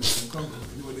music. Congo,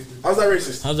 you know what they do. How's that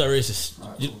racist? How's that racist?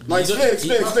 No,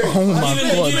 explain. Oh my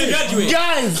You didn't graduate.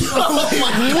 Guys! Oh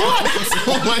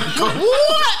my god!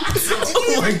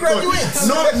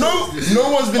 No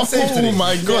one's been safe today. Oh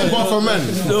my god! Apart from men.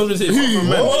 No one's been safe. You?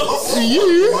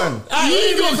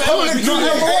 Hey,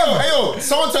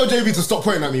 someone tell JB to stop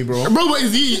pointing at me, bro. Bro, what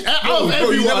is he? Out of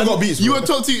everyone, you never got beats, bro. you were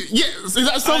taught to. Yes, is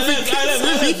that something?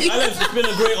 Alex, it's been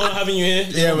a great honor having you here.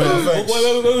 Yeah, man. Thanks.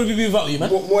 Where would we be without you, man?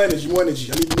 More energy. I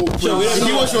need more.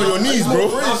 He wants you on your knees, bro.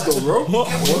 bro.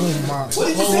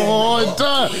 Oh,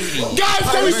 duh. Guys,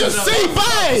 can we just say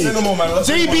bye? Say no more, man.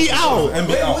 JB out.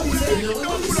 MB out.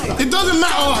 It doesn't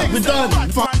matter. We're done.